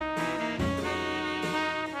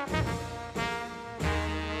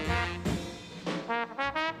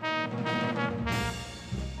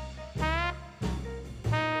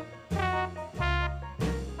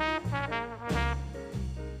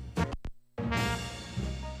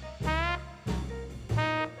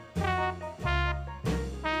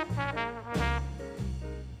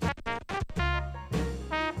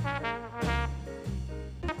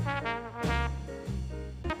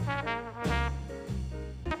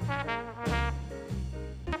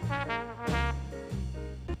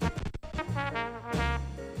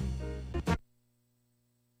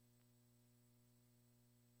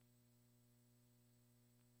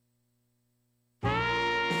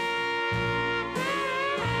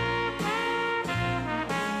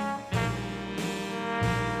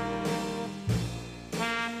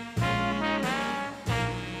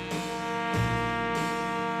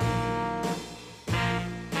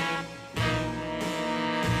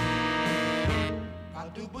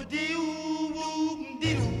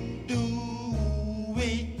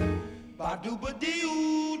dooba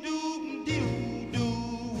doo doo doo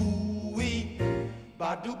doo wee. Ba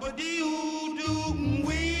dooba doo doo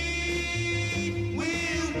wee.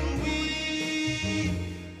 Wee wee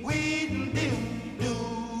wee doo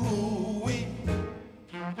doo wee.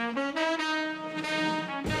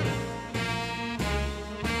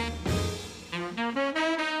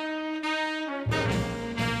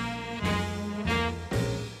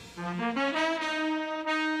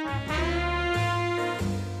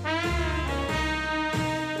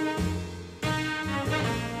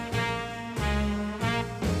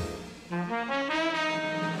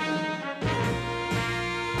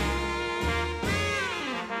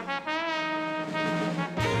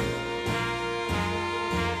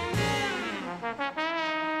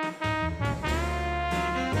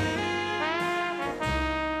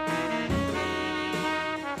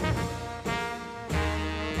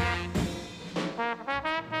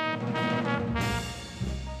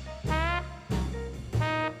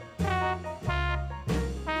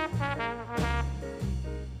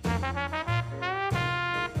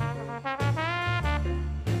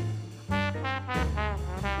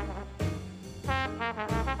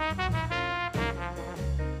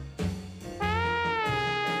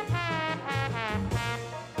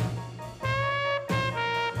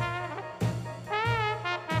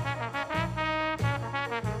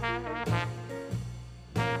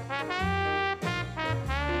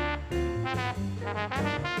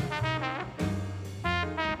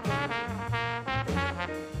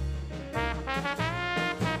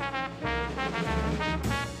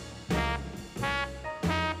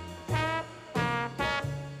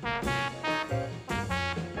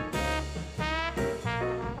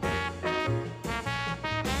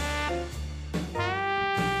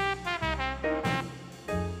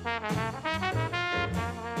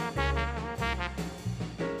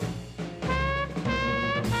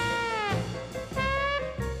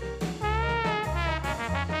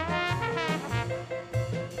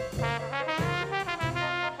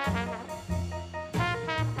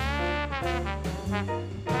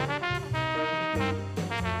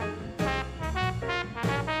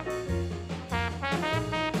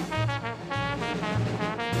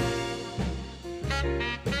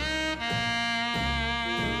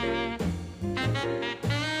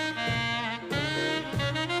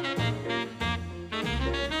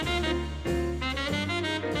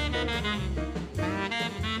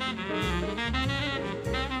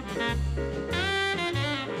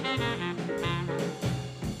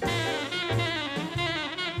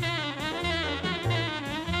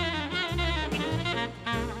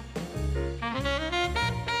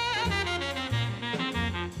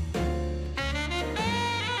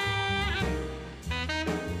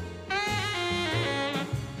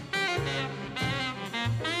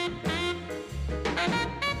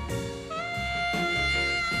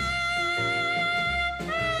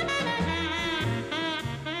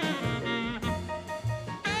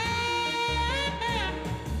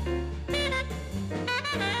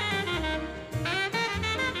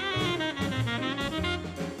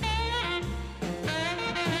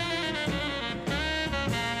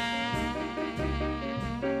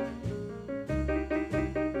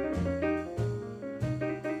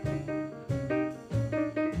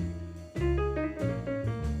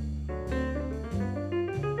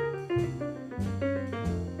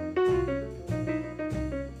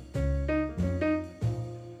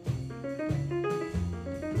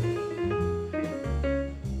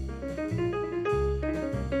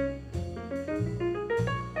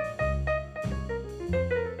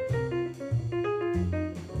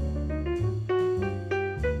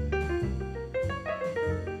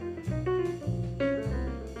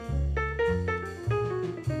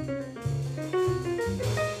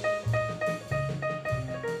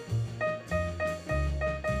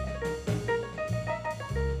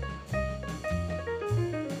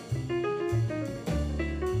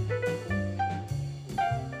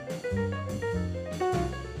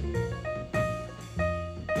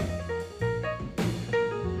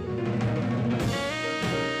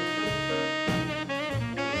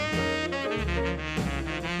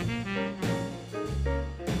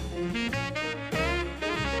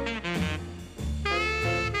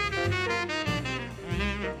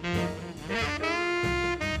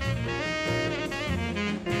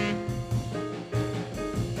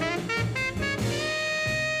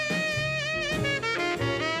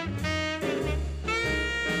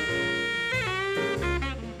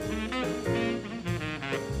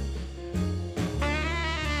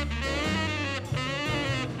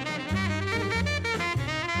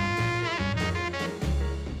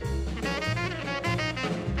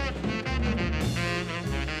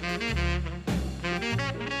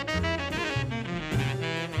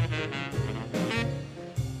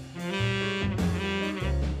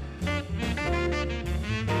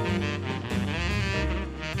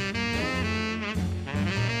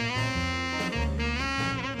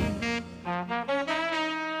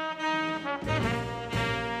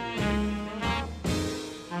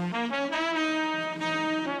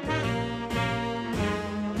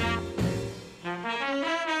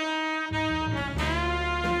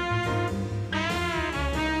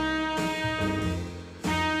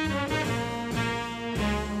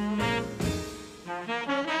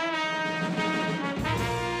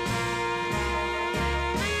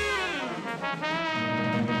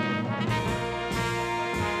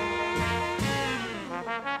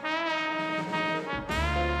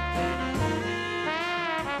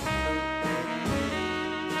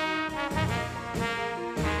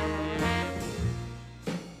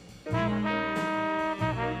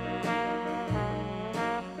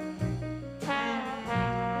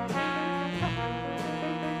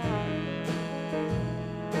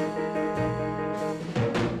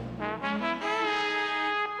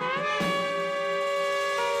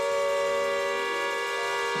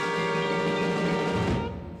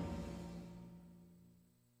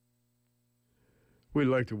 We'd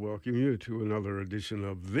like to welcome you to another edition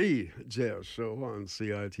of The Jazz Show on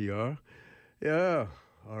CITR. Yeah,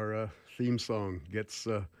 our theme song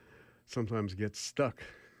sometimes gets stuck.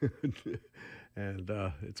 And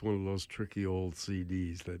it's one of those tricky old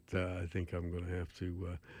CDs that I think I'm going to have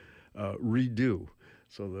to redo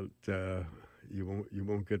so that you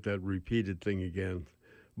won't get that repeated thing again.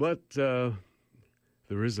 But there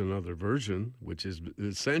is another version, which is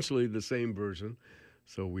essentially the same version.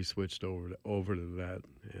 So we switched over to that,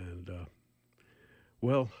 and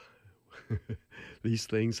well, these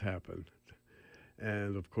things happen.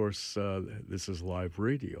 And of course, this is live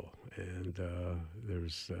radio, and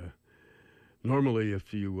there's normally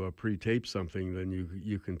if you pre-tape something, then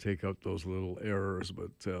you can take out those little errors.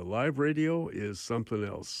 But live radio is something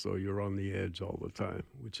else. So you're on the edge all the time,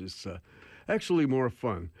 which is actually more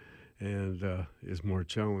fun and is more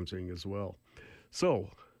challenging as well. So.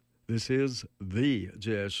 This is The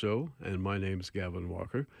Jazz Show, and my name is Gavin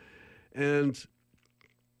Walker. And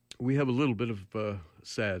we have a little bit of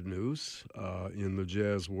sad news in the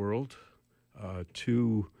jazz world.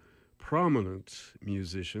 Two prominent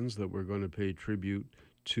musicians that we're going to pay tribute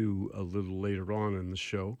to a little later on in the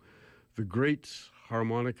show. The great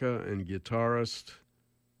harmonica and guitarist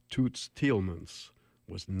Toots Thielemans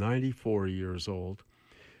was 94 years old,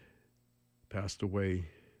 passed away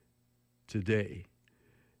today.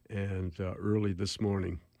 And early this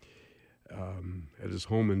morning at his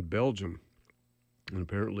home in Belgium. And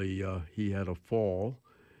apparently he had a fall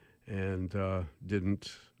and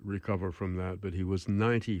didn't recover from that, but he was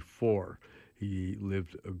 94. He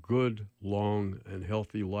lived a good, long, and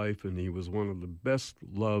healthy life, and he was one of the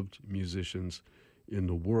best-loved musicians in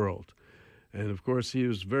the world. And, of course, he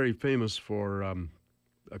was very famous for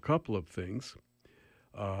a couple of things,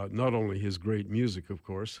 not only his great music, of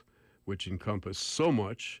course, which encompassed so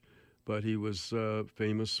much, but he was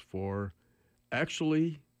famous for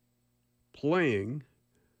actually playing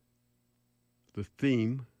the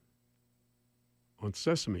theme on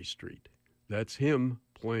Sesame Street. That's him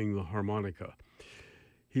playing the harmonica.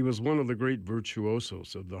 He was one of the great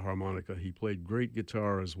virtuosos of the harmonica. He played great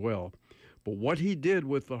guitar as well. But what he did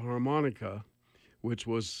with the harmonica, which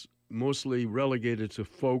was mostly relegated to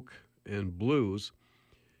folk and blues,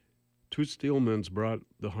 Toots Thielemans brought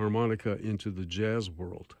the harmonica into the jazz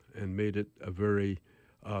world and made it a very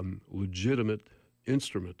legitimate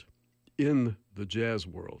instrument in the jazz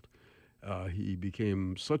world. He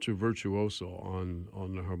became such a virtuoso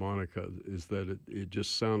on the harmonica is that it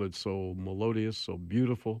just sounded so melodious, so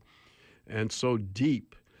beautiful, and so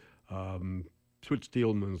deep. Toots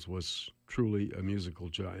Thielemans was truly a musical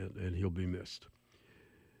giant, and he'll be missed.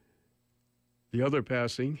 The other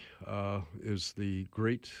passing is the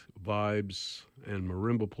great vibes and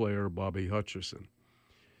marimba player Bobby Hutcherson.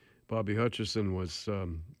 Bobby Hutcherson was,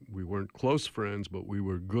 we weren't close friends, but we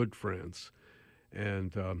were good friends.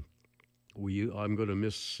 And I'm going to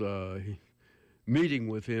miss meeting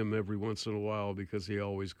with him every once in a while because he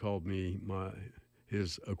always called me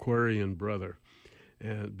his Aquarian brother.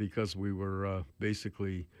 And because we were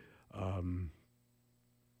basically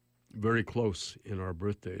very close in our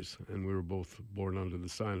birthdays, and we were both born under the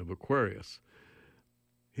sign of Aquarius.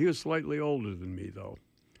 He was slightly older than me, though,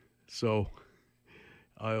 so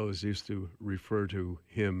I always used to refer to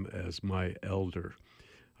him as my elder.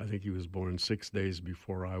 I think he was born 6 days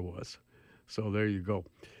before I was, so there you go.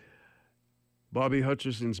 Bobby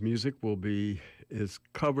Hutcherson's music is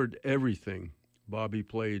covered everything. Bobby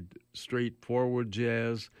played straightforward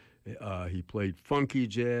jazz, he played funky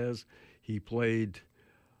jazz, he played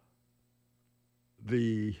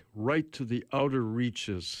right to the outer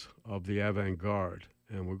reaches of the avant-garde.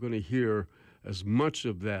 And we're going to hear as much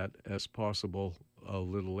of that as possible a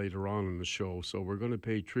little later on in the show. So we're going to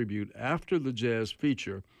pay tribute after the jazz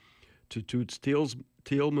feature to Toots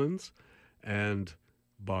Thielemans and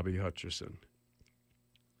Bobby Hutcherson.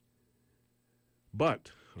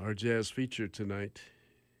 But our jazz feature tonight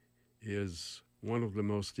is one of the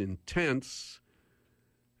most intense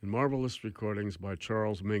and marvelous recordings by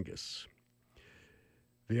Charles Mingus.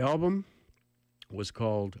 The album was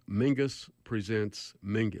called Mingus Presents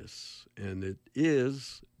Mingus, and it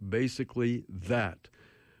is basically that.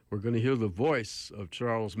 We're going to hear the voice of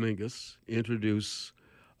Charles Mingus introduce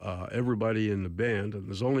everybody in the band, and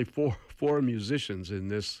there's only four musicians in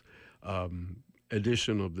this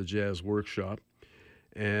edition of the Jazz Workshop,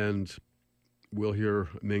 and we'll hear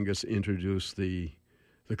Mingus introduce the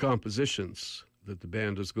compositions that the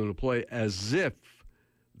band is going to play as if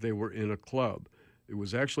they were in a club. It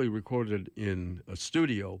was actually recorded in a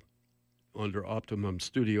studio under optimum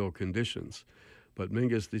studio conditions. But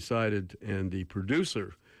Mingus decided, and the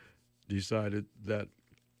producer decided, that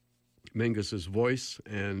Mingus's voice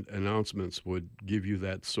and announcements would give you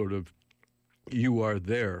that sort of you are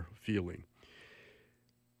there feeling.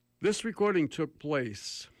 This recording took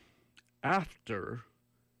place after,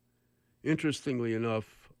 interestingly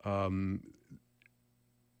enough, the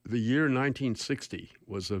year 1960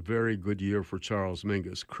 was a very good year for Charles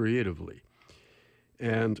Mingus creatively.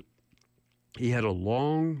 And he had a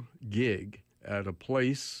long gig at a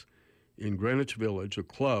place in Greenwich Village, a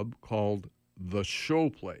club called The Show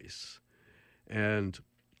Place. And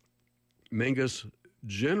Mingus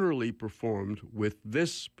generally performed with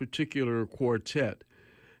this particular quartet.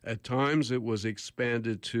 At times it was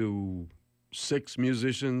expanded to 6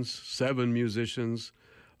 musicians, 7 musicians,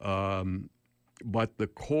 but the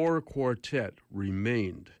core quartet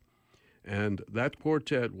remained. And that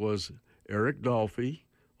quartet was Eric Dolphy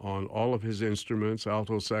on all of his instruments,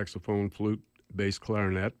 alto saxophone, flute, bass,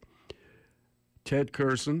 clarinet, Ted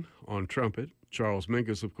Curson on trumpet, Charles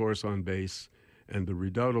Mingus, of course, on bass, and the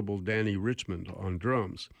redoubtable Danny Richmond on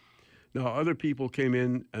drums. Now, other people came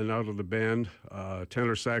in and out of the band,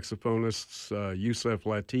 tenor saxophonists, Yusef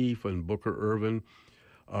Lateef and Booker Ervin.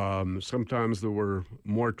 Sometimes there were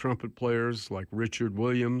more trumpet players like Richard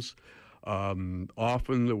Williams.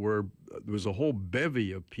 Often there was a whole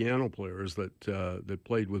bevy of piano players that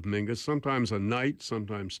played with Mingus, sometimes a night,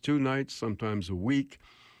 sometimes 2 nights, sometimes a week.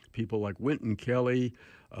 People like Wynton Kelly,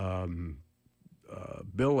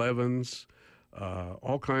 Bill Evans,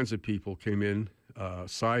 all kinds of people came in,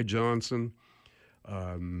 Cy Johnson,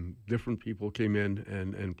 different people came in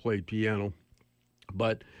and played piano.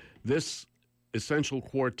 But this essential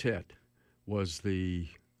quartet was the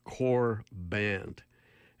core band.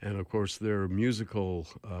 And, of course, their musical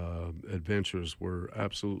adventures were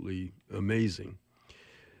absolutely amazing.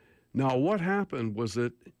 Now, what happened was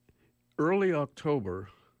that early October,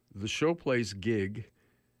 the Showplace gig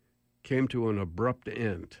came to an abrupt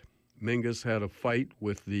end. Mingus had a fight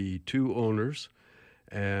with the 2 owners,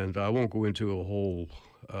 and I won't go into a whole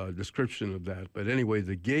description of that. But anyway,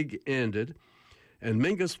 the gig ended, and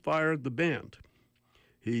Mingus fired the band.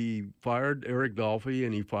 He fired Eric Dolphy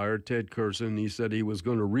and he fired Ted Curson. He said he was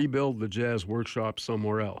going to rebuild the jazz workshop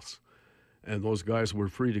somewhere else, and those guys were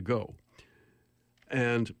free to go.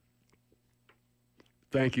 And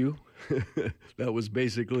thank you. That was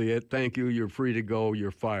basically it. Thank you. You're free to go.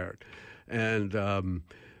 You're fired. And but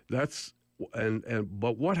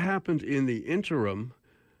what happened in the interim,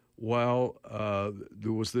 while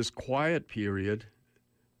there was this quiet period,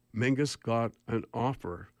 Mingus got an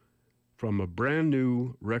offer from a brand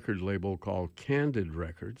new record label called Candid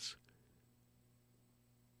Records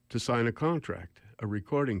to sign a contract, a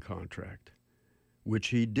recording contract, which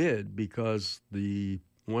he did because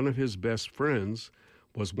one of his best friends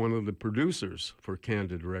was one of the producers for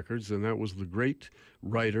Candid Records, and that was the great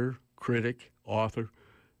writer, critic, author,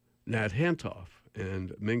 Nat Hentoff.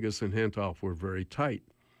 And Mingus and Hentoff were very tight.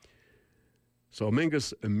 So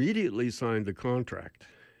Mingus immediately signed the contract,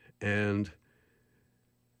 and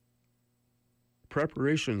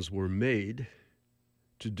preparations were made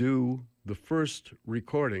to do the first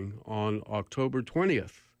recording on October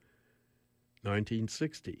 20th,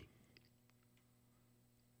 1960.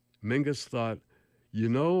 Mingus thought,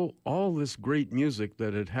 all this great music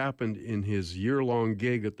that had happened in his year-long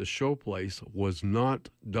gig at the Showplace was not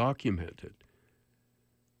documented.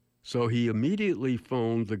 So he immediately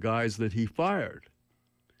phoned the guys that he fired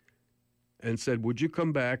and said, would you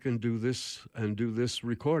come back and do this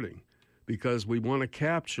recording? Because we want to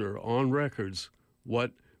capture on records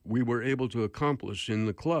what we were able to accomplish in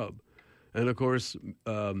the club. And, of course,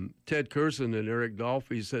 Ted Curson and Eric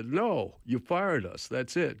Dolphy said, no, you fired us.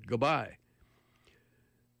 That's it. Goodbye.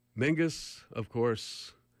 Mingus, of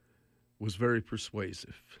course, was very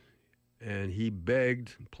persuasive. And he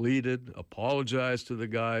begged, pleaded, apologized to the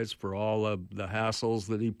guys for all of the hassles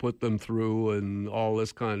that he put them through and all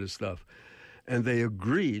this kind of stuff. And they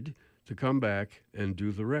agreed to come back and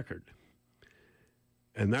do the record.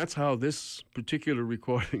 And that's how this particular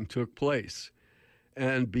recording took place.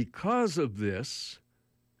 And because of this,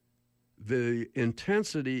 the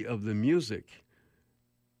intensity of the music,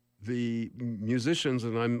 the musicians,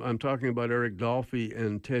 and I'm talking about Eric Dolphy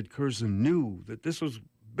and Ted Curson, knew that this was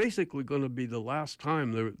basically going to be the last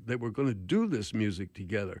time they were going to do this music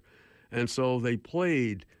together. And so they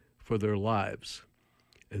played for their lives.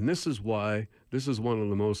 And this is why this is one of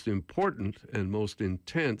the most important and most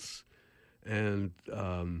intense and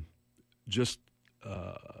just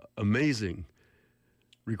amazing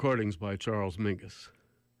recordings by Charles Mingus.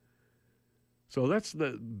 So that's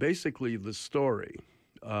basically the story.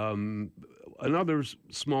 Another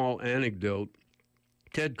small anecdote,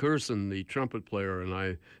 Ted Curson, the trumpet player, and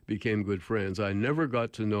I became good friends. I never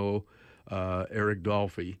got to know Eric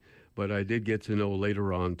Dolphy, but I did get to know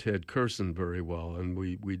later on Ted Curson very well, and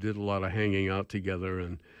we did a lot of hanging out together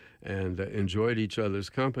and enjoyed each other's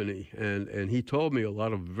company. And he told me a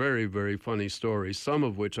lot of very, very funny stories, some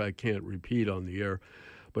of which I can't repeat on the air,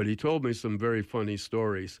 but he told me some very funny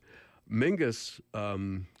stories. Mingus,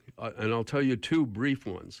 and I'll tell you two brief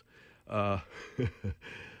ones.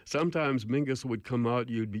 Sometimes Mingus would come out,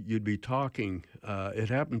 you'd be talking. It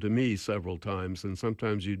happened to me several times, and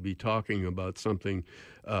sometimes you'd be talking about something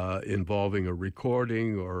involving a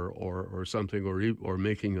recording or something, or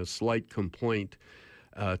making a slight complaint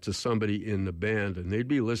to somebody in the band, and they'd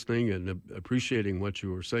be listening and appreciating what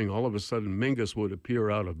you were saying. All of a sudden, Mingus would appear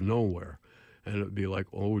out of nowhere, and it would be like,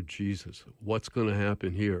 oh, Jesus, what's going to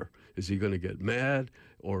happen here? Is he going to get mad,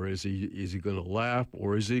 or is he going to laugh,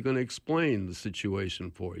 or is he going to explain the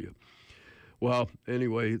situation for you? Well,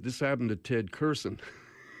 anyway, this happened to Ted Curson,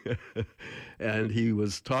 and he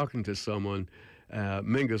was talking to someone.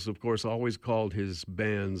 Mingus, of course, always called his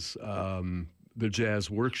bands the Jazz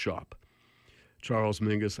Workshop, Charles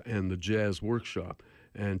Mingus and the Jazz Workshop.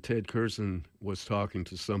 And Ted Curson was talking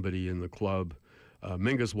to somebody in the club.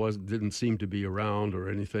 Mingus didn't seem to be around or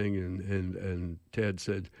anything, and Ted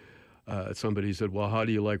said, somebody said, well, how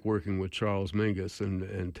do you like working with Charles Mingus?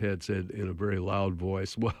 And Ted said in a very loud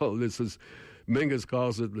voice, well, Mingus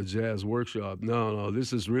calls it the Jazz Workshop. No,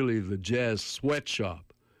 this is really the Jazz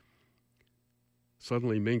Sweatshop.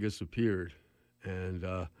 Suddenly Mingus appeared, and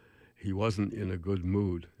he wasn't in a good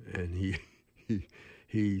mood, and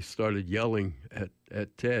he started yelling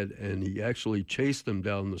at Ted, and he actually chased him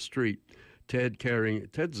down the street.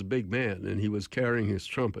 Ted's a big man, and he was carrying his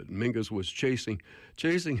trumpet. Mingus was chasing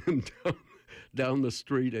him down the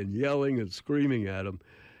street and yelling and screaming at him.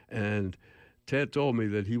 And Ted told me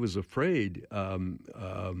that he was afraid.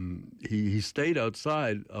 He stayed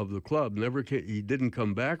outside of the club. He didn't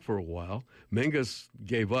come back for a while. Mingus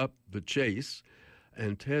gave up the chase,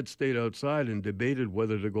 and Ted stayed outside and debated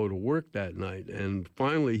whether to go to work that night. And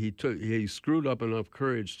finally, he screwed up enough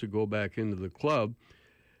courage to go back into the club.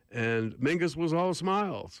 And Mingus was all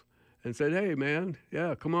smiles and said, hey, man,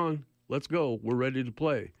 yeah, come on, let's go. We're ready to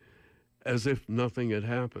play, as if nothing had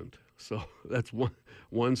happened. So that's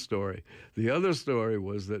one story. The other story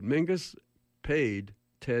was that Mingus paid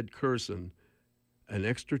Ted Curson an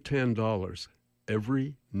extra $10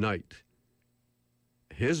 every night.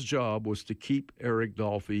 His job was to keep Eric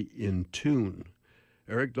Dolphy in tune.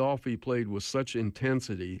 Eric Dolphy played with such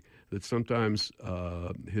intensity that sometimes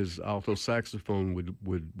his alto saxophone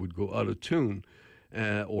would go out of tune,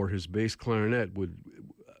 or his bass clarinet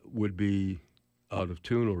would be out of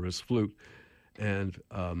tune, or his flute. And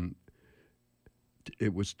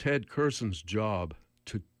it was Ted Curson's job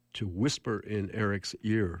to whisper in Eric's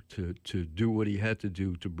ear, to do what he had to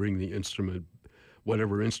do to bring the instrument,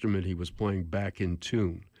 whatever instrument he was playing, back in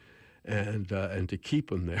tune, and to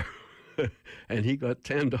keep him there. And he got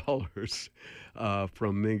 $10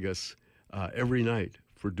 from Mingus every night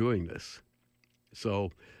for doing this.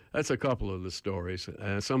 So that's a couple of the stories.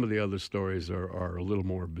 Some of the other stories are a little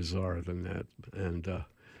more bizarre than that, and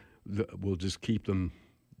we'll just keep them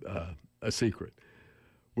a secret.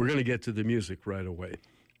 We're going to get to the music right away.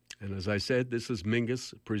 And as I said, this is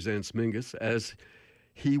Mingus presents Mingus as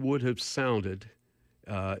he would have sounded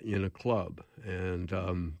in a club. And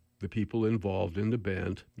the people involved in the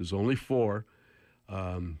band, there's only four: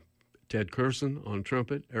 Ted Curson on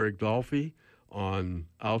trumpet, Eric Dolphy on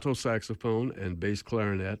alto saxophone and bass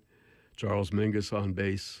clarinet, Charles Mingus on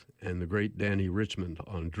bass, and the great Danny Richmond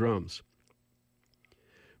on drums.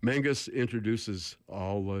 Mingus introduces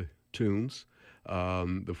all the tunes.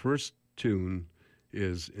 The first tune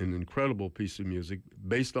is an incredible piece of music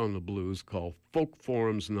based on the blues called Folk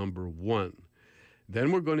Forms Number 1.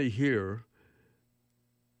 Then we're going to hear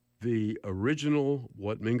the original,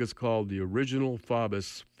 what Mingus called the original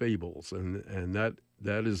Faubus fables, and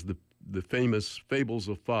that is the famous Fables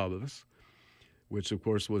of Faubus, which of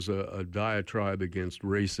course was a diatribe against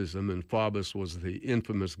racism, and Faubus was the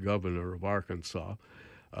infamous governor of Arkansas.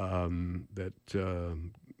 He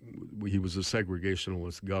was a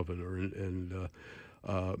segregationalist governor, and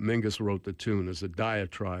Mingus wrote the tune as a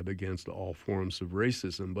diatribe against all forms of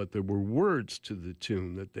racism. But there were words to the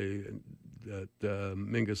tune that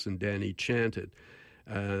Mingus and Danny chanted.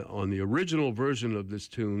 On the original version of this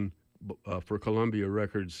tune for Columbia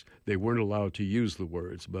Records, they weren't allowed to use the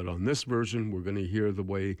words. But on this version, we're going to hear the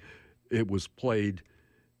way it was played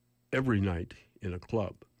every night in a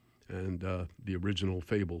club. And the original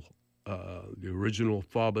fable, the original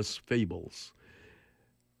Faubus fables.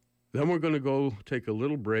 Then we're going to go take a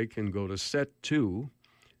little break and go to set 2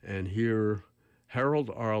 and hear Harold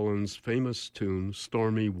Arlen's famous tune,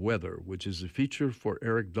 Stormy Weather, which is a feature for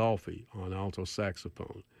Eric Dolphy on alto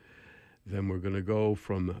saxophone. Then we're going to go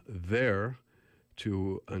from there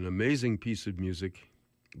to an amazing piece of music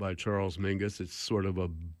by Charles Mingus. It's sort of a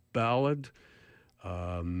ballad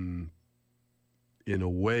in a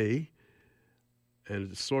way,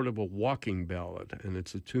 and it's sort of a walking ballad, and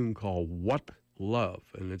it's a tune called What Love,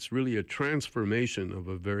 and it's really a transformation of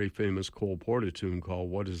a very famous Cole Porter tune called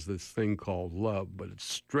What Is This Thing Called Love, but it's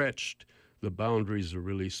stretched. The boundaries are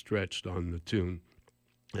really stretched on the tune,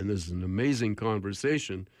 and there's an amazing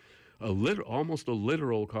conversation, almost a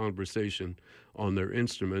literal conversation on their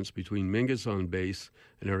instruments between Mingus on bass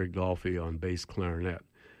and Eric Dolphy on bass clarinet,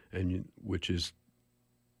 and which is,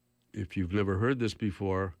 if you've never heard this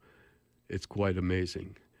before, it's quite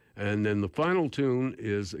amazing. And then the final tune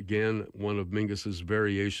is, again, one of Mingus's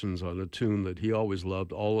variations on a tune that he always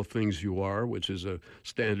loved, All the Things You Are, which is a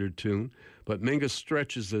standard tune. But Mingus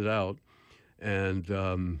stretches it out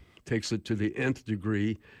and takes it to the nth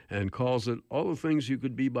degree and calls it All the Things You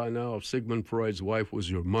Could Be By Now If Sigmund Freud's Wife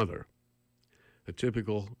Was Your Mother. A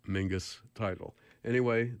typical Mingus title.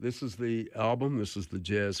 Anyway, this is the album. This is the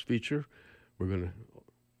jazz feature. We're going to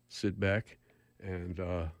sit back and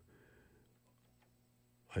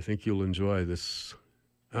I think you'll enjoy this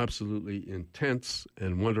absolutely intense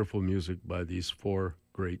and wonderful music by these four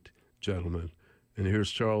great gentlemen. And here's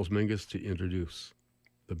Charles Mingus to introduce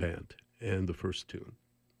the band and the first tune.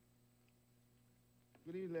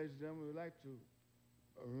 Good evening, ladies and gentlemen. We'd like to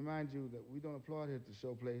remind you that we don't applaud here at the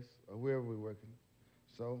show place or wherever we're working.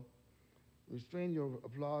 So restrain your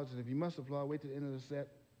applause, and if you must applaud, wait till the end of the set,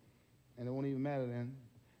 and it won't even matter then.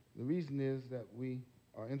 The reason is that we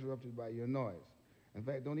are interrupted by your noise. In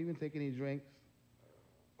fact, don't even take any drinks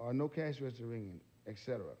or no cash register ringing,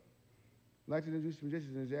 etc. I'd like to introduce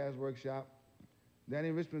musicians in the Jazz Workshop.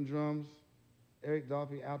 Danny Richmond, drums. Eric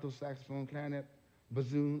Dolphy, alto saxophone, clarinet,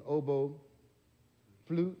 bassoon, oboe,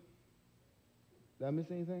 flute. Did I miss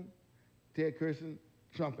anything? Ted Kirsten,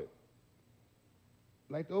 trumpet.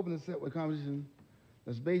 I'd like to open the set with a composition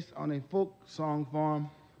that's based on a folk song form.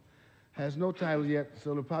 Has no title yet,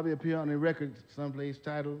 so it'll probably appear on a record someplace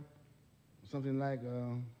titled something like,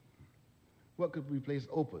 what could we place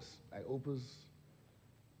opus? Like opus,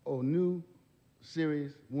 new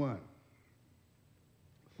series 1,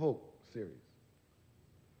 folk series.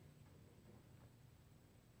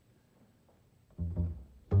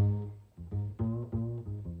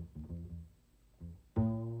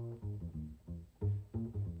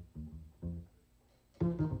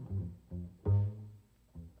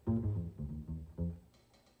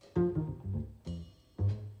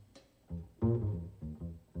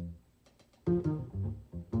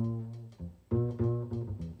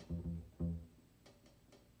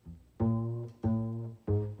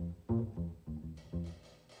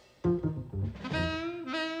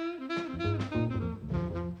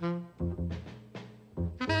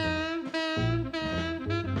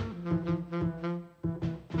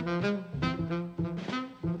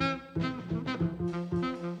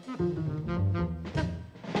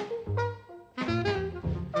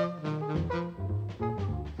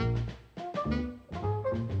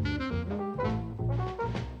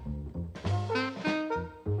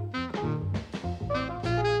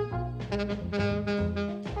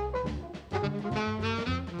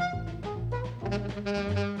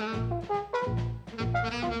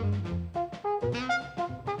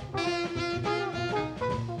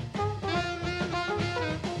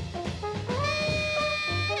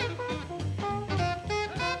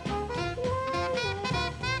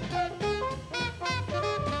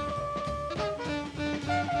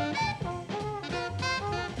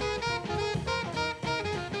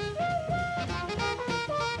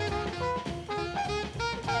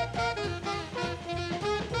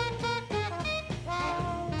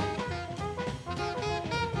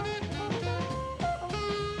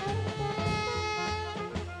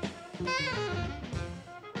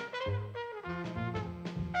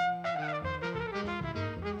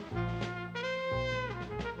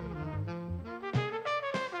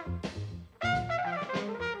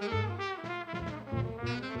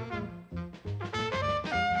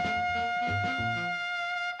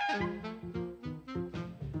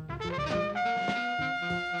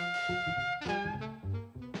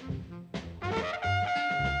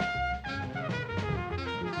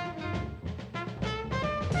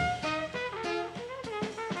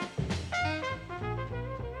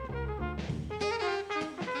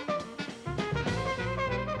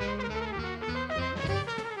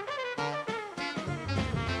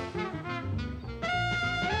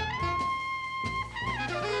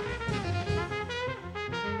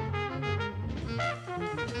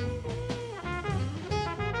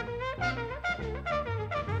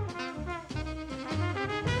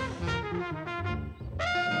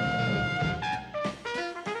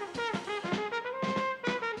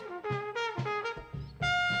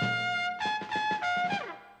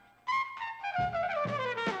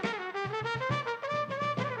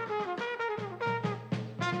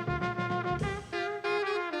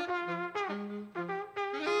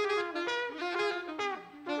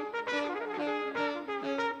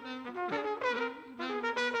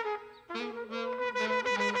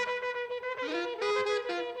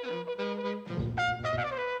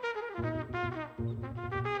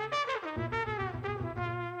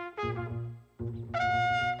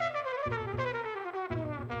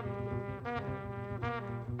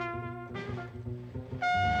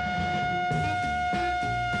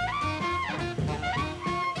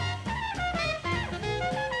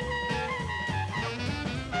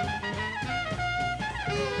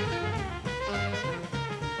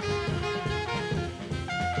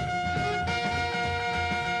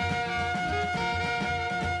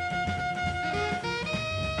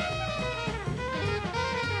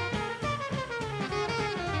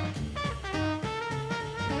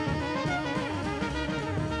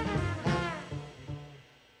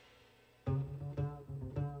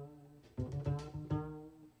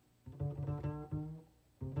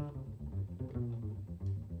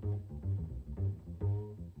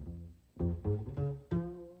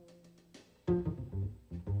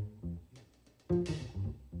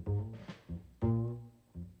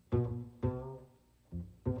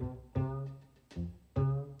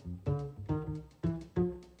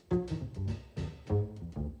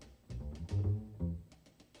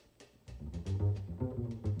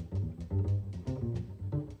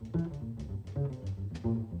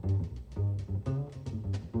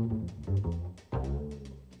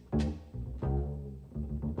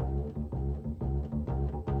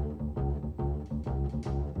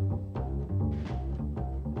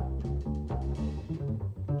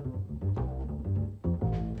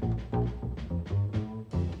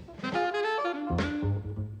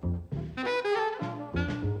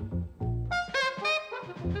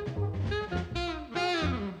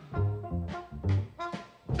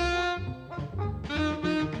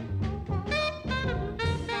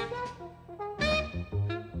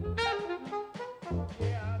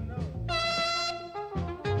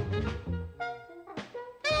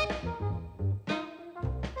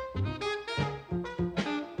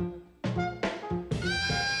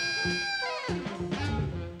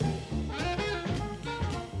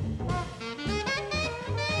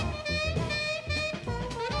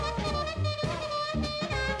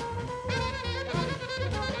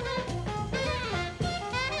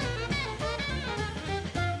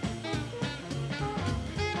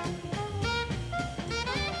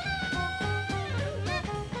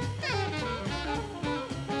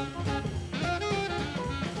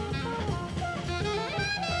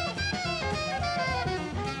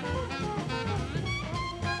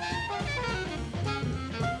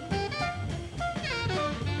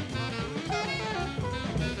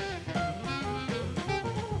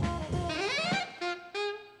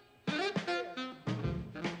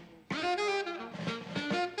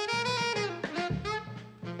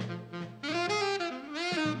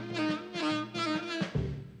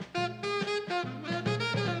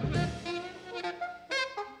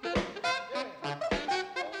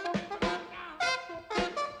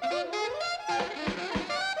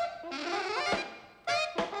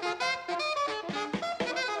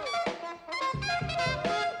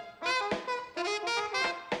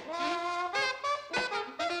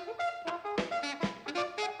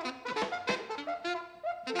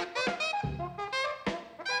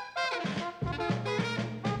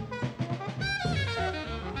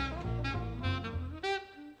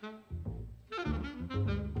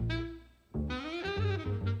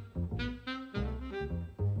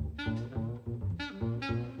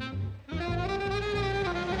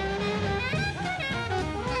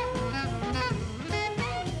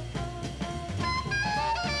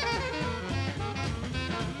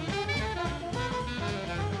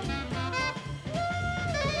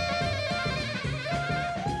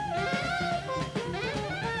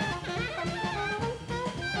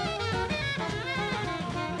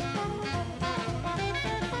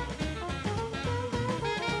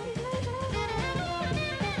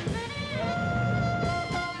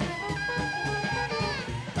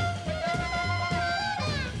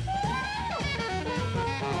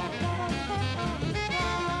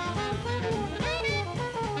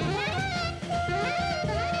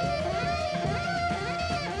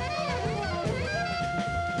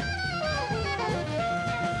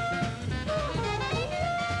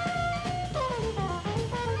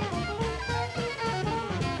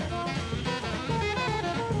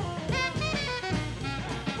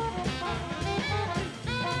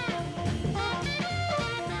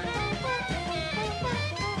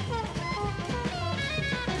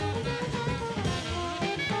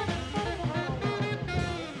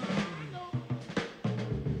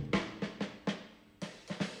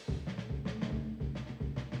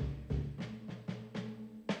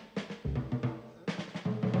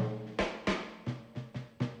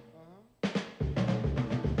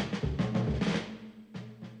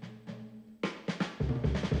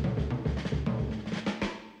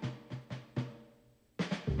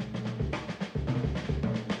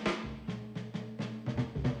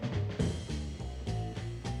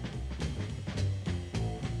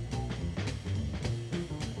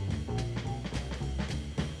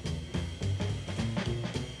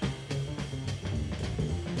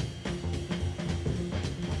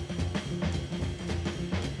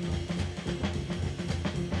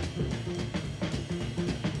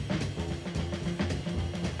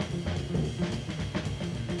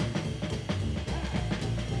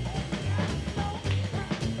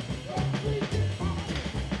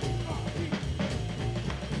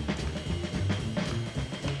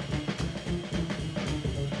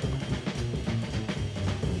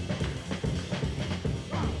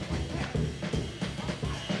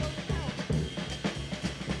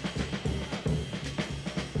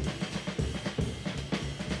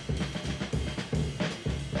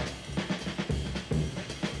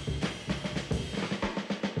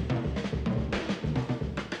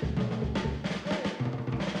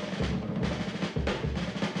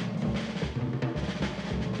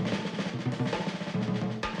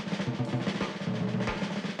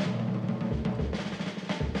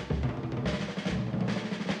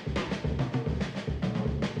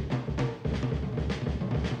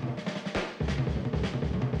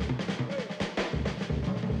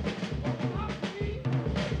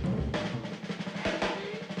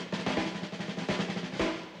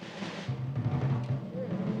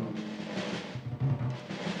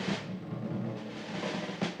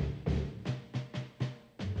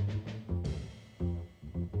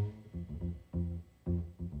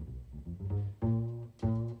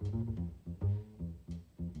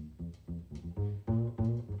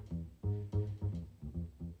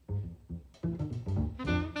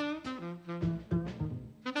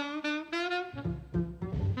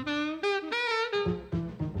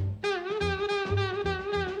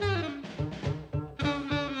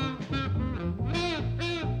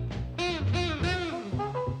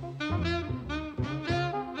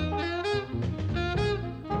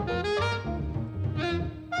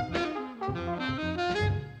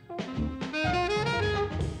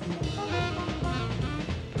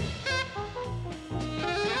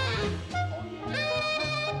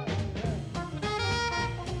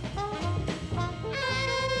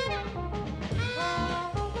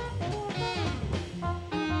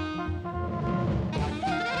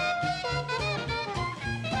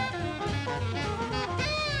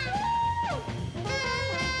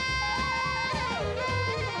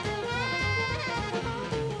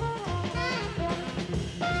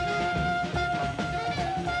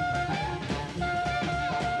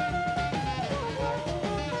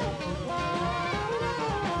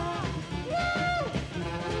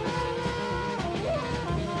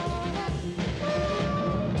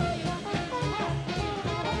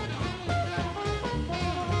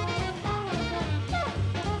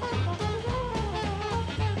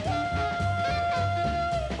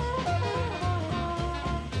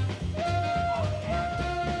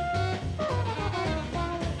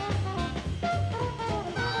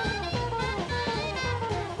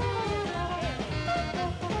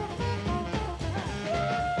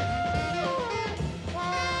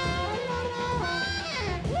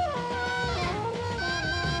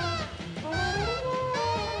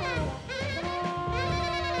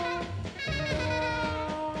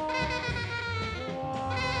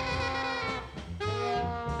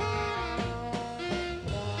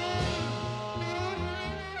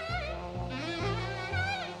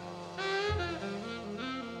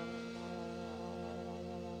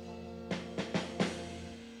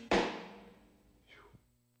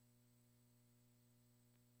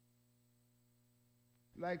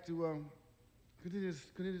 Like to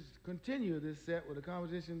continue this set with a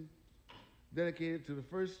composition dedicated to the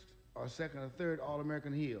first or second or third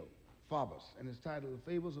All-American heel, Faubus, and it's titled The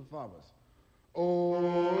Fables of Faubus. Oh,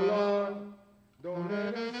 Lord, don't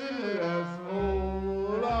let them shoot us.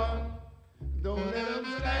 Oh, Lord, don't let them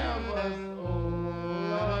stab us. Oh,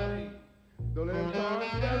 Lord, don't let them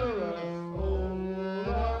torture us. Oh,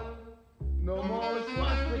 Lord, no more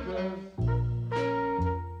swastikas.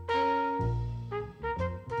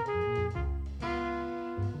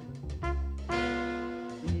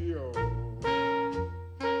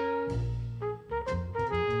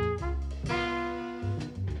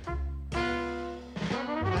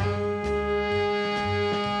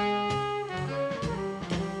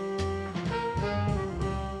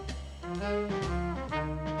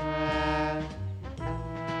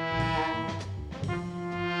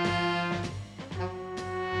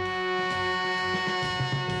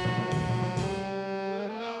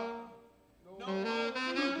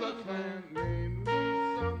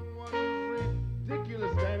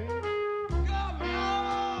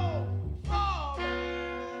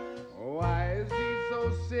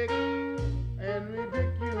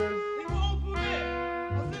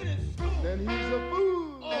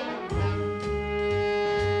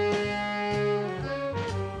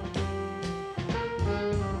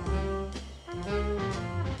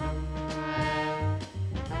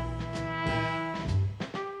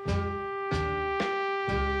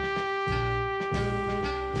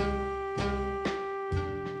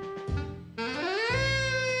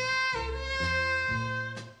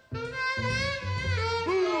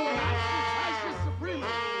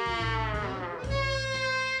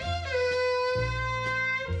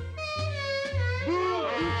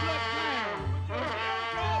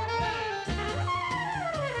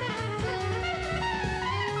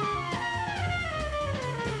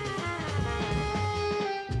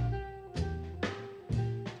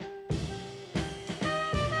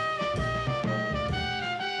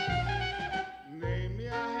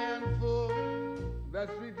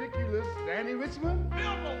 That's ridiculous. Danny Richmond?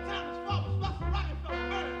 Bilbo, Thomas, Faubus, Russell, Rockefeller,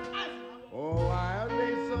 Burns, Eisenhower. Oh, why are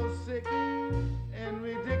they so sick and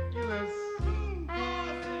ridiculous?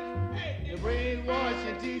 The brainwash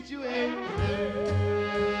and teach you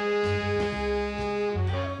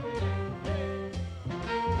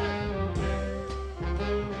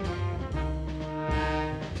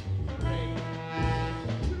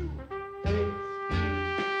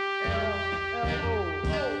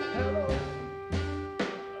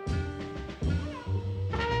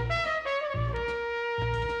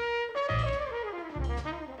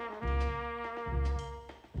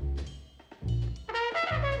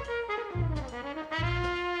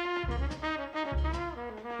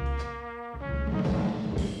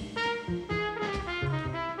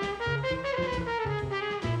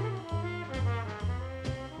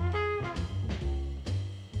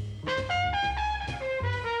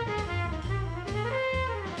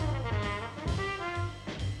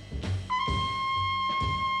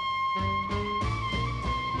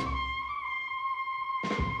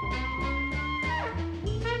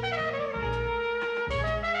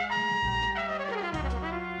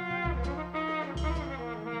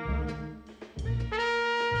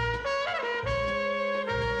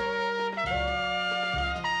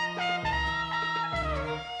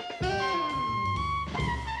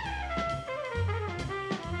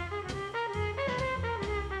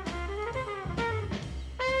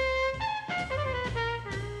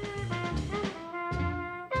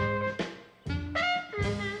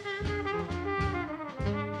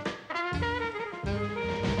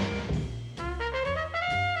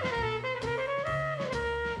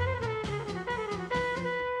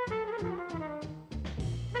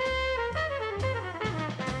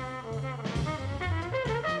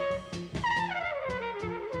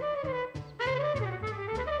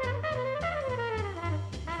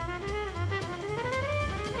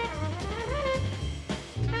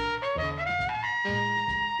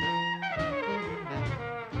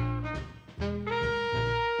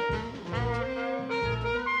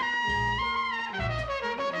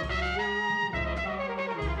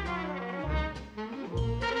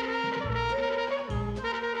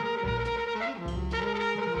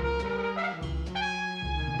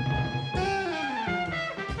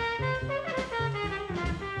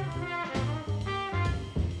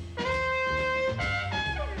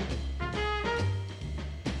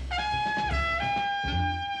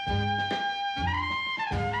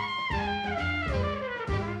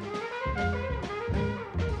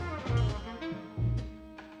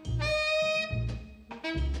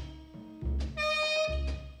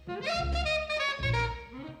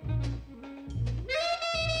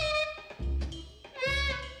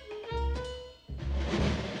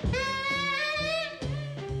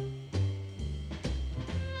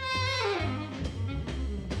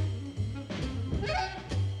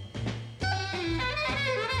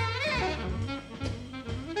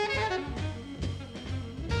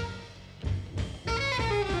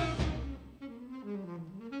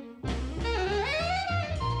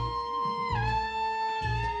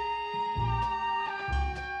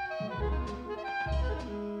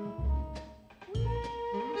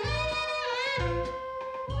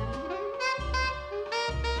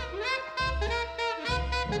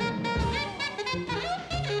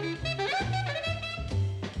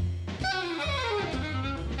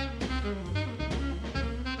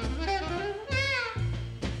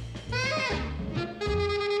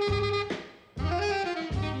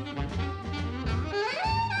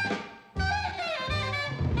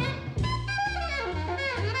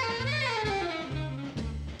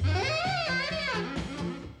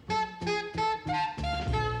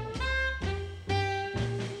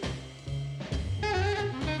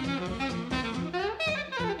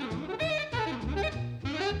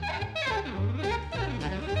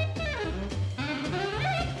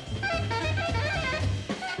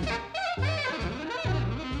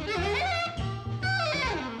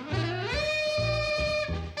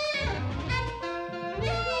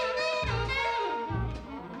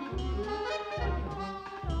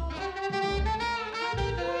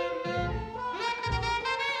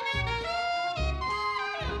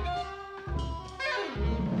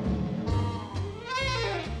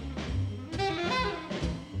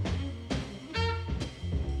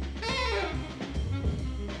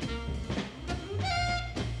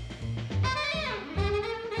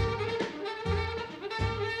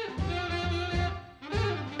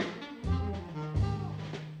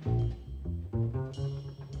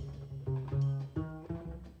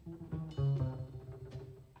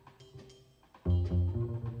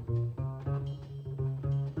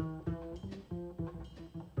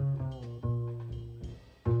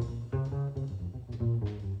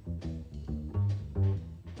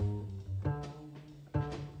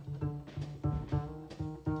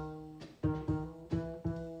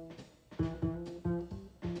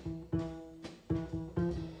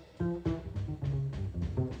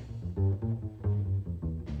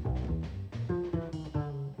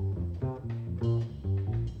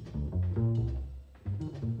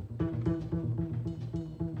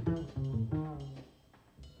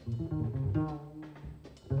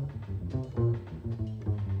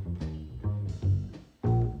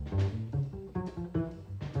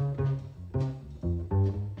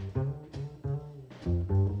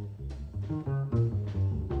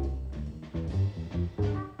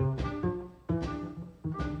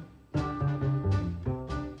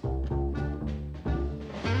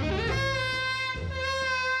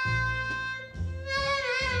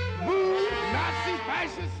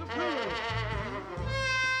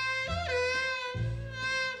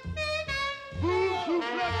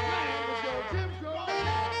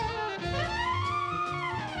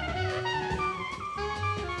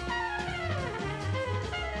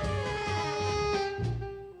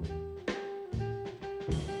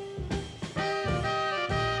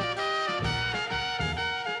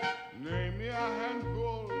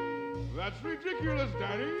That's ridiculous,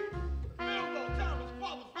 Danny. Bilbo, Thomas,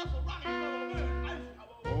 Father, Russell, Ronnie, Miller, Lynn, Ice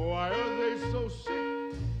Cover. Why are they so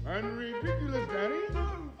sick and ridiculous, Danny? 2,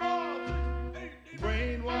 4, 6, 8,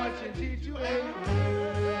 Brainwash and teach you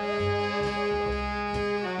hate.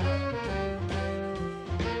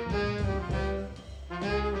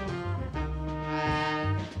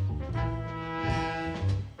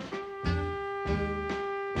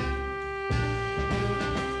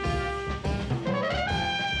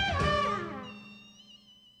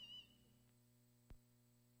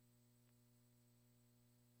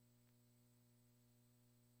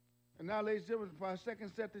 And now, ladies and gentlemen, for our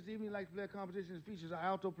second set this evening, like to play a competition that features our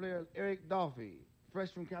alto player, Eric Dolphy, fresh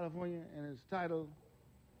from California, and it's titled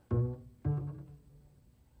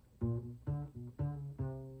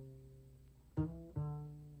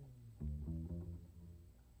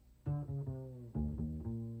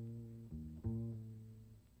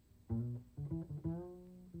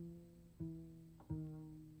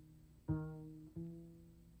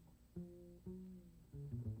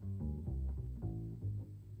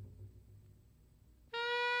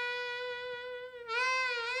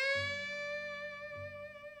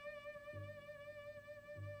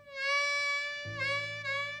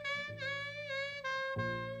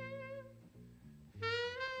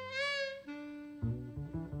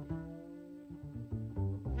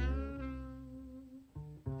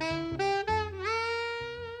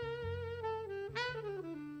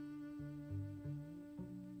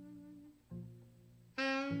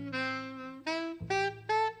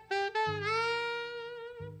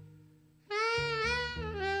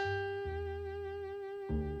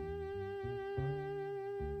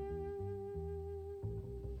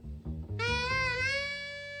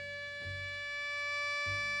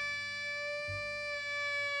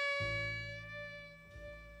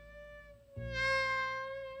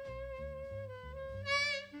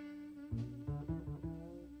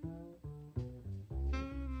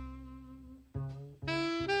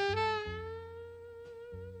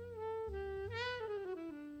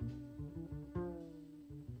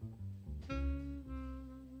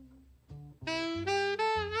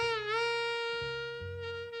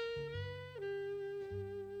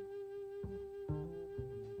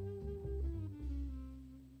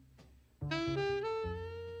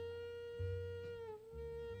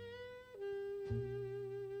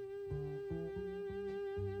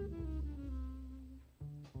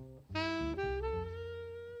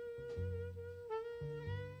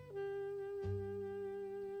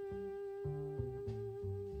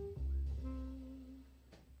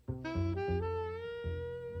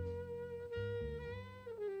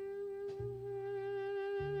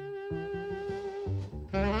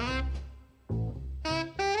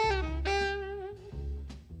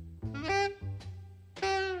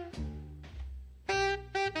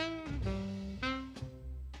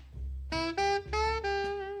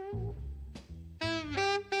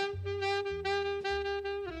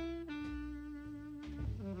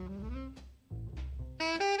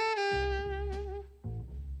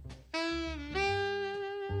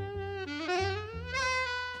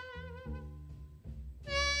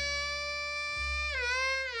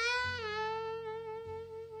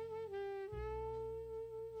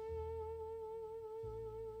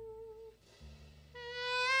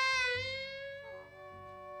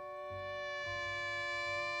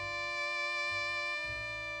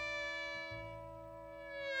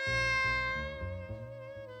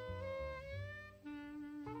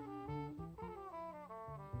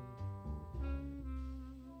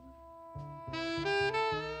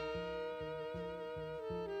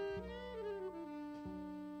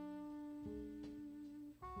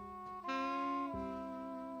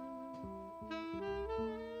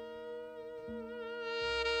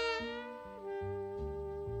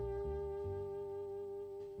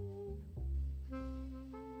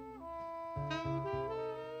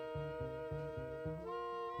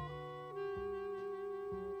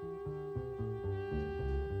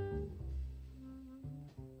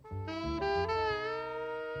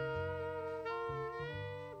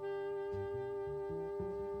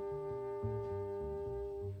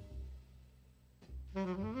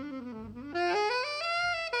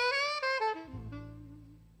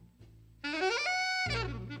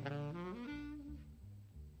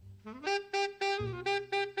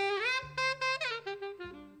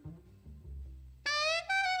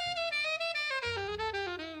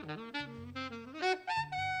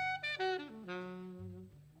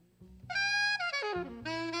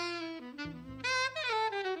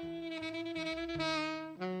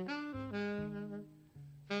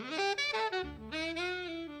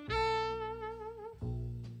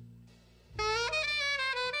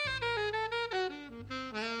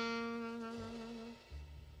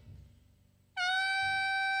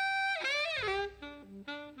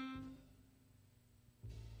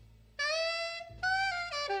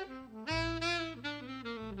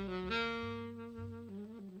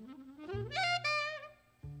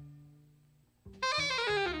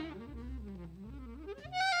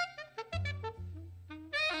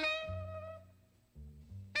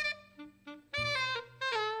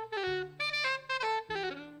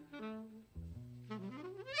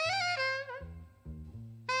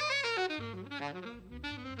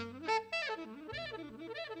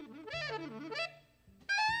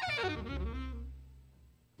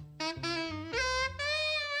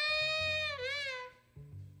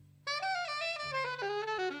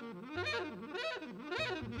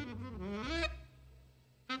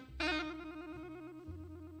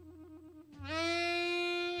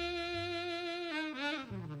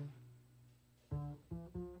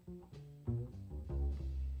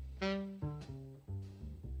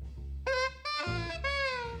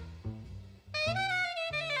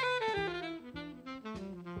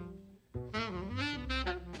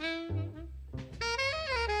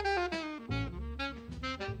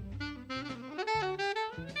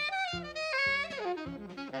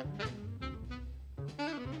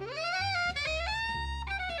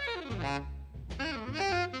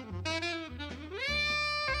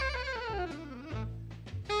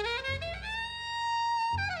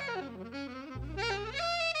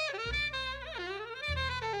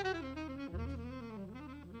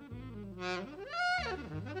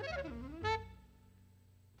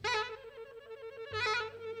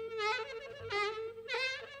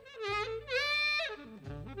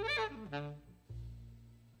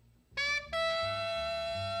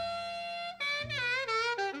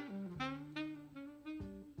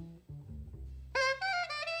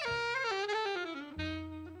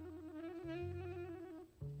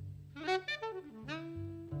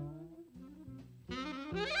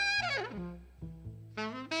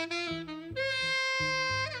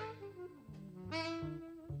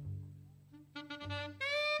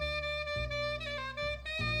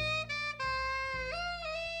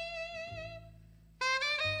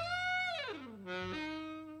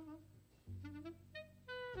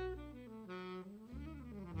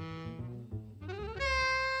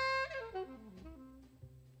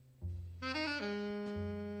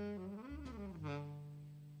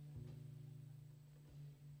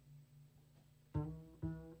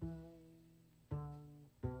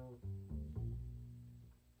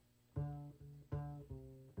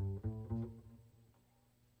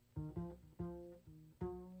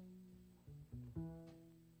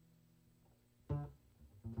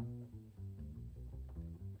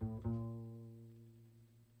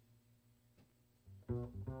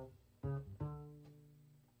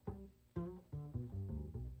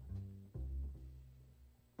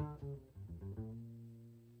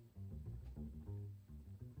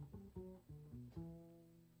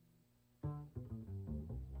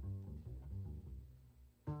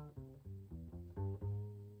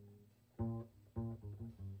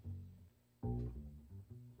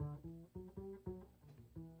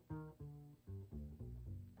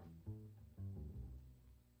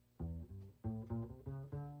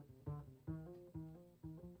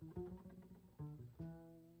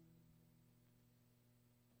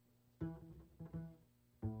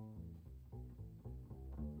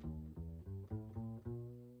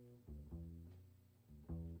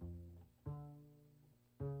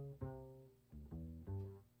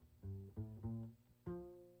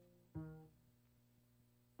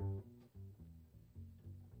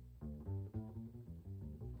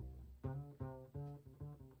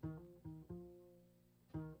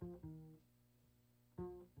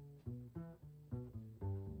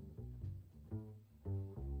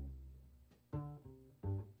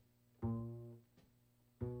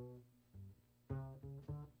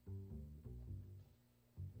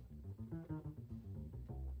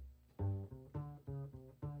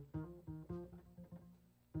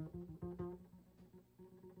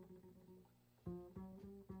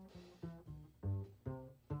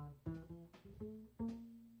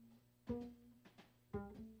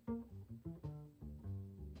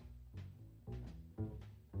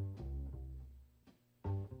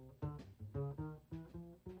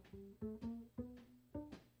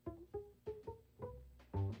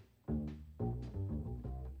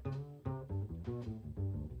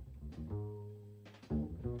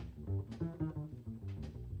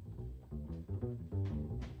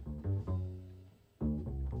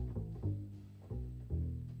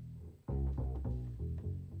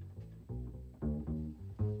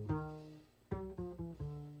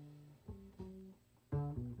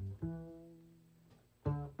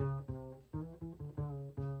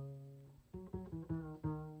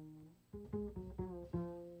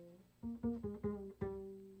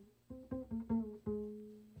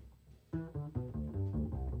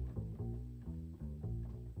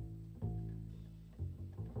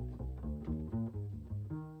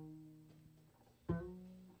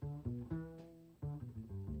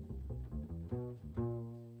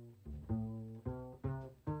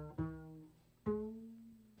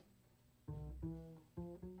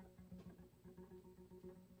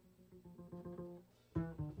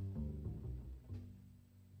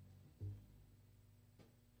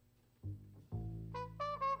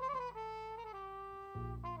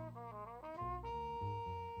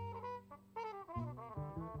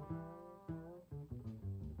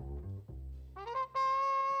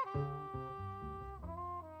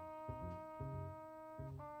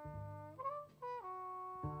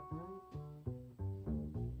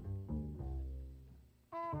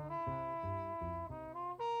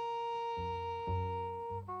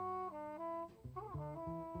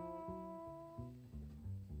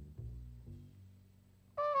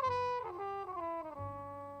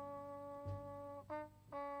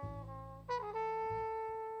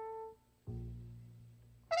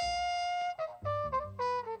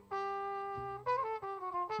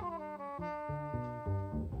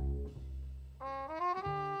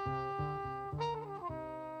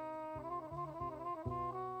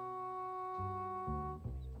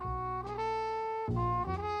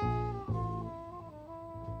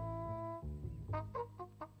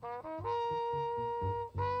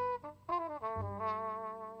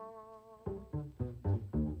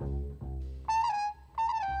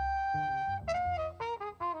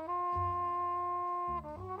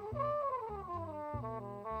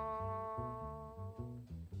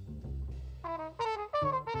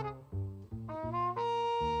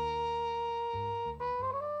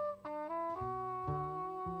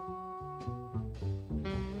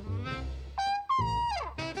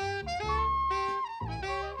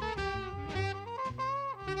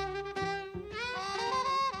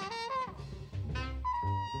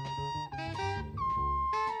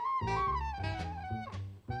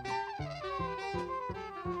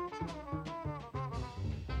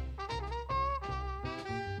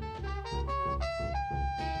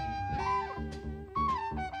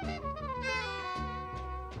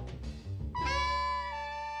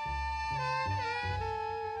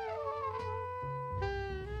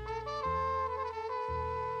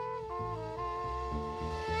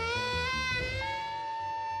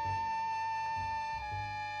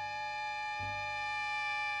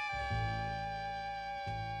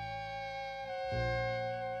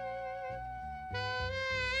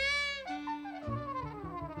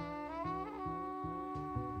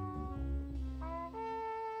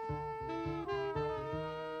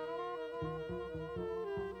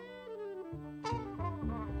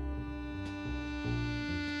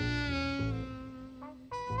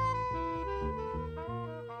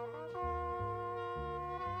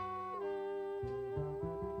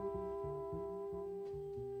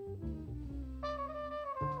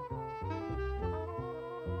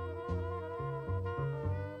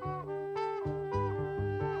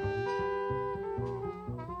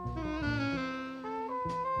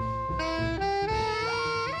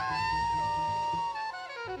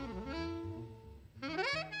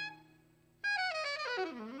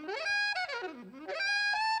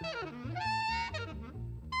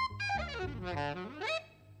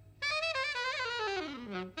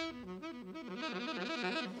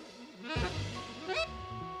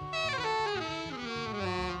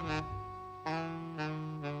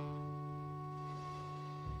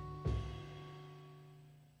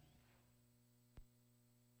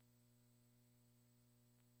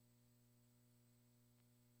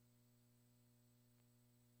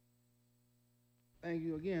Thank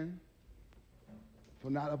you again for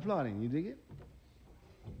not applauding. You dig it?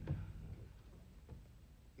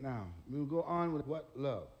 Now, we'll go on with What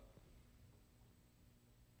Love.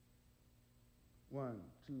 1,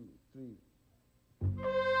 2, 3.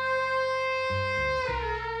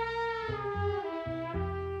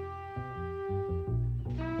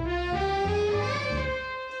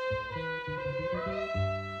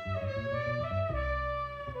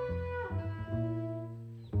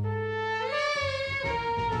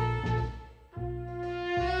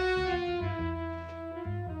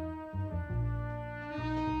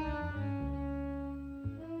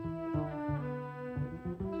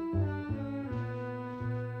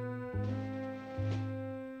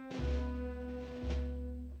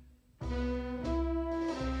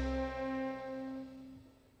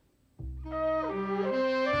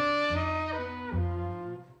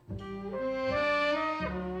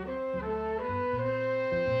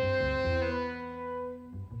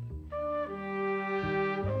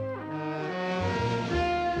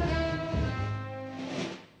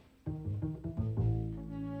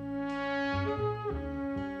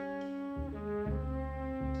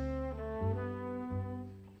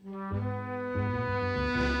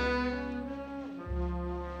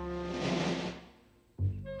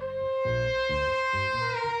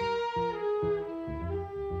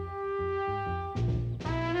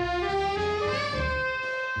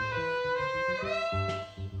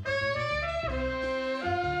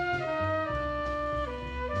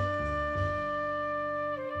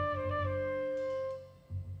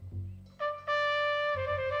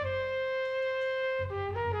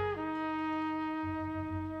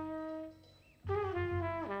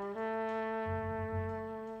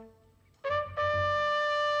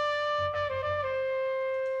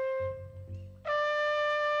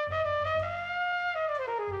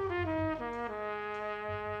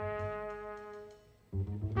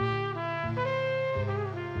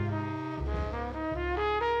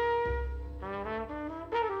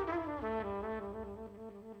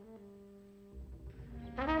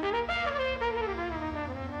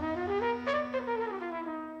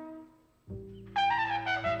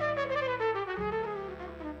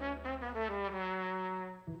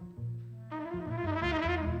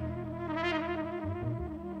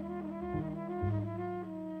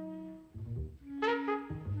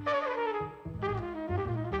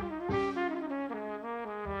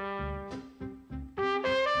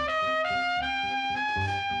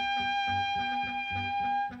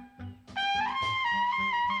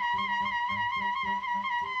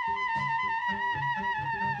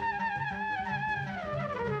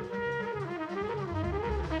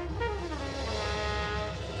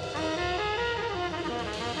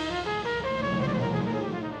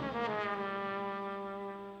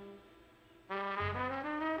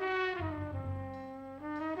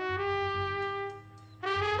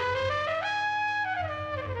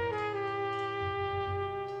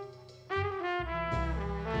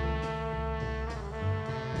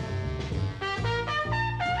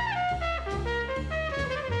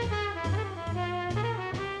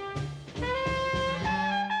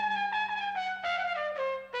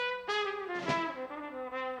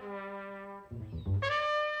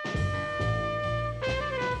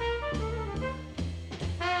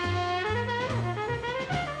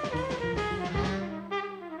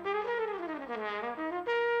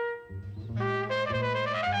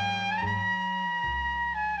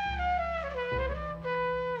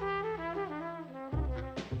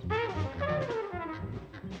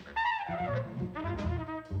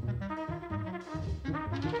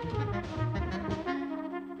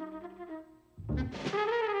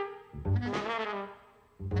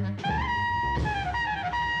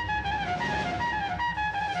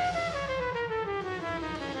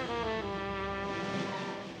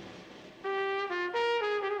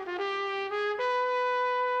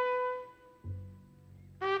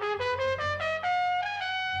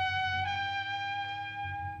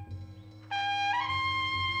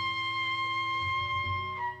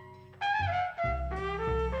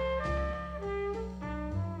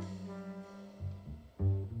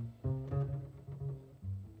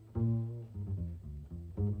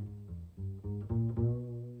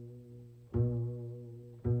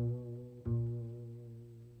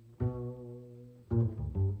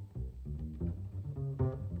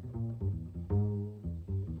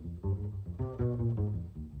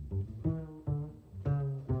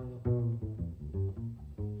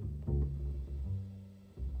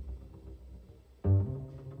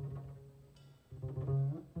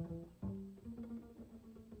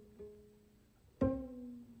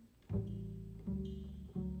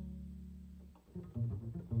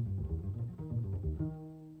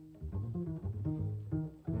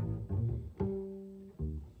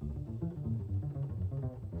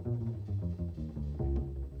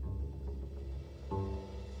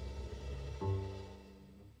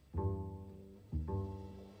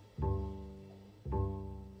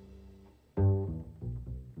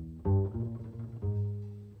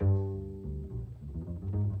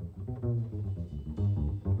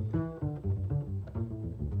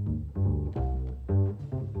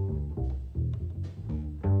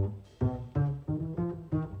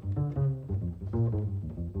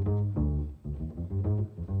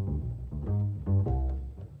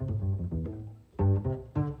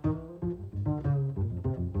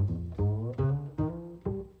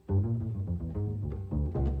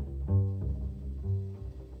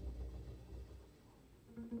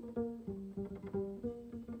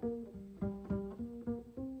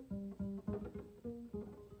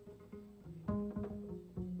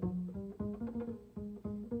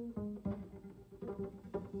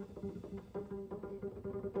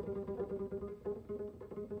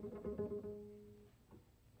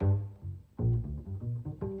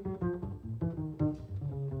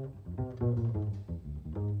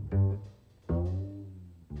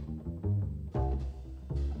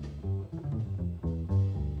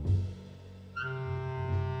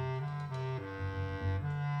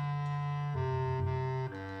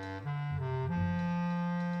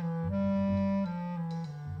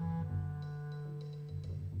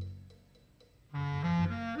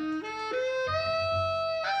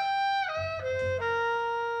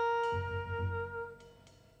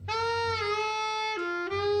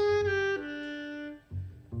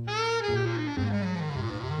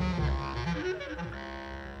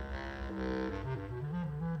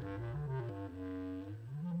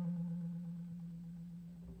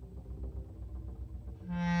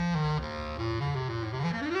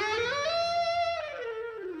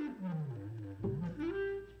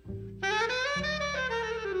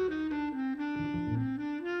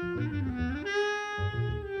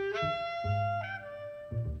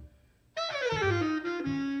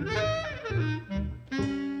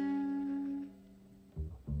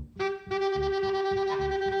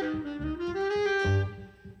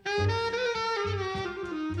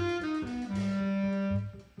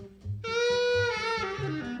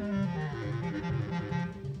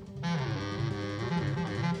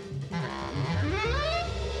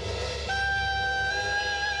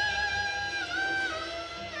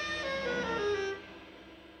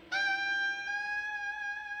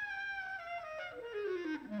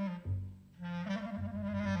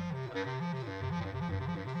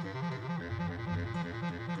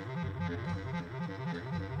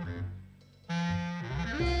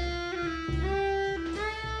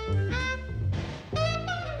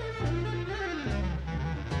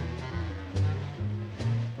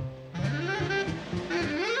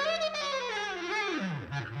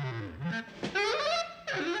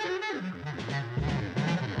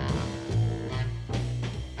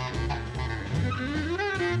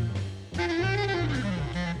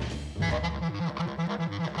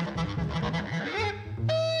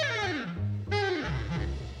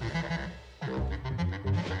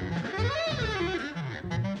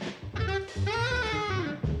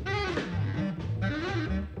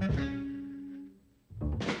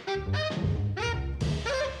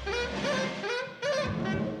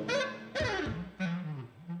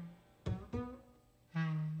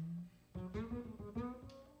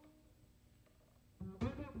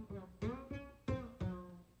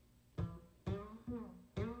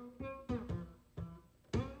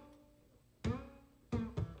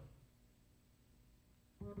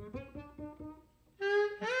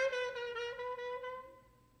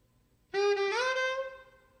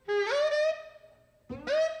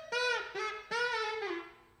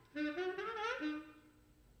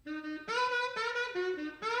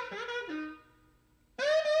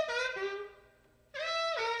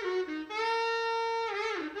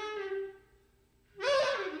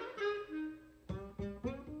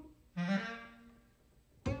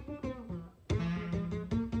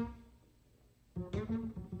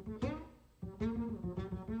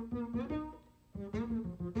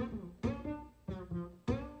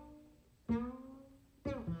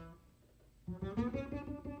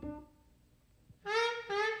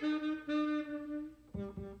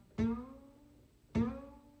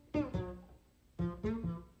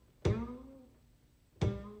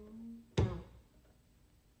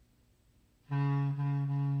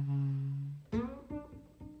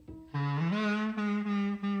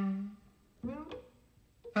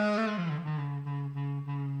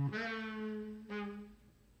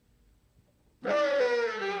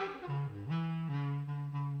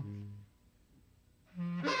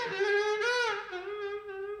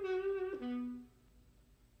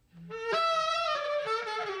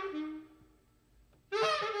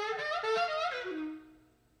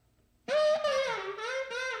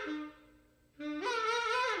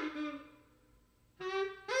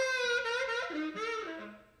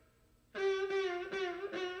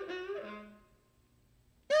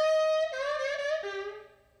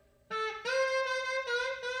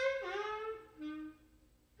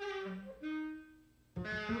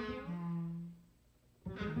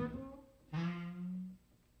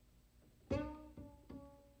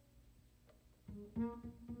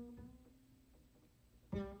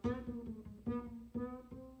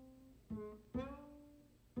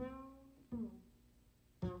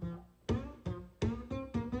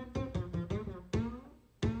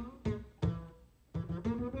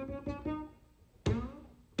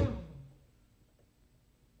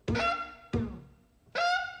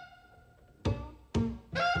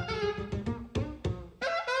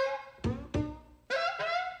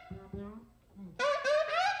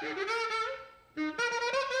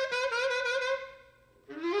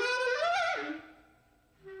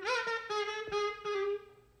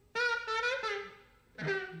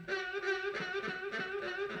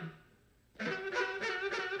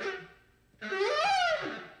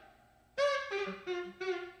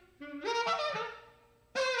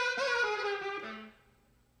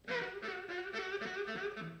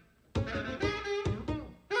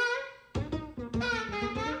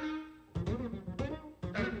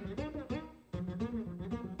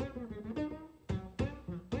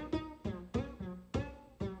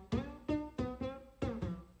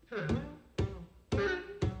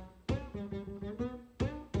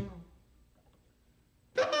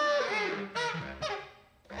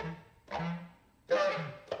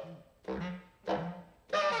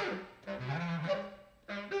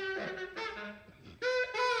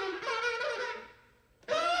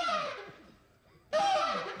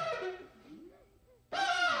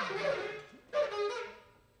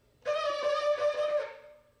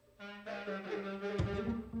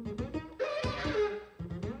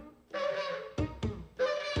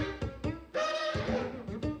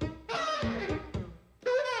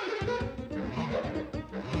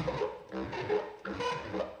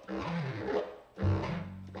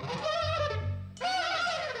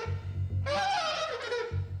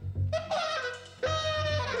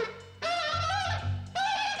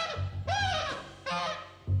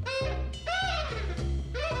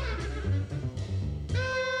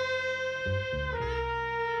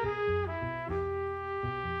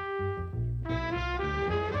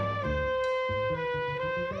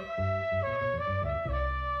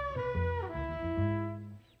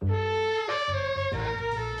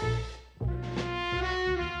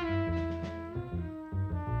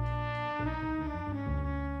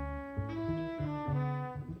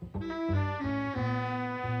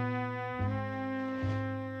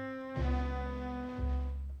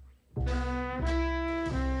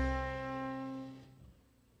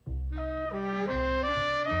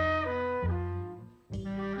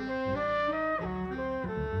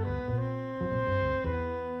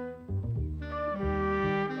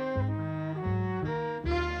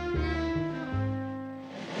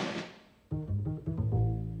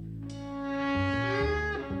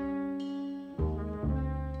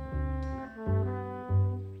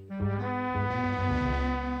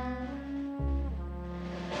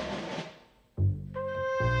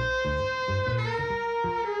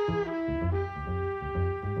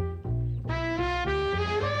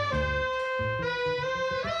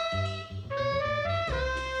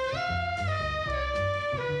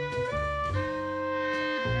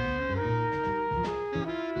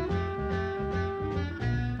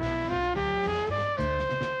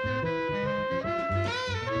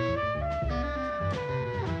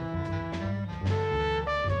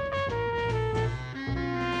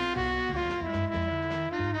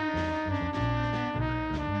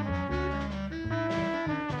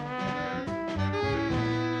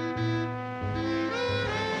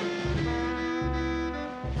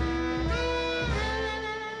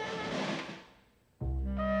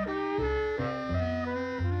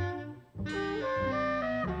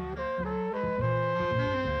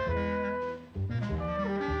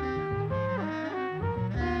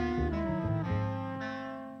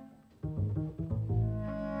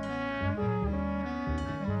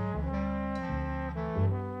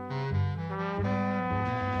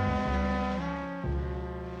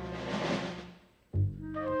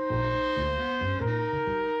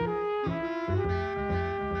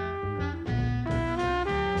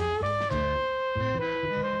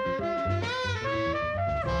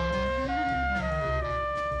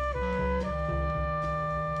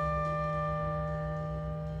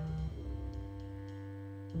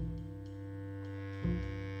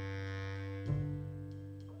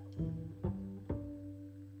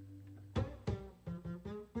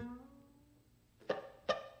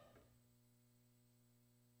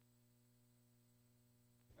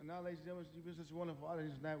 now, ladies and gentlemen, you've been such a wonderful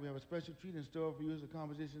audience tonight. We have a special treat in store for you as a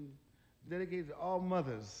composition dedicated to all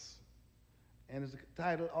mothers. And it's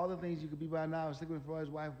titled, All the Things You Could Be By Now, Sigmund Freud's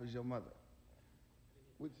Wife Was Your Mother.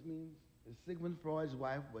 Which means that Sigmund Freud's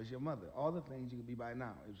wife was your mother. All the things you could be by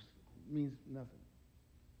now. It means nothing.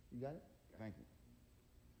 You got it? Thank you.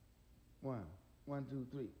 One, two,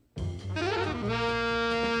 three.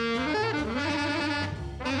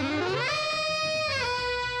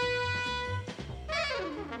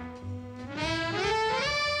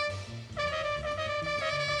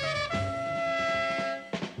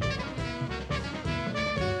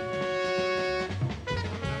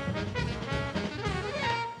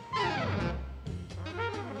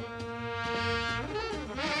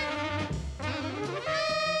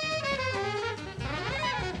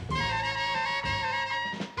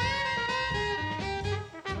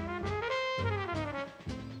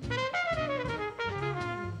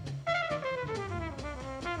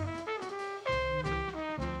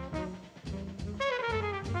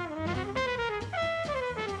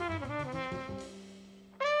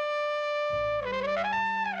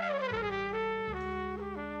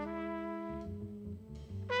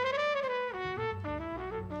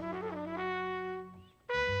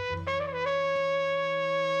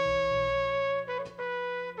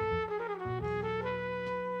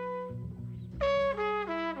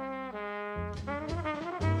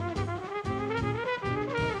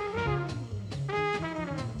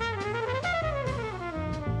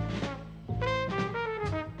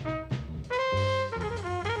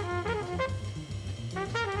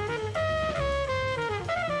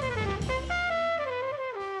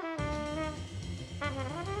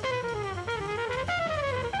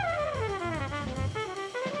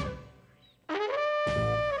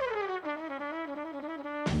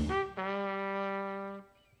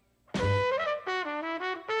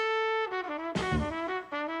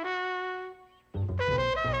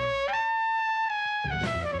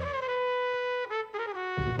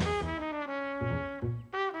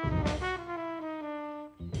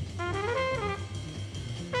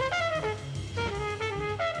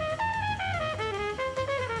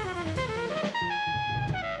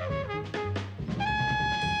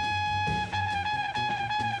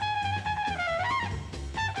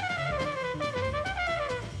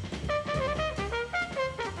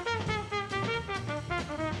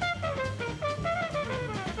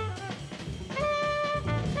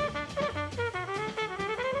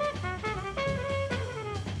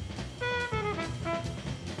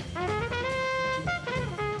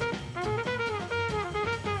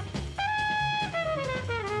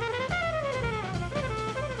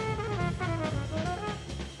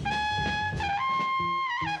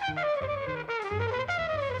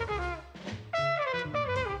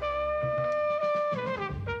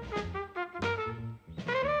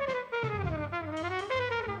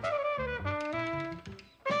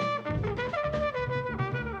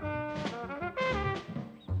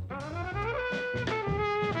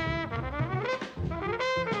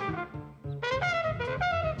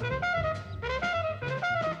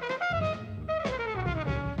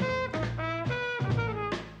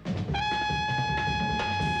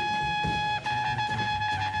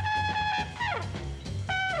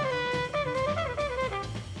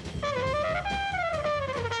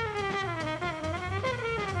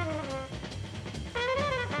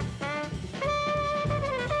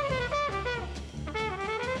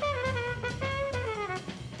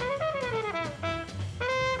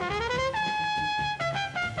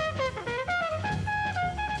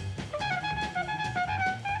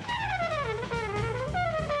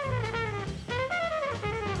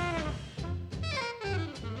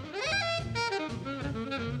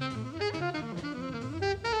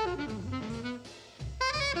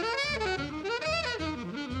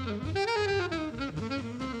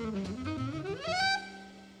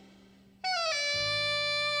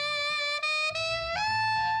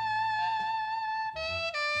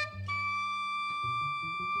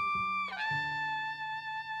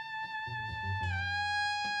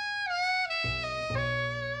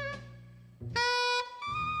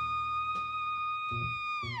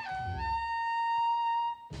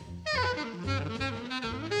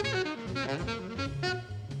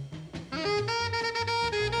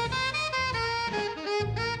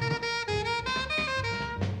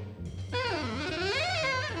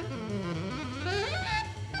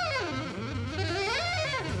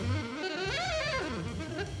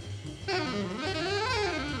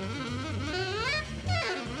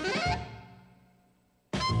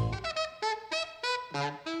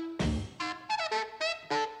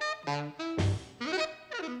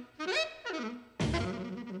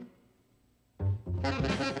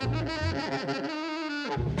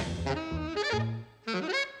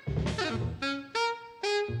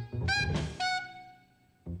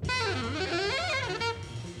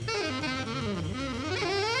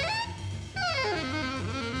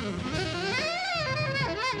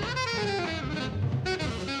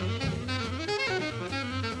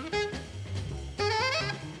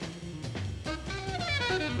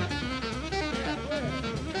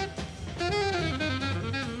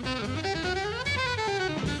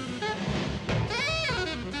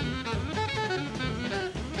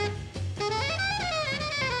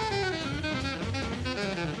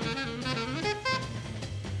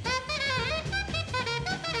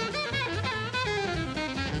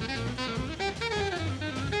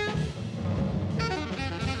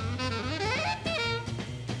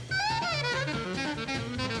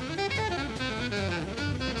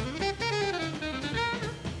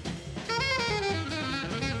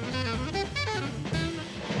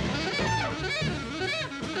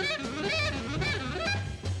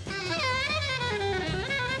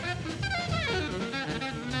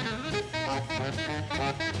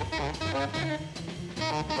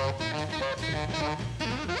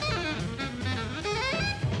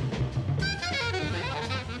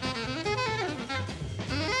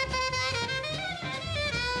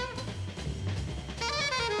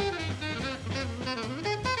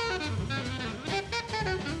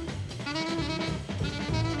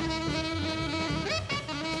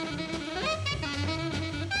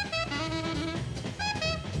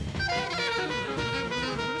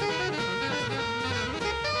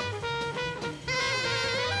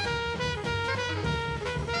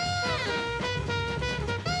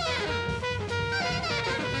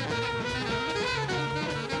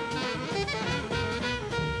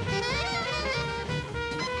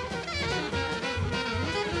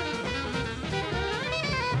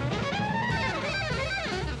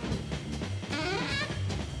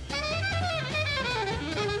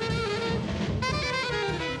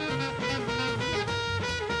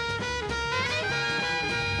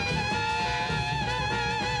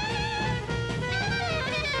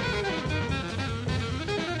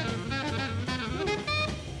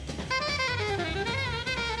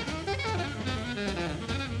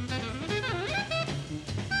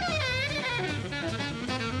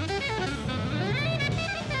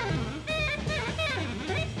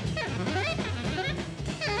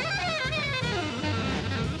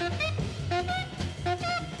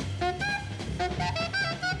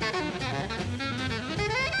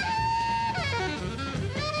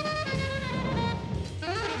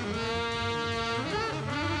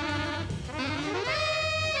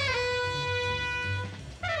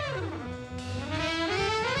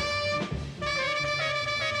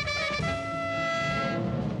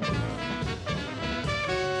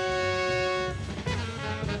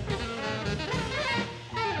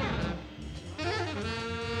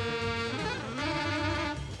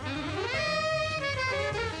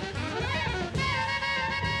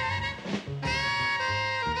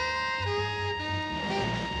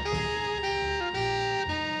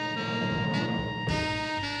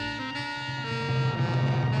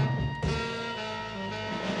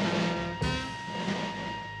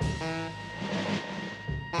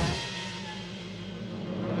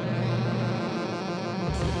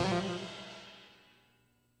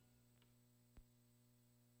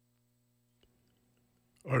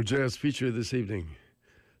 Our jazz feature this evening,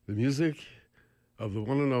 the music of the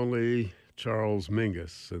one and only Charles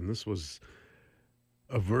Mingus. And this was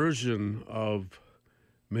a version of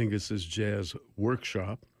Mingus's Jazz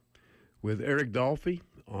Workshop with Eric Dolphy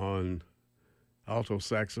on alto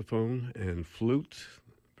saxophone and flute,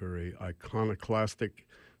 very iconoclastic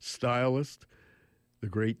stylist, the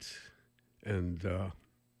great and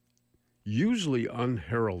usually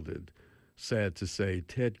unheralded, sad to say,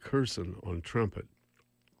 Ted Curson on trumpet.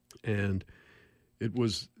 And it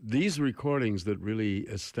was these recordings that really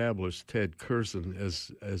established Ted Curson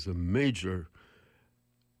as a major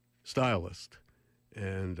stylist.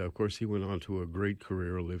 And, of course, he went on to a great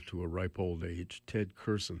career, lived to a ripe old age, Ted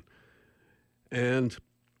Curson. And,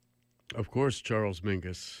 of course, Charles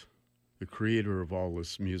Mingus, the creator of all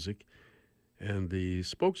this music and the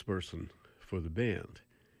spokesperson for the band.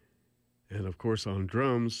 And, of course, on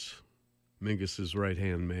drums, Mingus's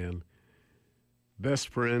right-hand man, best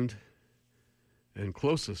friend and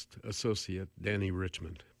closest associate, Danny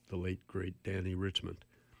Richmond, the late, great Danny Richmond.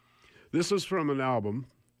 This was from an album,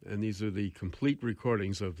 and these are the complete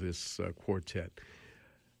recordings of this quartet,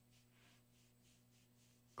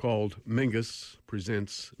 called Mingus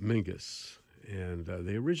Presents Mingus. And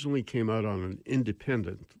they originally came out on an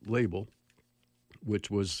independent label,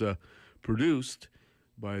 which was produced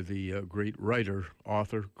by the great writer,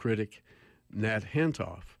 author, critic, Nat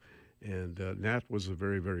Hentoff. And Nat was a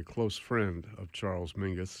very, very close friend of Charles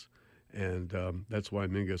Mingus, and that's why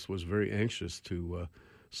Mingus was very anxious to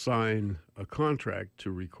sign a contract to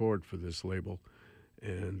record for this label.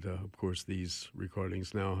 And, of course, these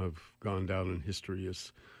recordings now have gone down in history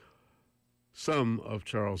as some of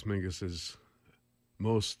Charles Mingus's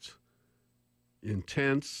most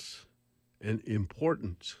intense and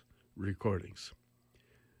important recordings.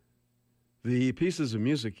 The pieces of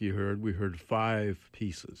music you heard, we heard 5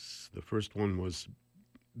 pieces. The first one was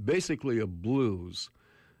basically a blues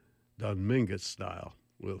done Mingus style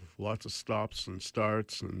with lots of stops and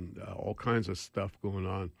starts and all kinds of stuff going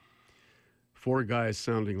on. 4 guys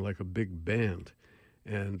sounding like a big band.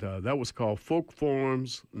 And that was called Folk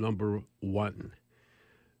Forms Number 1.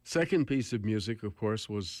 Second piece of music, of course,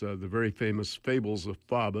 was the very famous Fables of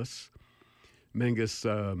Faubus. Mingus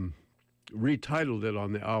retitled it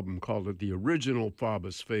on the album, called it the original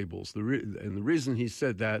Faubus Fables. And the reason he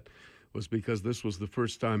said that was because this was the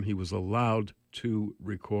first time he was allowed to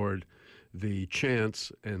record the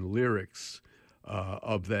chants and lyrics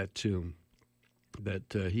of that tune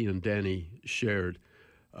that he and Danny shared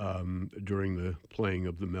during the playing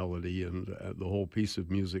of the melody and the whole piece of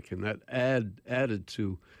music. And that added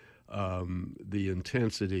to the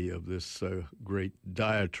intensity of this great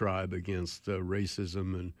diatribe against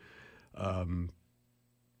racism and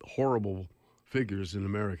horrible figures in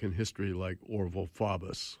American history like Orville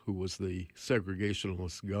Faubus, who was the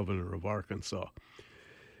segregationist governor of Arkansas.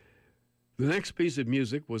 The next piece of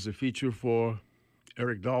music was a feature for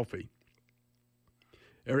Eric Dolphy.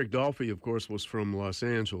 Eric Dolphy, of course, was from Los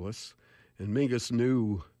Angeles, and Mingus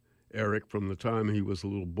knew Eric from the time he was a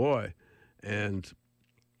little boy, and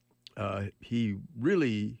he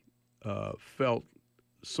really felt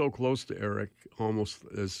so close to Eric, almost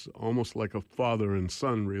like a father and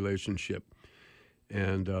son relationship.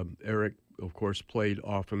 And Eric, of course, played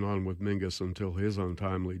off and on with Mingus until his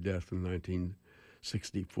untimely death in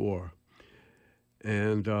 1964.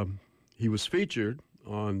 And he was featured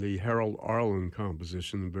on the Harold Arlen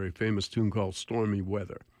composition, a very famous tune called Stormy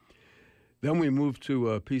Weather. Then we moved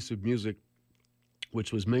to a piece of music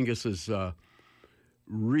which was Mingus's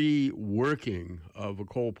reworking of a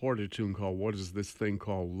Cole Porter tune called What Is This Thing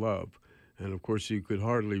Called Love? And, of course, you could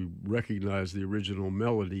hardly recognize the original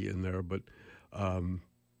melody in there, but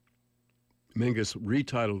Mingus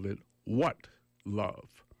retitled it What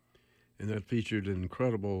Love? And that featured an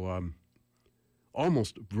incredible,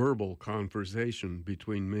 almost verbal conversation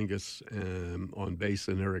between Mingus on bass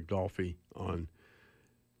and Eric Dolphy on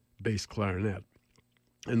bass clarinet.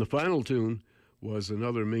 And the final tune was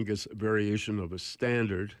another Mingus variation of a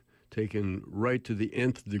standard taken right to the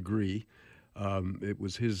nth degree. It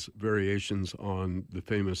was his variations on the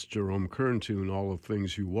famous Jerome Kern tune, All the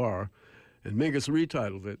Things You Are. And Mingus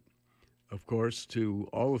retitled it, of course, to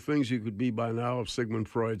All the Things You Could Be by Now if Sigmund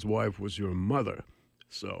Freud's wife was your mother.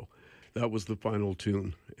 So that was the final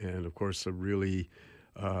tune. And, of course, a really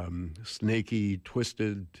snaky,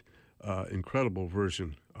 twisted, incredible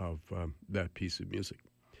version of that piece of music.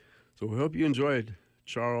 So we hope you enjoyed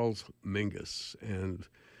Charles Mingus and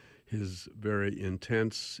his very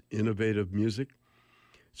intense, innovative music.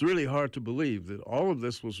 It's really hard to believe that all of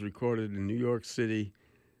this was recorded in New York City,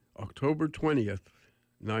 October 20th,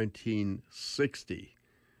 1960.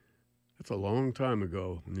 That's a long time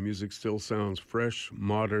ago, and the music still sounds fresh,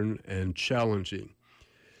 modern, and challenging.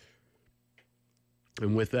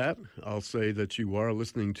 And with that, I'll say that you are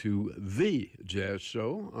listening to The Jazz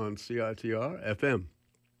Show on CITR FM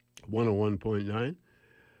 101.9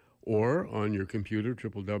 or on your computer,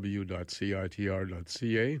 www.citr.ca.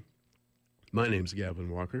 My name's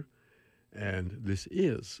Gavin Walker, and this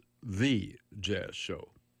is The Jazz Show.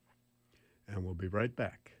 And we'll be right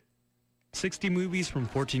back. 60 movies from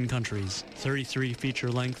 14 countries, 33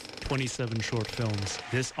 feature-length, 27 short films.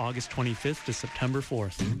 This August 25th to September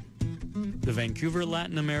 4th. The Vancouver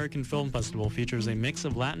Latin American Film Festival features a mix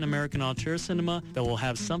of Latin American auteur cinema that will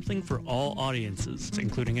have something for all audiences,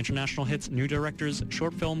 including international hits, new directors,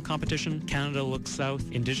 short film competition, Canada Looks South,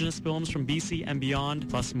 Indigenous films from BC and beyond,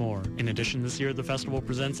 plus more. In addition, this year the festival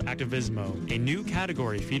presents Activismo, a new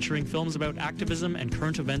category featuring films about activism and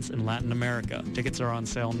current events in Latin America. Tickets are on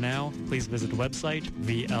sale now. Please visit the website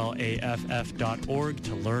vlaff.org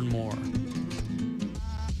to learn more.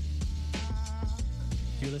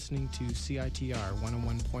 You're listening to CITR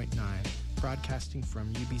 101.9, broadcasting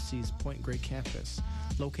from UBC's Point Grey campus,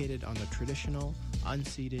 located on the traditional,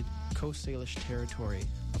 unceded Coast Salish territory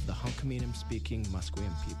of the Hunkaminam-speaking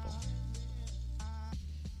Musqueam people.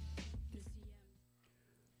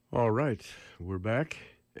 All right, we're back,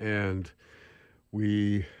 and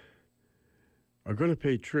we are going to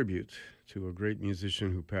pay tribute to a great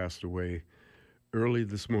musician who passed away early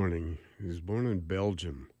this morning. He was born in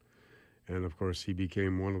Belgium. And, of course, he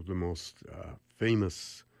became one of the most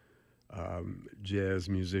famous jazz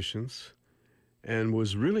musicians and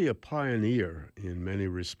was really a pioneer in many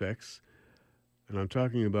respects. And I'm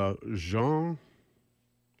talking about Jean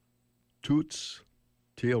Toots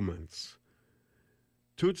Thielemans.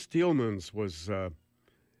 Toots Thielemans was a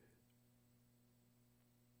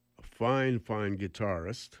fine, fine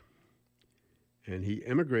guitarist, and he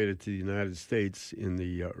emigrated to the United States in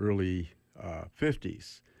the early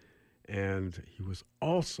 50s. And he was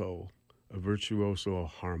also a virtuoso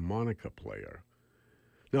harmonica player.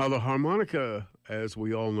 Now, the harmonica, as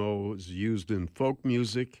we all know, is used in folk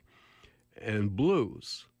music and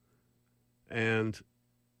blues. And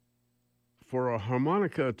for a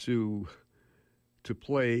harmonica to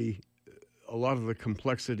play a lot of the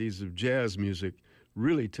complexities of jazz music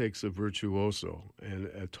really takes a virtuoso and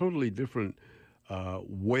a totally different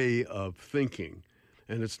way of thinking.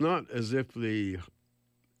 And it's not as if the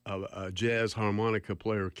a jazz harmonica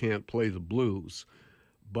player can't play the blues,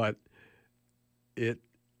 but it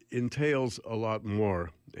entails a lot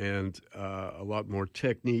more, and a lot more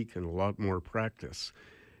technique and a lot more practice.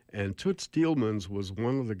 And Toots Thielemans was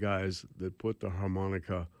one of the guys that put the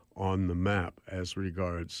harmonica on the map as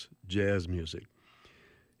regards jazz music.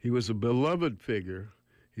 He was a beloved figure.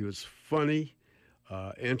 He was funny,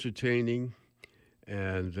 entertaining,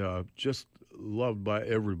 and just loved by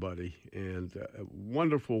everybody. And a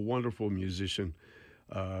wonderful, wonderful musician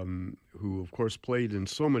who, of course, played in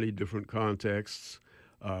so many different contexts.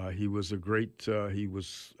 He was a great, he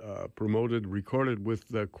was promoted, recorded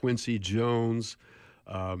with Quincy Jones.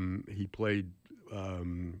 He played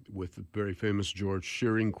with the very famous George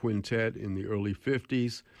Shearing Quintet in the early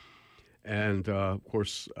 50s. And, of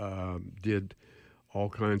course, did all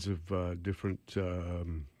kinds of different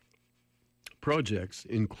projects,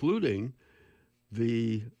 including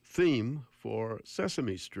the theme for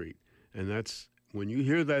Sesame Street. And that's, when you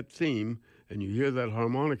hear that theme and you hear that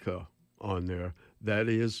harmonica on there, that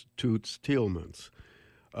is Toots Thielemans.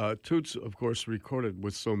 Toots, of course, recorded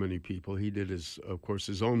with so many people. He did his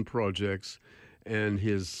own projects, and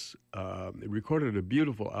he recorded a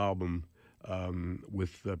beautiful album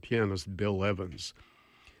with pianist Bill Evans.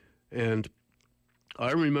 And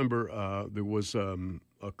I remember there was a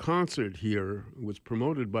concert here. It was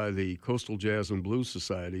promoted by the Coastal Jazz and Blues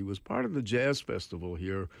Society. It was part of the Jazz Festival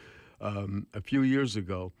here a few years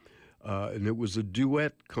ago. And it was a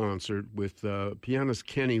duet concert with pianist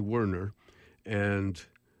Kenny Werner and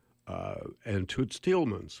Toots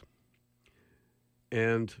Thielemans.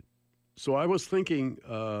 And so I was thinking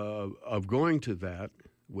of going to that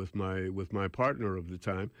with my partner of the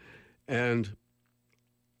time, and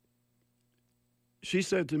she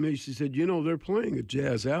said to me, she said, they're playing at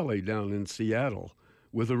Jazz Alley down in Seattle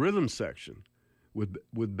with a rhythm section,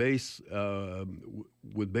 with bass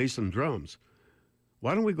and drums.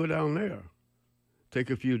 Why don't we go down there?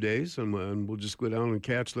 Take a few days, and we'll just go down and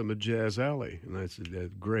catch them at Jazz Alley. And I said,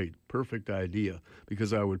 that's great, perfect idea,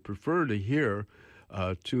 because I would prefer to hear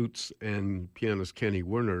Toots and pianist Kenny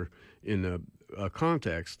Werner in a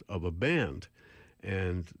context of a band.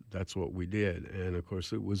 And that's what we did. And, of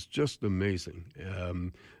course, it was just amazing,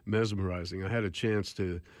 mesmerizing. I had a chance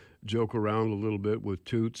to joke around a little bit with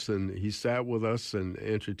Toots, and he sat with us and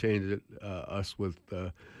entertained us with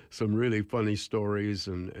some really funny stories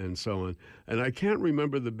and so on. And I can't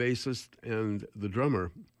remember the bassist and the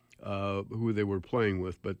drummer who they were playing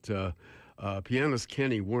with, but pianist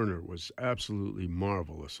Kenny Werner was absolutely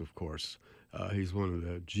marvelous, of course. He's one of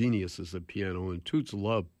the geniuses of piano, and Toots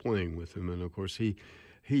loved playing with him. And, of course,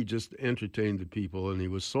 he just entertained the people, and he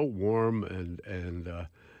was so warm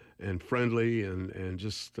and friendly and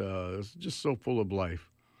just so full of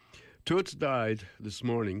life. Toots died this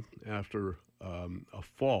morning after a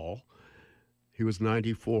fall. He was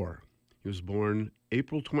 94. He was born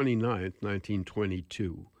April 29th,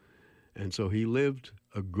 1922. And so he lived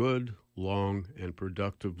a good, long, and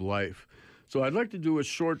productive life. So I'd like to do a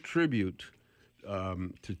short tribute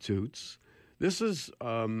to Toots. This is,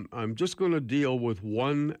 I'm just going to deal with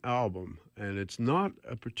one album, and it's not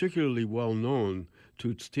a particularly well-known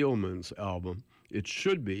Toots Thielemans album. It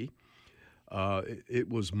should be. It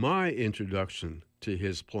was my introduction to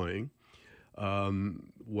his playing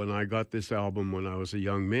when I got this album when I was a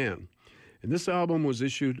young man. And this album was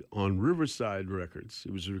issued on Riverside Records.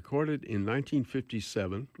 It was recorded in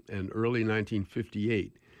 1957 and early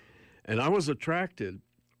 1958. And I was attracted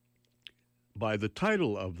by the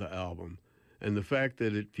title of the album and the fact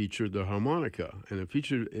that it featured the harmonica. And it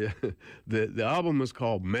featured, the album was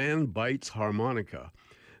called Man Bites Harmonica.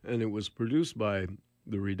 And it was produced by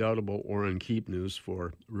the redoubtable Orrin Keepnews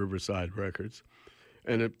for Riverside Records.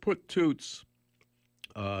 And it put Toots,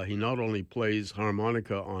 he not only plays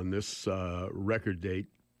harmonica on this record date,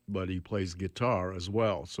 but he plays guitar as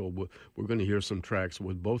well. So we're going to hear some tracks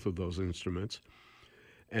with both of those instruments.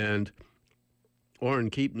 And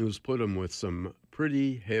Orrin Keepnews put him with some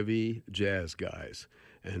pretty heavy jazz guys,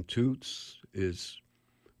 and Toots is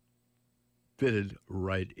fitted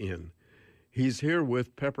right in. He's here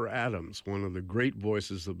with Pepper Adams, one of the great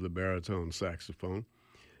voices of the baritone saxophone,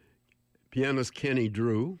 pianist Kenny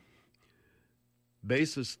Drew,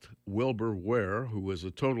 bassist Wilbur Ware, who was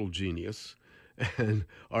a total genius, and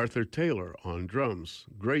Arthur Taylor on drums.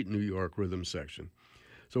 Great New York rhythm section.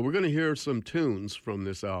 So we're going to hear some tunes from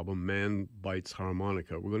this album, Man Bites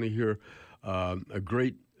Harmonica. We're going to hear a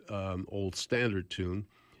great old standard tune.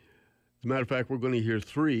 As a matter of fact, we're going to hear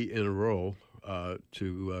three in a row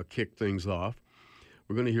to kick things off.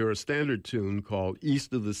 We're going to hear a standard tune called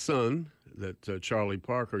East of the Sun that Charlie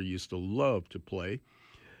Parker used to love to play.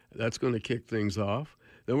 That's going to kick things off.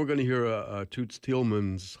 Then we're going to hear Toots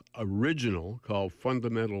Thielmann's original called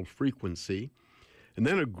Fundamental Frequency. And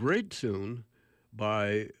then a great tune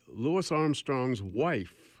by Louis Armstrong's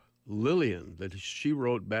wife, Lillian, that she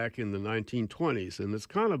wrote back in the 1920s. And it's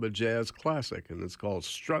kind of a jazz classic, and it's called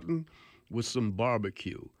Struttin' with Some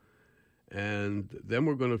Barbecue. And then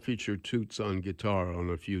we're going to feature Toots on guitar on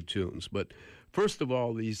a few tunes. But first of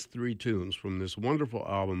all, these three tunes from this wonderful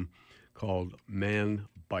album called Man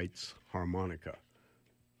Bites Harmonica.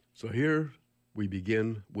 So here we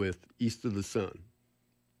begin with East of the Sun.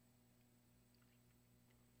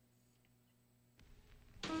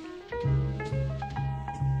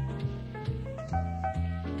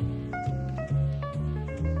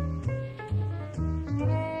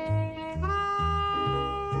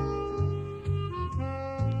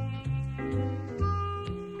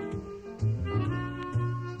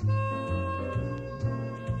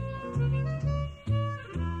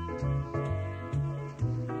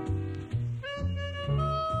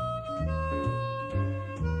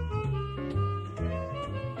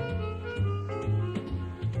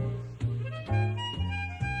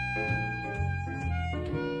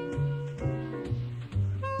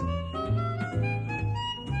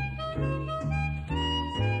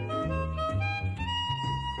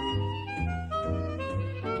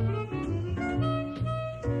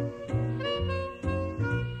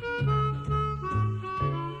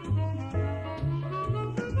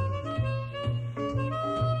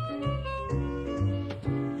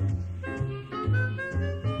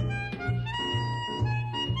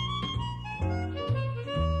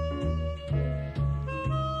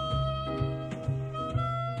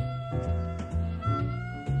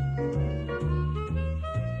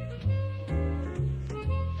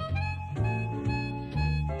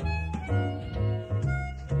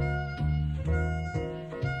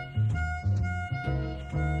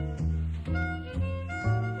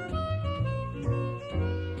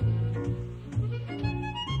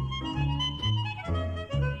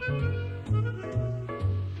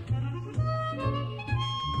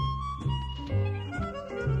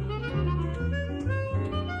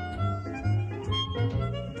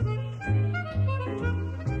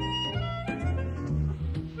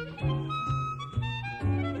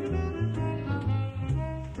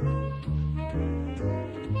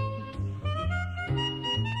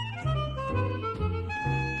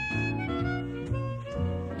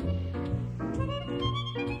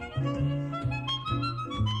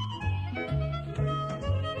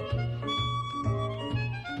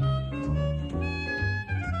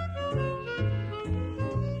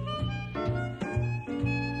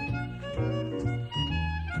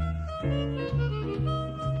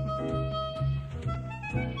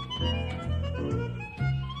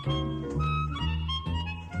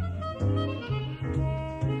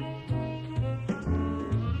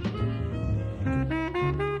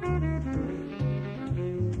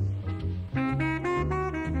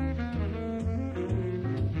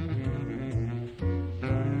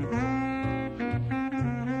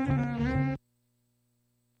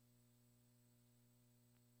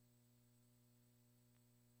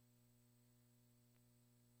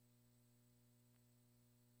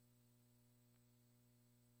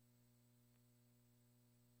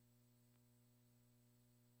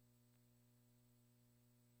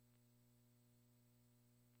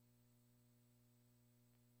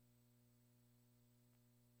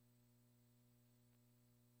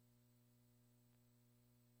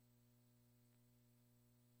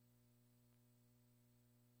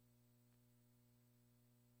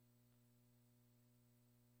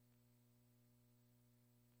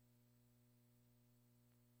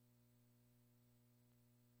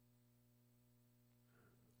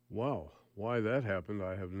 Wow, why that happened,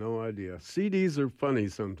 I have no idea. CDs are funny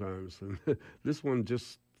sometimes, and this one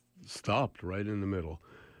just stopped right in the middle.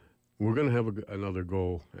 We're going to have another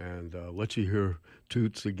go and let you hear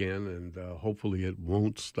Toots again, and hopefully it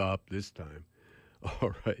won't stop this time.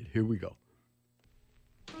 All right, here we go.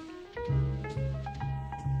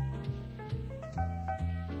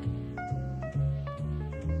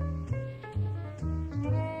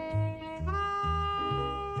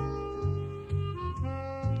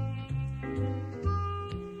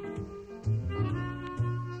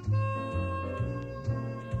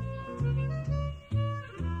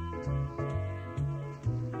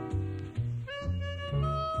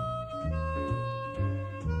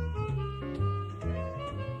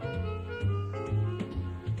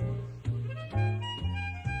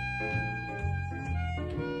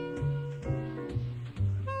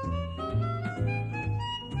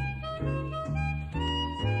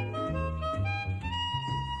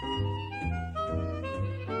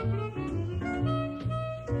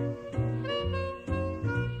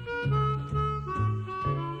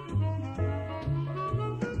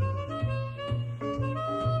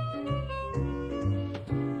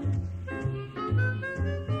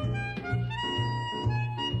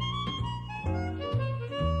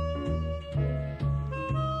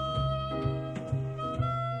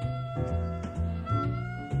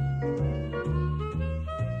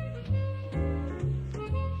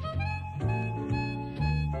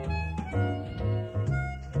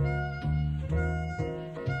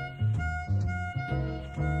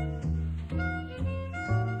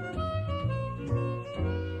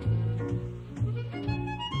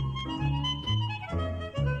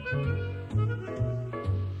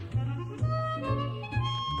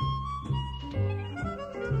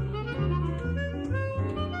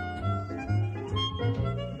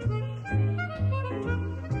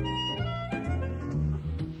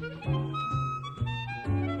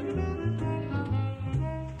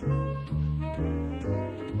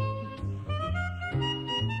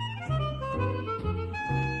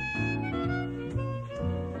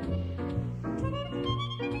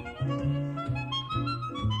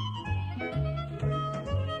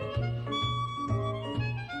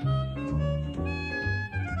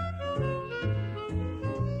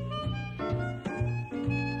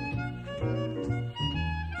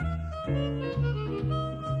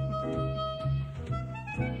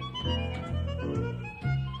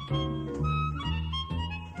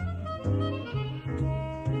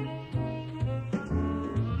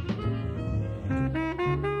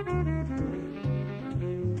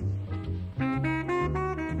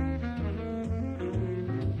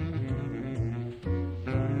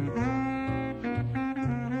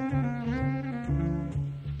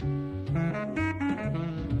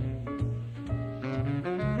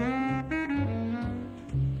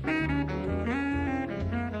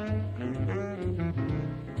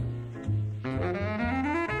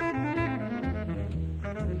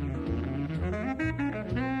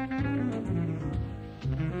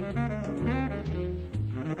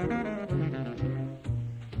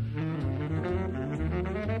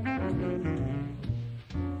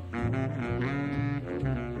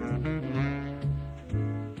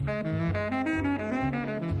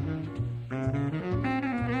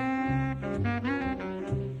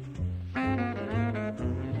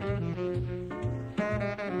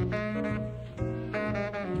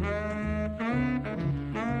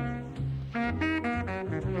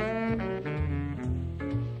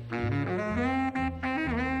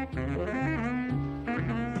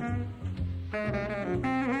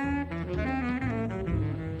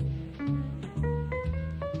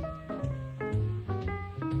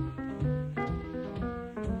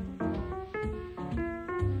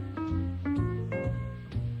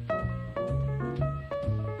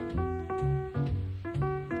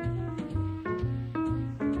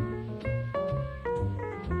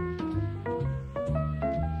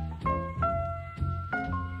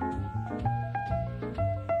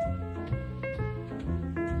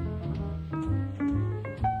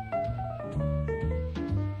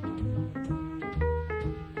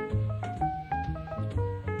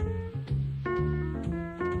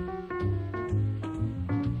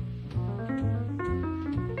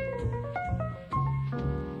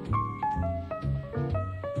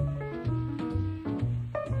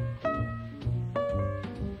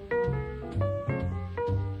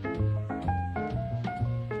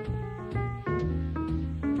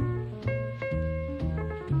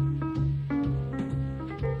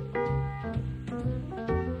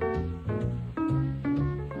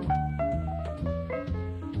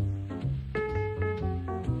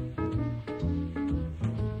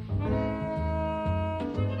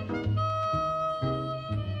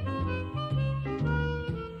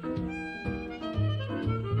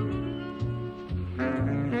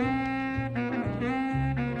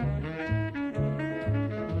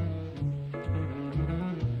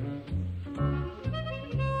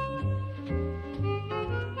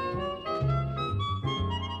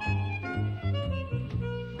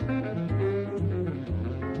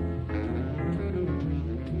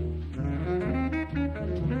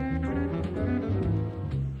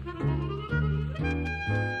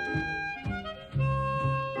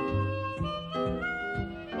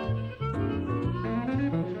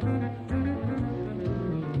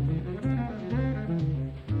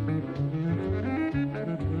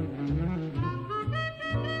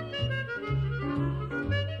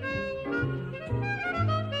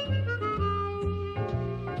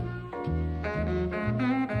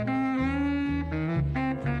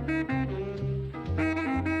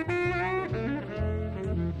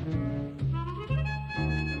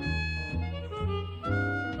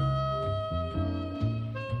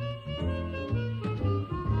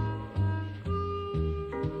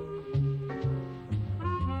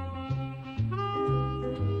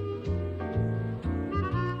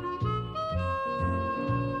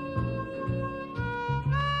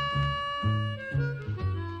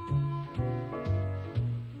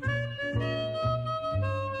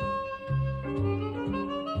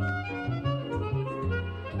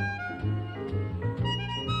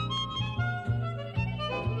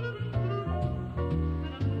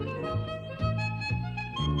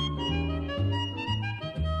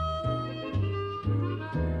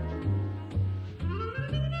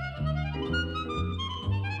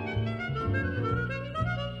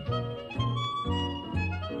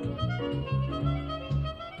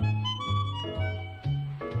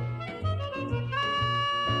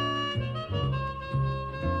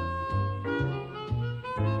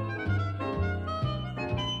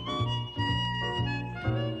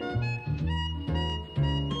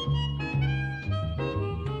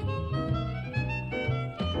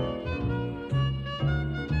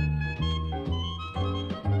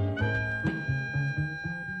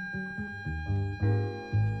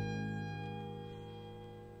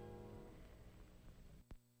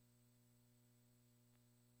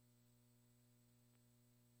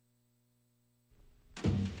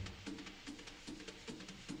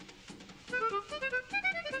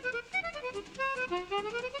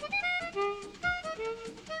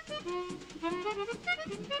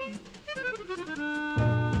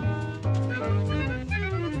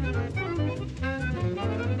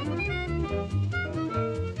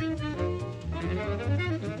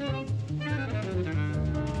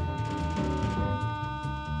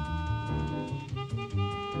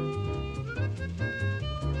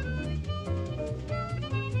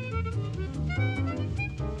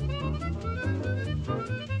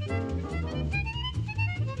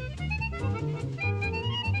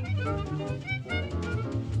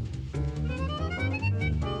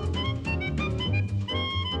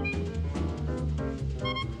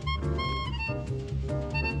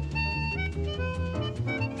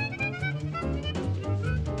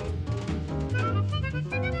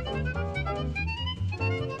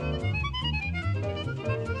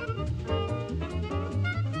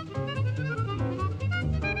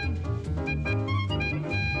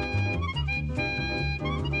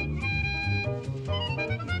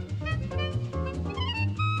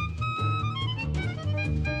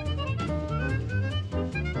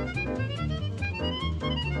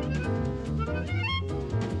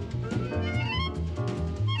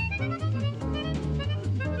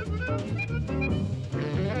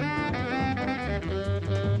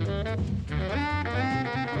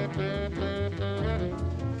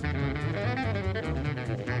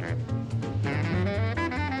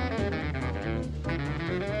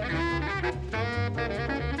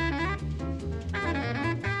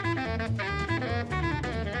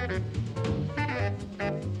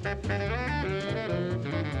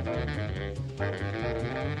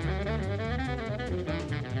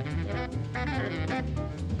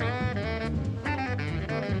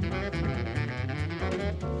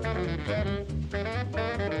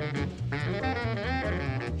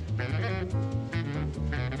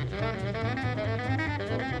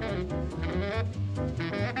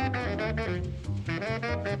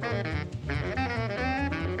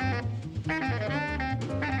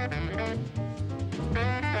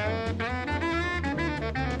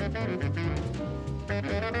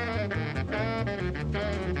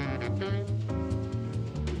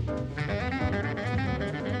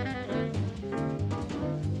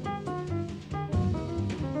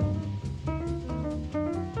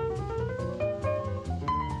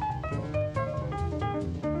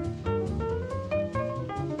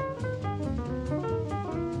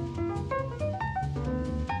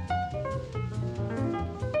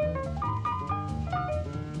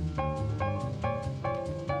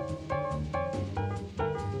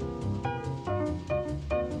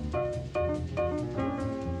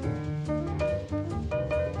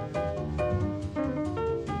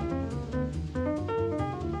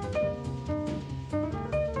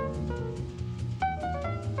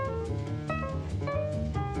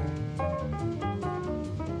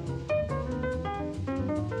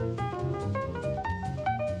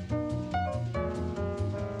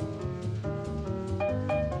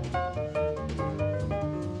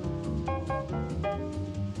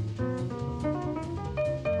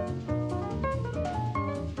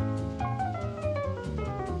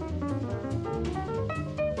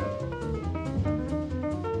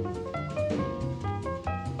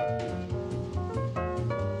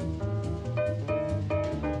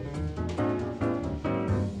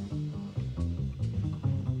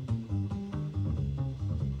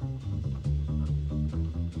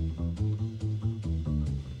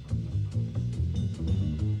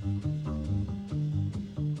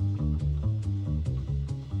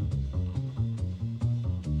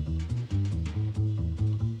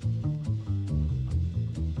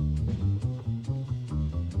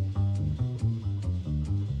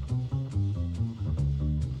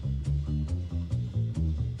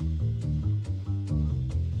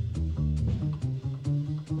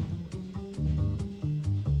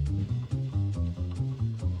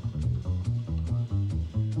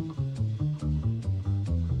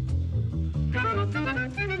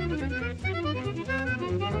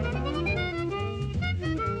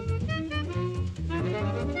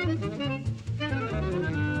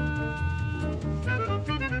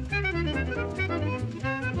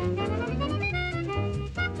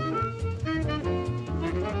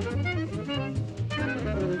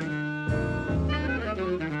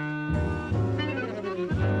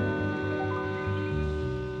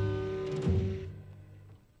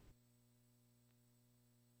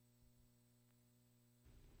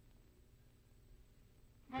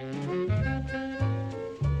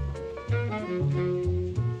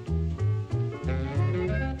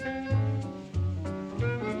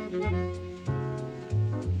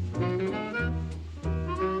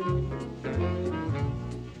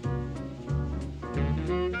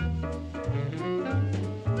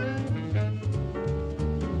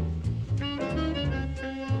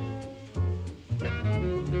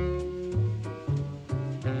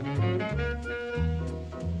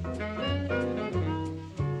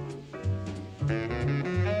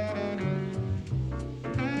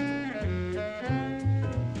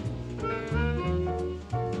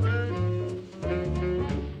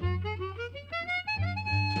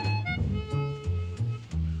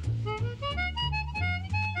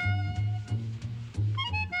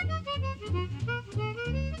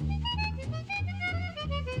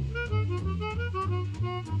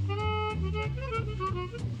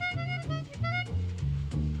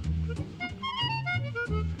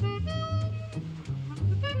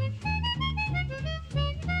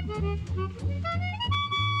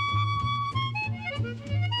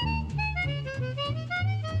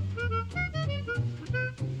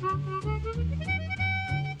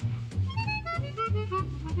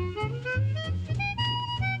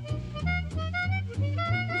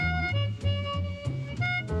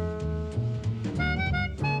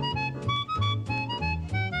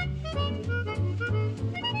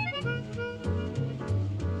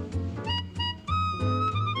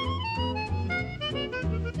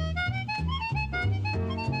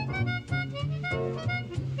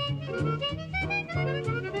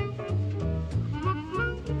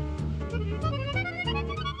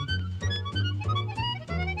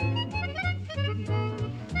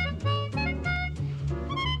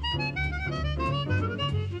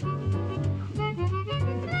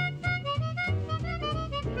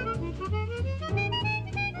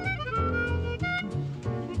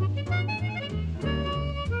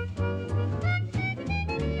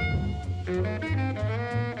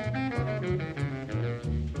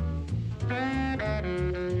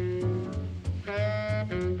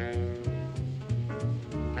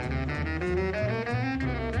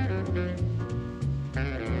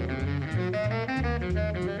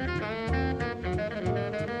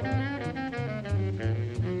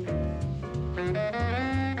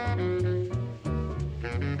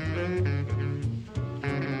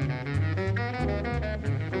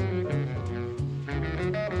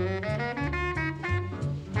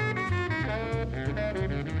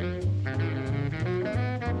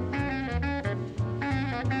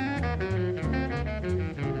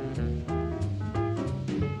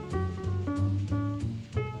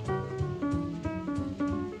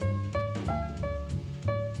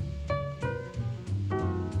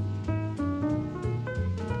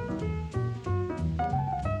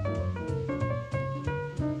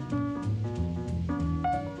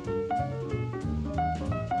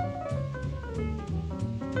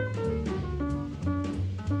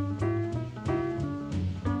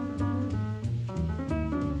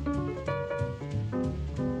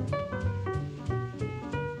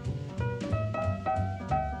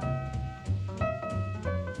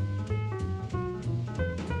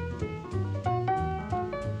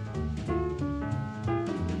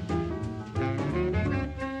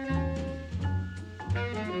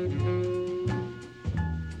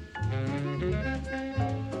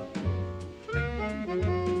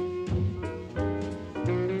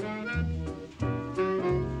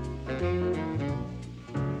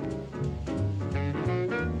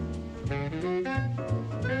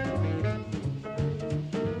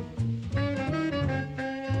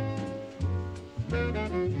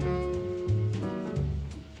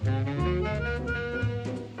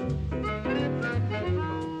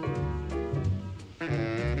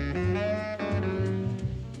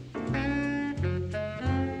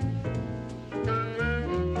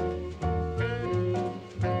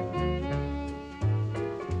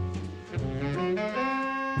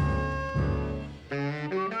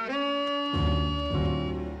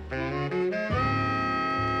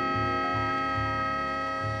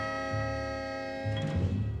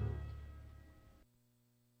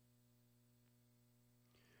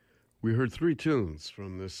 We heard three tunes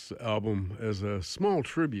from this album as a small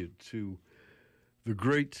tribute to the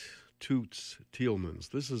great Toots Thielemans.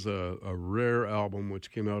 This is a rare album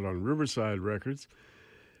which came out on Riverside Records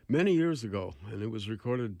many years ago, and it was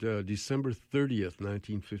recorded December 30th,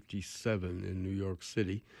 1957 in New York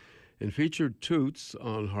City, and featured Toots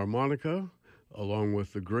on harmonica, along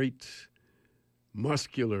with the great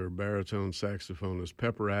muscular baritone saxophonist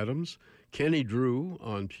Pepper Adams, Kenny Drew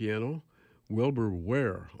on piano, Wilbur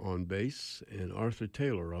Ware on bass, and Arthur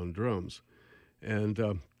Taylor on drums.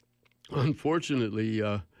 And unfortunately,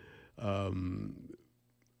 I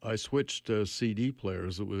switched CD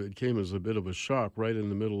players. It came as a bit of a shock right in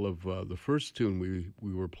the middle of the first tune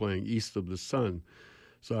we were playing, East of the Sun.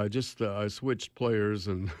 So I switched players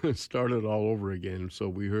and started all over again. So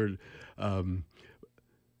we heard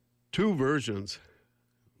two versions,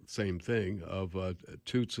 same thing, of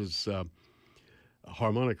Toots's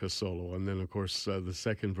harmonica solo, and then of course the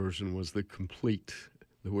second version was the complete.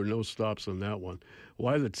 There were no stops on that one.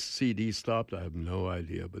 Why the CD stopped, I have no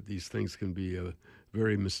idea, but these things can be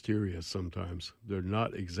very mysterious sometimes. They're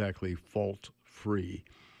not exactly fault-free.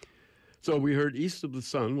 So we heard East of the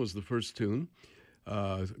Sun was the first tune,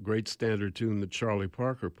 great standard tune that Charlie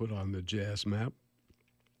Parker put on the jazz map.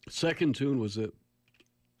 Second tune was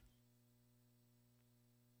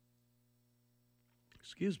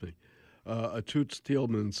a Toots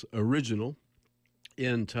Thielemans original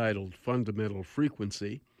entitled Fundamental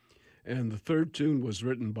Frequency. And the third tune was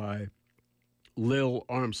written by Lil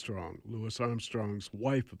Armstrong, Louis Armstrong's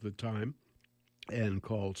wife of the time, and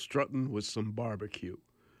called Struttin' with Some Barbecue.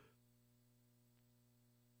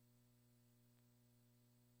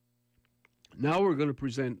 Now we're going to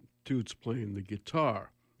present Toots playing the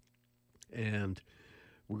guitar. And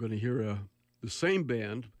we're going to hear the same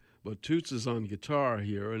band, but Toots is on guitar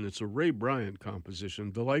here, and it's a Ray Bryant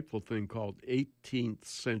composition, delightful thing called 18th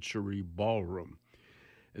Century Ballroom.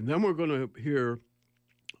 And then we're going to hear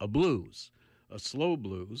a blues, a slow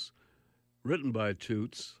blues, written by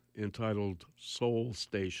Toots, entitled Soul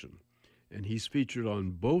Station. And he's featured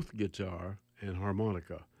on both guitar and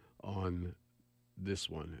harmonica on this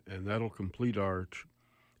one. And that'll complete our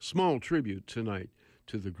small tribute tonight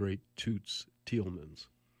to the great Toots Thielemans.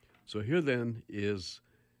 So here then is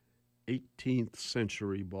 18th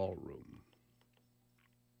Century Ballroom.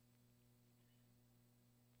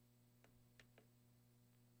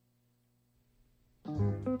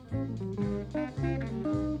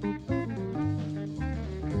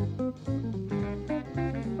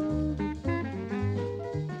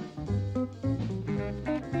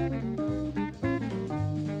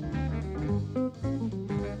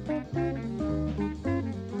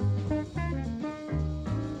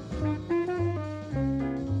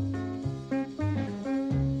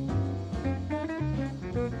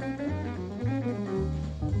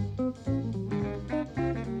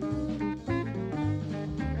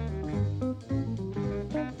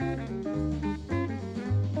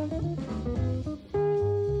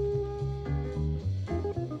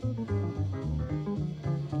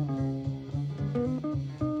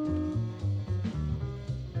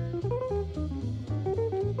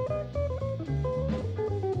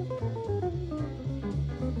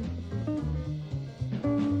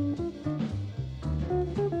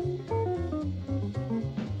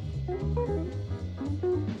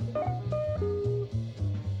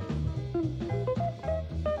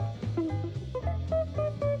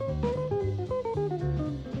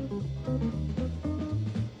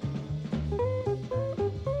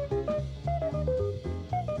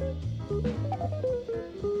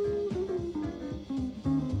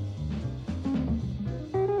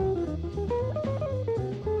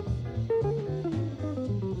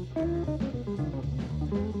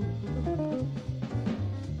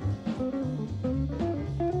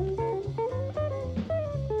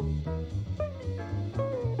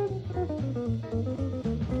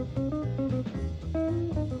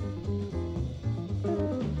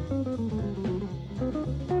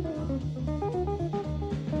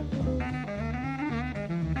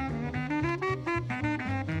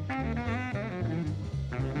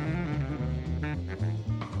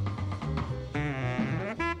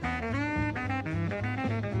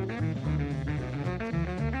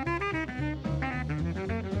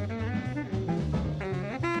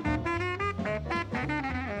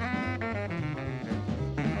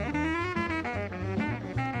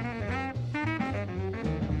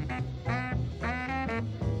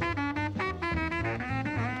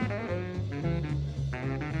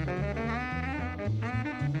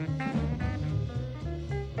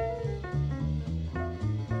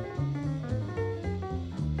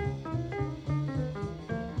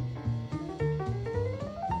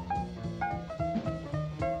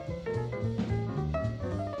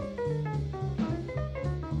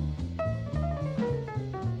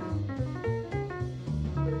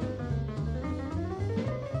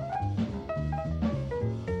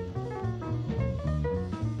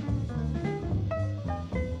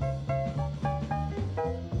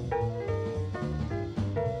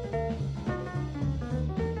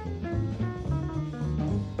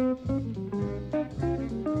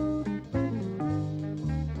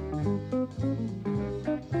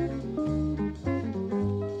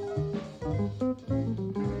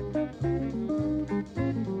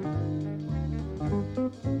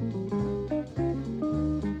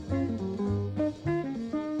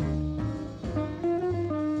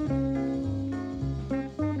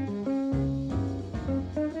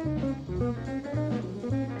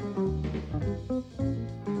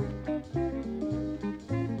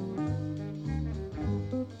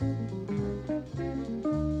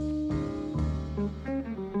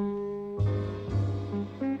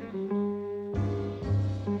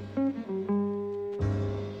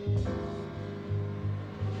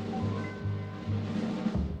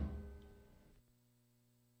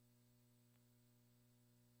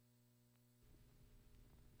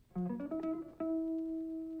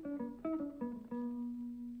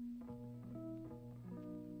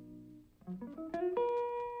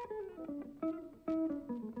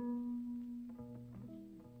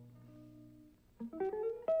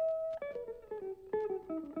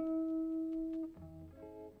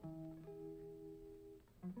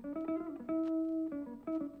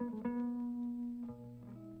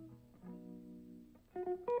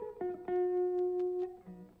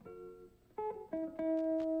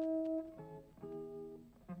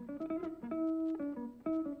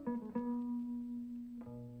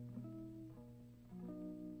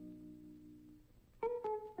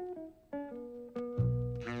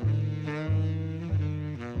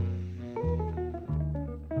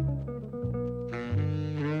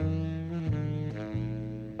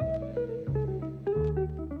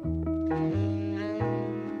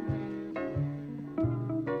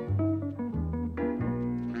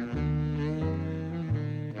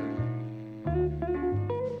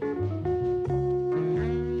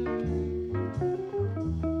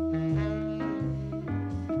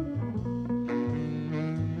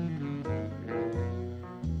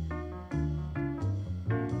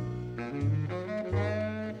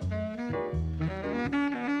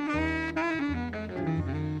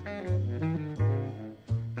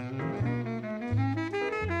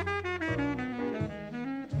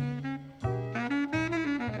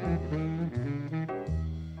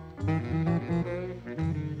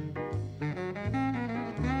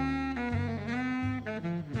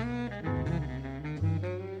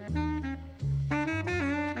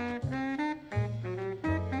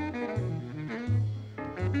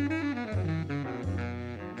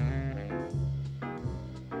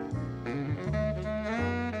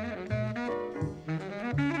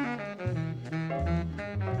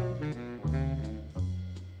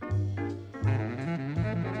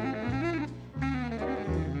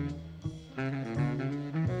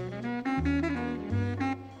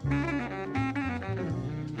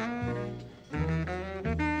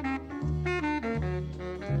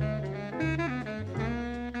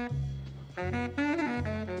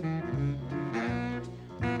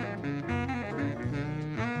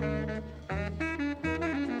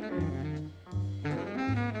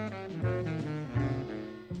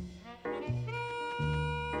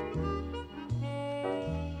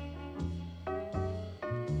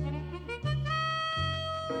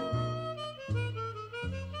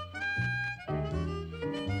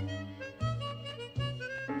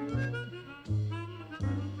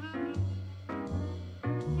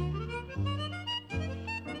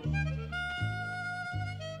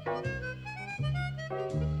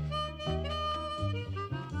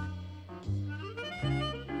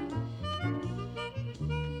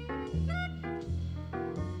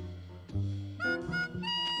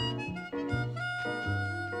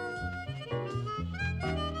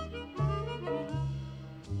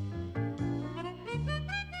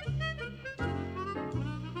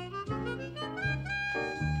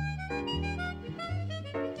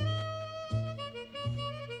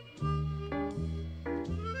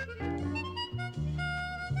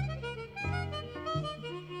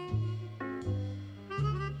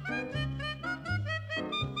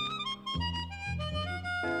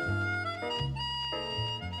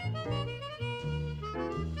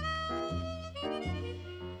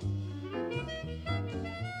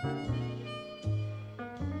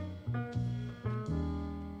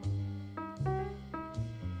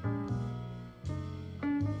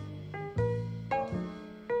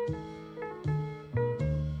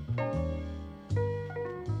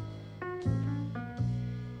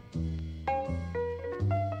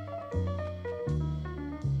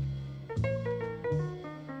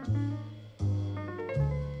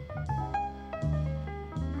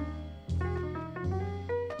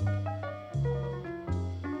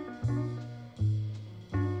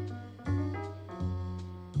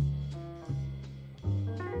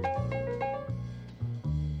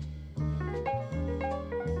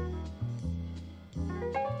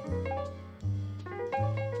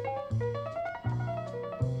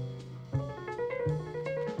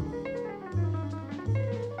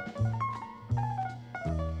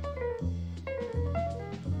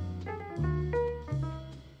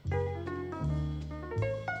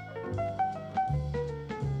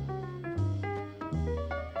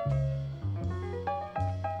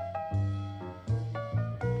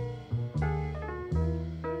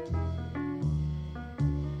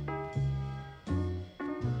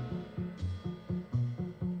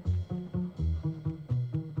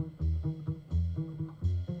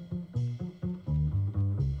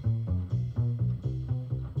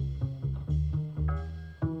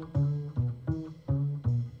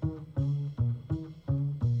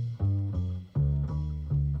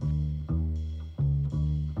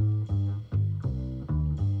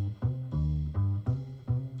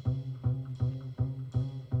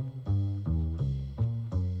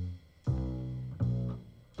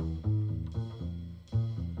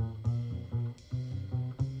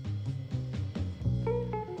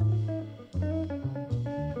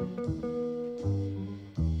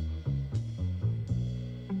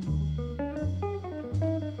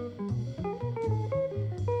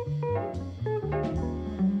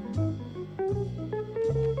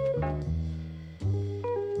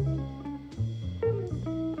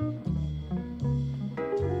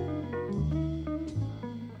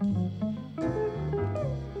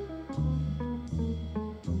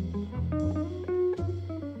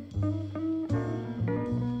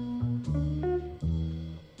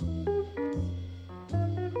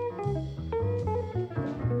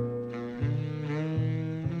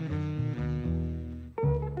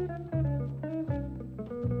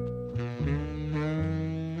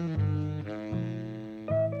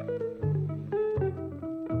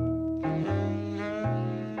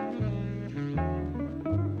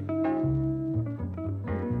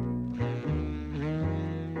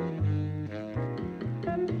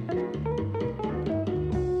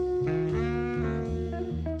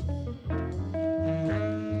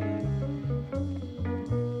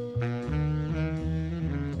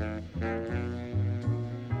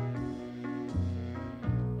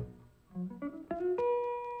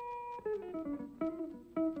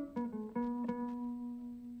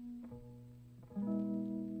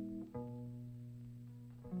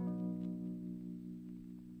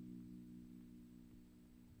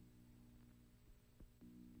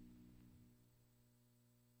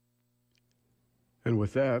 And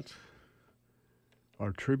with that,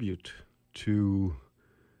 our tribute to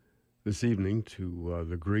this evening to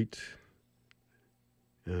the great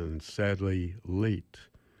and sadly late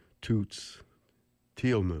Toots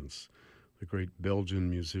Thielemans, the great Belgian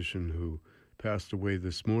musician who passed away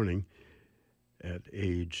this morning at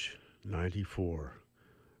age 94.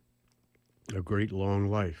 A great long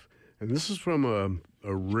life. And this is from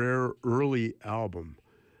a rare early album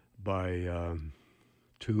by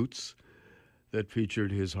Toots that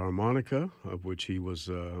featured his harmonica, of which he was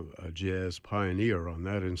a jazz pioneer on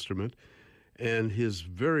that instrument, and his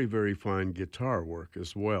very, very fine guitar work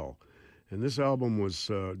as well. And this album was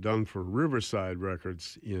done for Riverside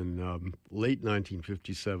Records in late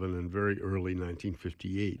 1957 and very early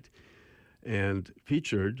 1958, and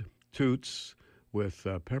featured Toots with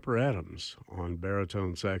Pepper Adams on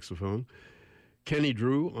baritone saxophone, Kenny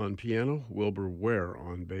Drew on piano, Wilbur Ware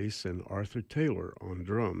on bass, and Arthur Taylor on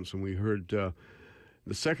drums. And we heard the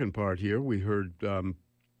second part here, we heard a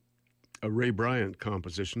Ray Bryant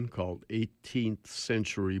composition called 18th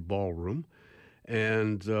Century Ballroom,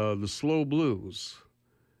 and the Slow Blues,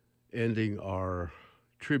 ending our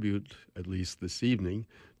tribute, at least this evening,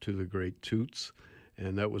 to the great Toots.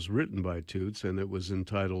 And that was written by Toots, and it was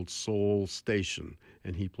entitled Soul Station.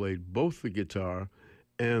 And he played both the guitar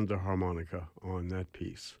and the harmonica on that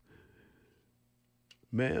piece.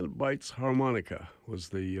 Man Bites Harmonica was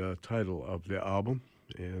the title of the album,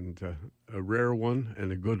 and a rare one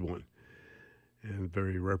and a good one, and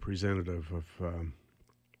very representative of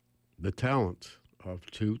the talent of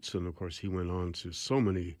Toots. And of course, he went on to so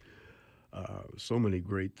many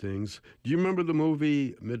great things. Do you remember the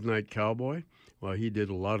movie Midnight Cowboy? Well, he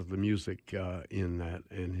did a lot of the music in that,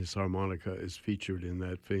 and his harmonica is featured in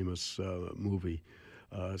that famous movie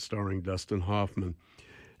starring Dustin Hoffman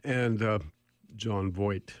and John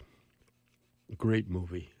Voight. Great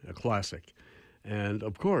movie, a classic. And,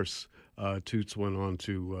 of course, Toots went on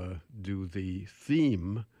to do the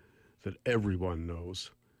theme that everyone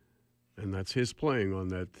knows, and that's his playing on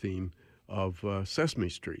that theme of Sesame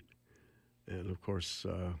Street. And, of course,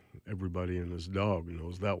 everybody and his dog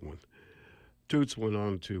knows that one. Toots went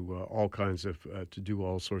on to all kinds of, to do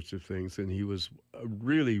all sorts of things, and he was a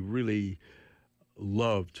really, really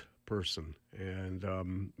loved person. And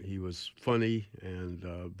he was funny and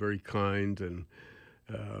very kind, and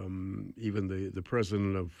even the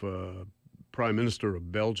president of, Prime Minister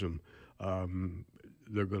of Belgium,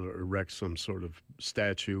 they're going to erect some sort of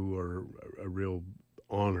statue or a real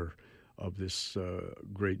honor of this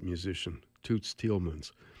great musician, Toots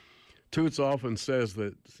Thielemans. Toots often said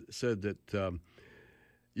that,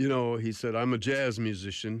 he said, I'm a jazz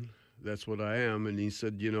musician. That's what I am. And he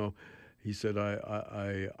said,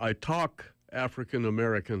 I talk African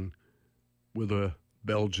American with a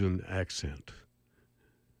Belgian accent.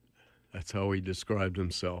 That's how he described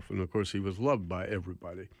himself. And of course, he was loved by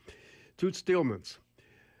everybody. Toots Thielemans.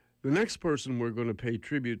 The next person we're going to pay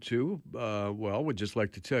tribute to, we'd just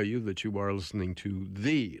like to tell you that you are listening to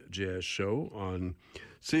The Jazz Show on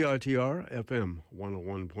CITR FM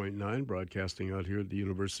 101.9, broadcasting out here at the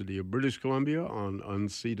University of British Columbia on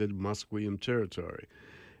unceded Musqueam territory.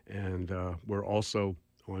 And we're also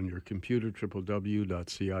on your computer,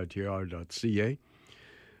 www.citr.ca.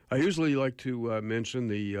 I usually like to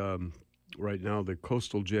mention right now, the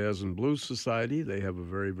Coastal Jazz and Blues Society. They have a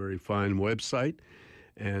very, very fine website,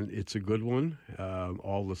 and it's a good one.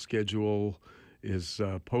 All the schedule is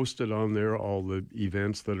posted on there, all the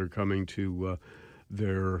events that are coming to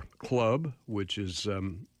their club, which is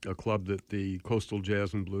a club that the Coastal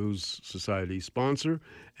Jazz and Blues Society sponsor,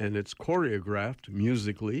 and it's choreographed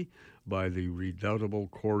musically by the redoubtable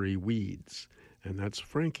Corey Weeds, and that's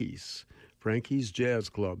Frankie's Jazz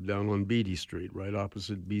Club down on Beatty Street, right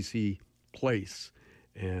opposite BC Place.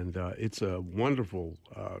 And it's a wonderful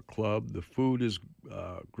club. The food is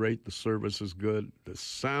great. The service is good. The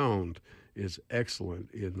sound is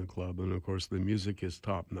excellent in the club. And, of course, the music is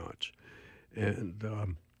top-notch. And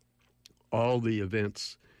all the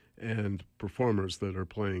events and performers that are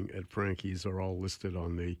playing at Frankie's are all listed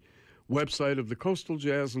on the website of the Coastal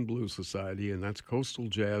Jazz and Blues Society, and that's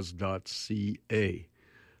coastaljazz.ca.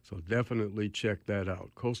 So definitely check that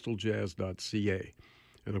out, coastaljazz.ca.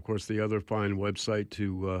 And, of course, the other fine website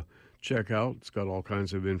to check out, it's got all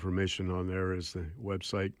kinds of information on there, is the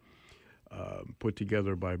website put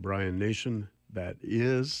together by Brian Nation. That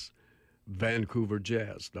is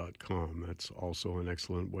vancouverjazz.com. That's also an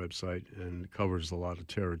excellent website and covers a lot of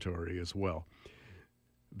territory as well.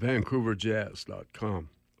 vancouverjazz.com.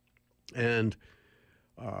 And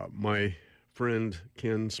my friend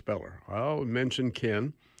Ken Speller. I'll mention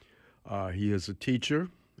Ken. He is a teacher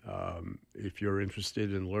If you're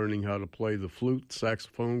interested in learning how to play the flute,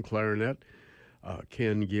 saxophone, clarinet,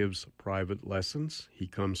 Ken gives private lessons. He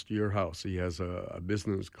comes to your house. He has a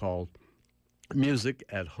business called Music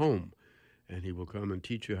at Home, and he will come and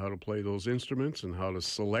teach you how to play those instruments and how to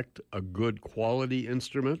select a good quality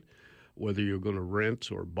instrument, whether you're going to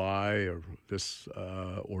rent or buy or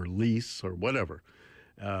lease or whatever.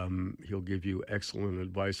 He'll give you excellent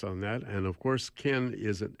advice on that. And, of course, Ken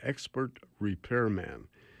is an expert repairman.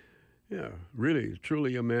 Yeah, really,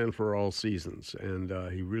 truly a man for all seasons. And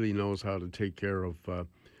he really knows how to take care of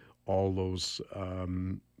all those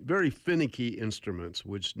very finicky instruments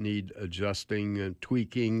which need adjusting and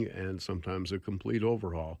tweaking and sometimes a complete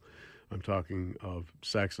overhaul. I'm talking of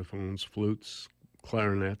saxophones, flutes,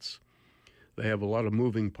 clarinets. They have a lot of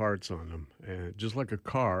moving parts on them. And just like a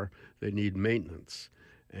car, they need maintenance.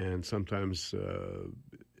 And sometimes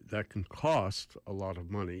that can cost a lot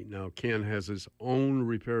of money. Now, Ken has his own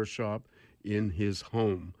repair shop in his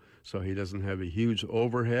home, so he doesn't have a huge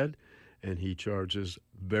overhead, and he charges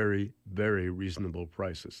very, very reasonable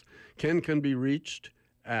prices. Ken can be reached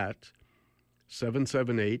at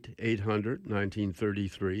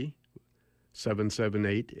 778-800-1933,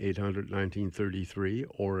 778-800-1933,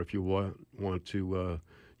 or if you want to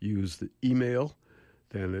use the email,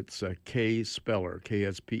 then it's kspeller,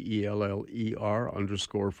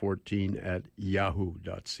 kspeller_14 at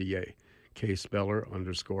yahoo.ca,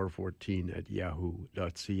 kspeller_14 at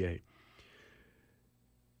yahoo.ca.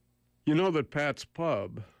 You know that Pat's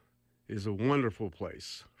Pub is a wonderful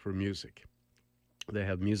place for music. They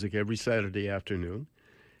have music every Saturday afternoon,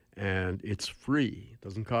 and it's free. It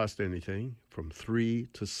doesn't cost anything, from 3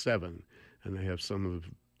 to 7, and they have some of the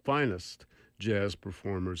finest jazz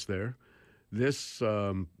performers there. This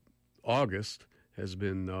August has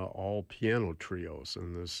been all piano trios,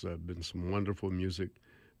 and there's been some wonderful music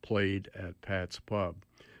played at Pat's Pub.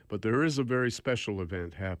 But there is a very special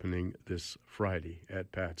event happening this Friday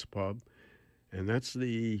at Pat's Pub, and that's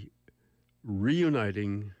the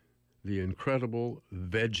reuniting the incredible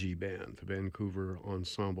Veggie Band, the Vancouver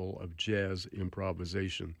Ensemble of Jazz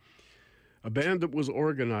Improvisation, a band that was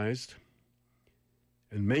organized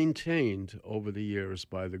and maintained over the years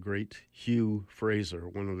by the great Hugh Fraser,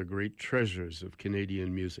 one of the great treasures of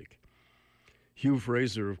Canadian music. Hugh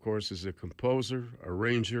Fraser, of course, is a composer,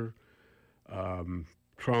 arranger,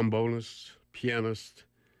 trombonist, pianist,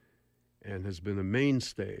 and has been a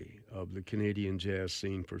mainstay of the Canadian jazz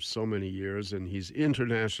scene for so many years, and he's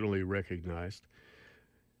internationally recognized.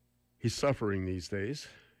 He's suffering these days.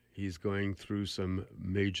 He's going through some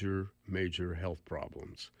major, major health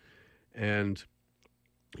problems. And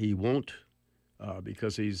he won't,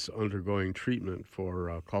 because he's undergoing treatment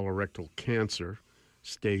for colorectal cancer,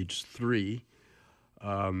 stage 3.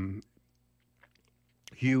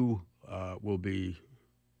 Hugh will be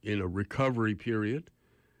in a recovery period,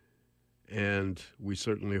 and we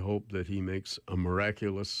certainly hope that he makes a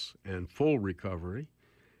miraculous and full recovery.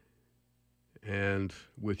 And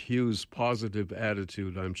with Hugh's positive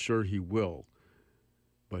attitude, I'm sure he will.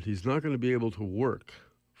 But he's not going to be able to work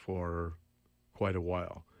for quite a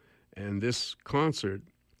while. And this concert,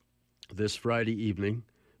 this Friday evening,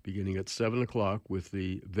 beginning at 7 o'clock with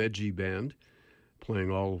the Veggie Band,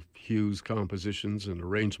 playing all of Hugh's compositions and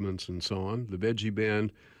arrangements and so on. The Veggie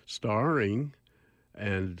Band starring,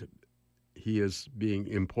 and he is being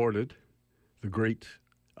imported, the great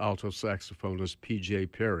alto saxophonist P.J.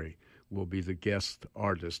 Perry will be the guest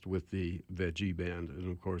artist with the Veggie Band.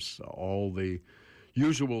 And, of course, all the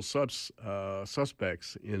usual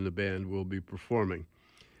suspects in the band will be performing.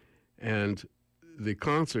 And the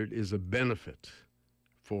concert is a benefit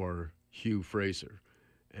for Hugh Fraser.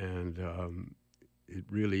 And it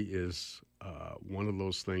really is one of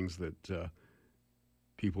those things that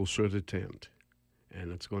people should attend.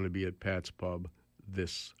 And it's going to be at Pat's Pub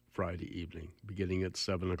this Friday evening, beginning at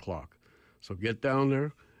 7 o'clock. So get down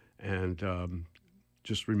there, and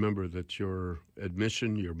just remember that your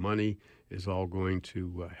admission, your money, is all going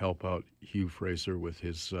to help out Hugh Fraser with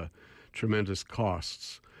his tremendous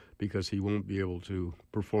costs, because he won't be able to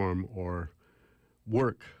perform or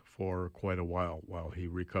work for quite a while he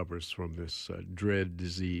recovers from this dread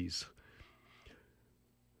disease.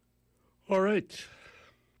 All right.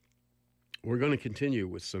 We're going to continue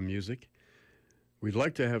with some music. We'd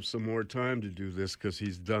like to have some more time to do this because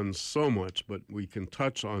he's done so much, but we can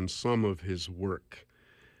touch on some of his work.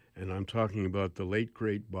 And I'm talking about the late,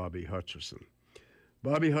 great Bobby Hutcherson.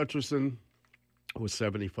 Bobby Hutcherson was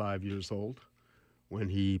 75 years old when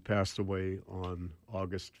he passed away on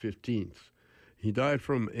August 15th. He died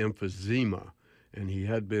from emphysema, and he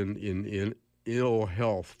had been in ill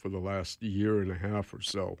health for the last year and a half or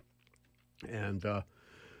so. And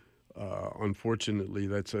Unfortunately,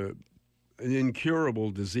 that's an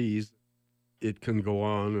incurable disease. It can go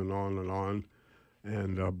on and on and on.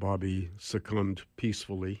 And Bobby succumbed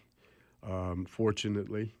peacefully,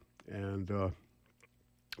 fortunately, and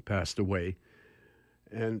passed away.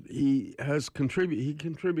 And he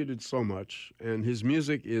contributed so much, and his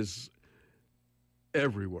music is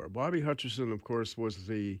everywhere. Bobby Hutcherson, of course, was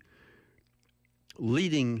the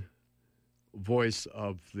leading voice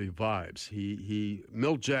of the vibes.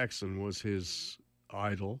 Milt Jackson was his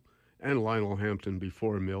idol, and Lionel Hampton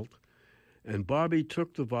before Milt. And Bobby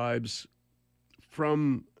took the vibes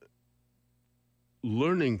from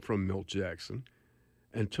learning from Milt Jackson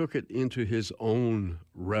and took it into his own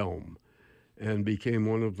realm and became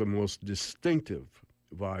one of the most distinctive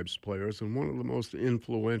vibes players and one of the most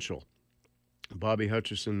influential. Bobby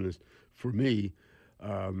Hutcherson is, for me,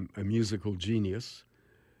 a musical genius.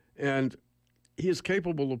 And he is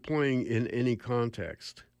capable of playing in any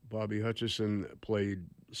context. Bobby Hutcherson played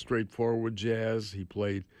straightforward jazz. He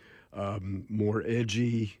played more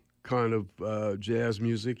edgy kind of jazz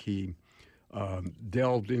music. He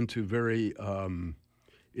delved into very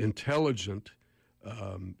intelligent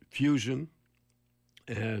fusion.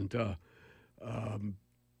 And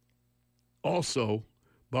also,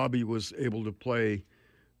 Bobby was able to play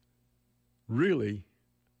really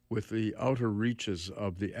with the outer reaches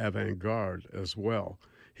of the avant-garde as well.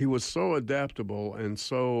 He was so adaptable, and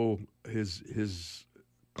so his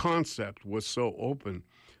concept was so open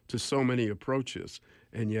to so many approaches,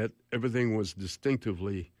 and yet everything was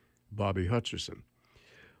distinctively Bobby Hutcherson.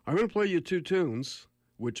 I'm going to play you two tunes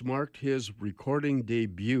which marked his recording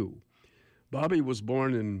debut. Bobby was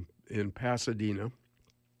born in Pasadena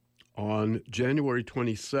on January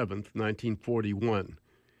 27th, 1941,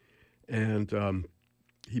 and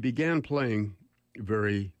he began playing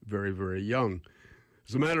very, very, very young.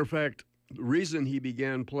 As a matter of fact, the reason he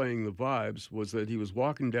began playing the vibes was that he was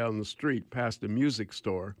walking down the street past a music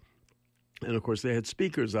store, and of course they had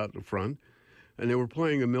speakers out in front, and they were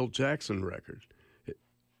playing a Milt Jackson record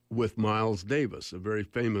with Miles Davis, a very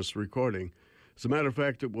famous recording. As a matter of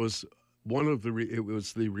fact, it was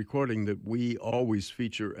the recording that we always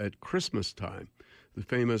feature at Christmas time, the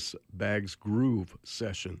famous Bags Groove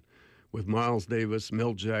session with Miles Davis,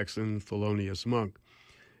 Milt Jackson, Thelonious Monk.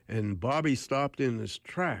 And Bobby stopped in his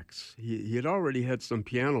tracks. He had already had some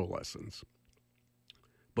piano lessons,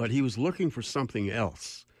 but he was looking for something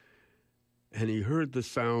else. And he heard the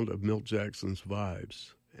sound of Milt Jackson's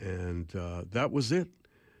vibes, and that was it.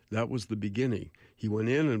 That was the beginning. He went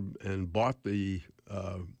in and bought the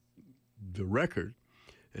record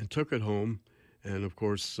and took it home, and of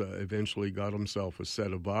course eventually got himself a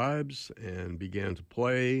set of vibes and began to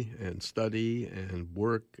play and study and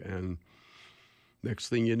work, and next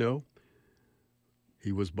thing you know,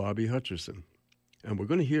 he was Bobby Hutcherson. And we're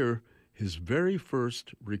going to hear his very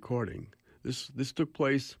first recording. This took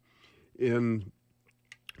place in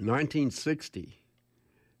 1960,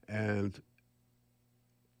 and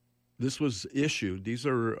this was issued. These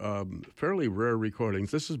are fairly rare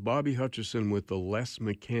recordings. This is Bobby Hutcherson with the Les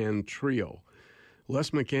McCann Trio.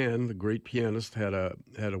 Les McCann, the great pianist, had a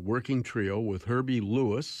working trio with Herbie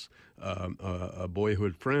Lewis, a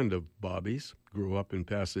boyhood friend of Bobby's, grew up in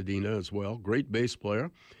Pasadena as well, great bass player,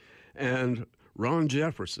 and Ron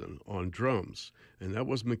Jefferson on drums. And that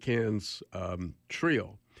was McCann's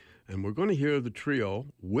trio. And we're going to hear the trio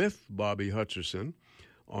with Bobby Hutcherson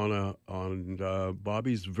on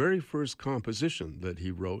Bobby's very first composition that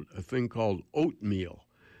he wrote, a thing called Oatmeal.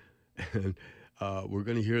 And we're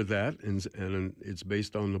going to hear that, and it's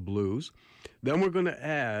based on the blues. Then we're going to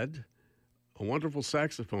add a wonderful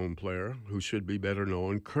saxophone player who should be better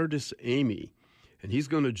known, Curtis Amy. And he's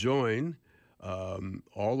going to join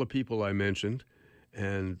all the people I mentioned,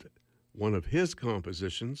 and one of his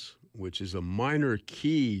compositions, which is a minor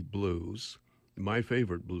key blues, my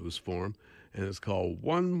favorite blues form, and it's called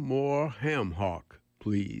One More Ham Hock,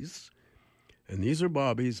 Please. And these are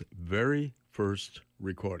Bobby's very first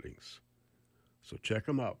recordings. So check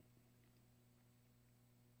them out.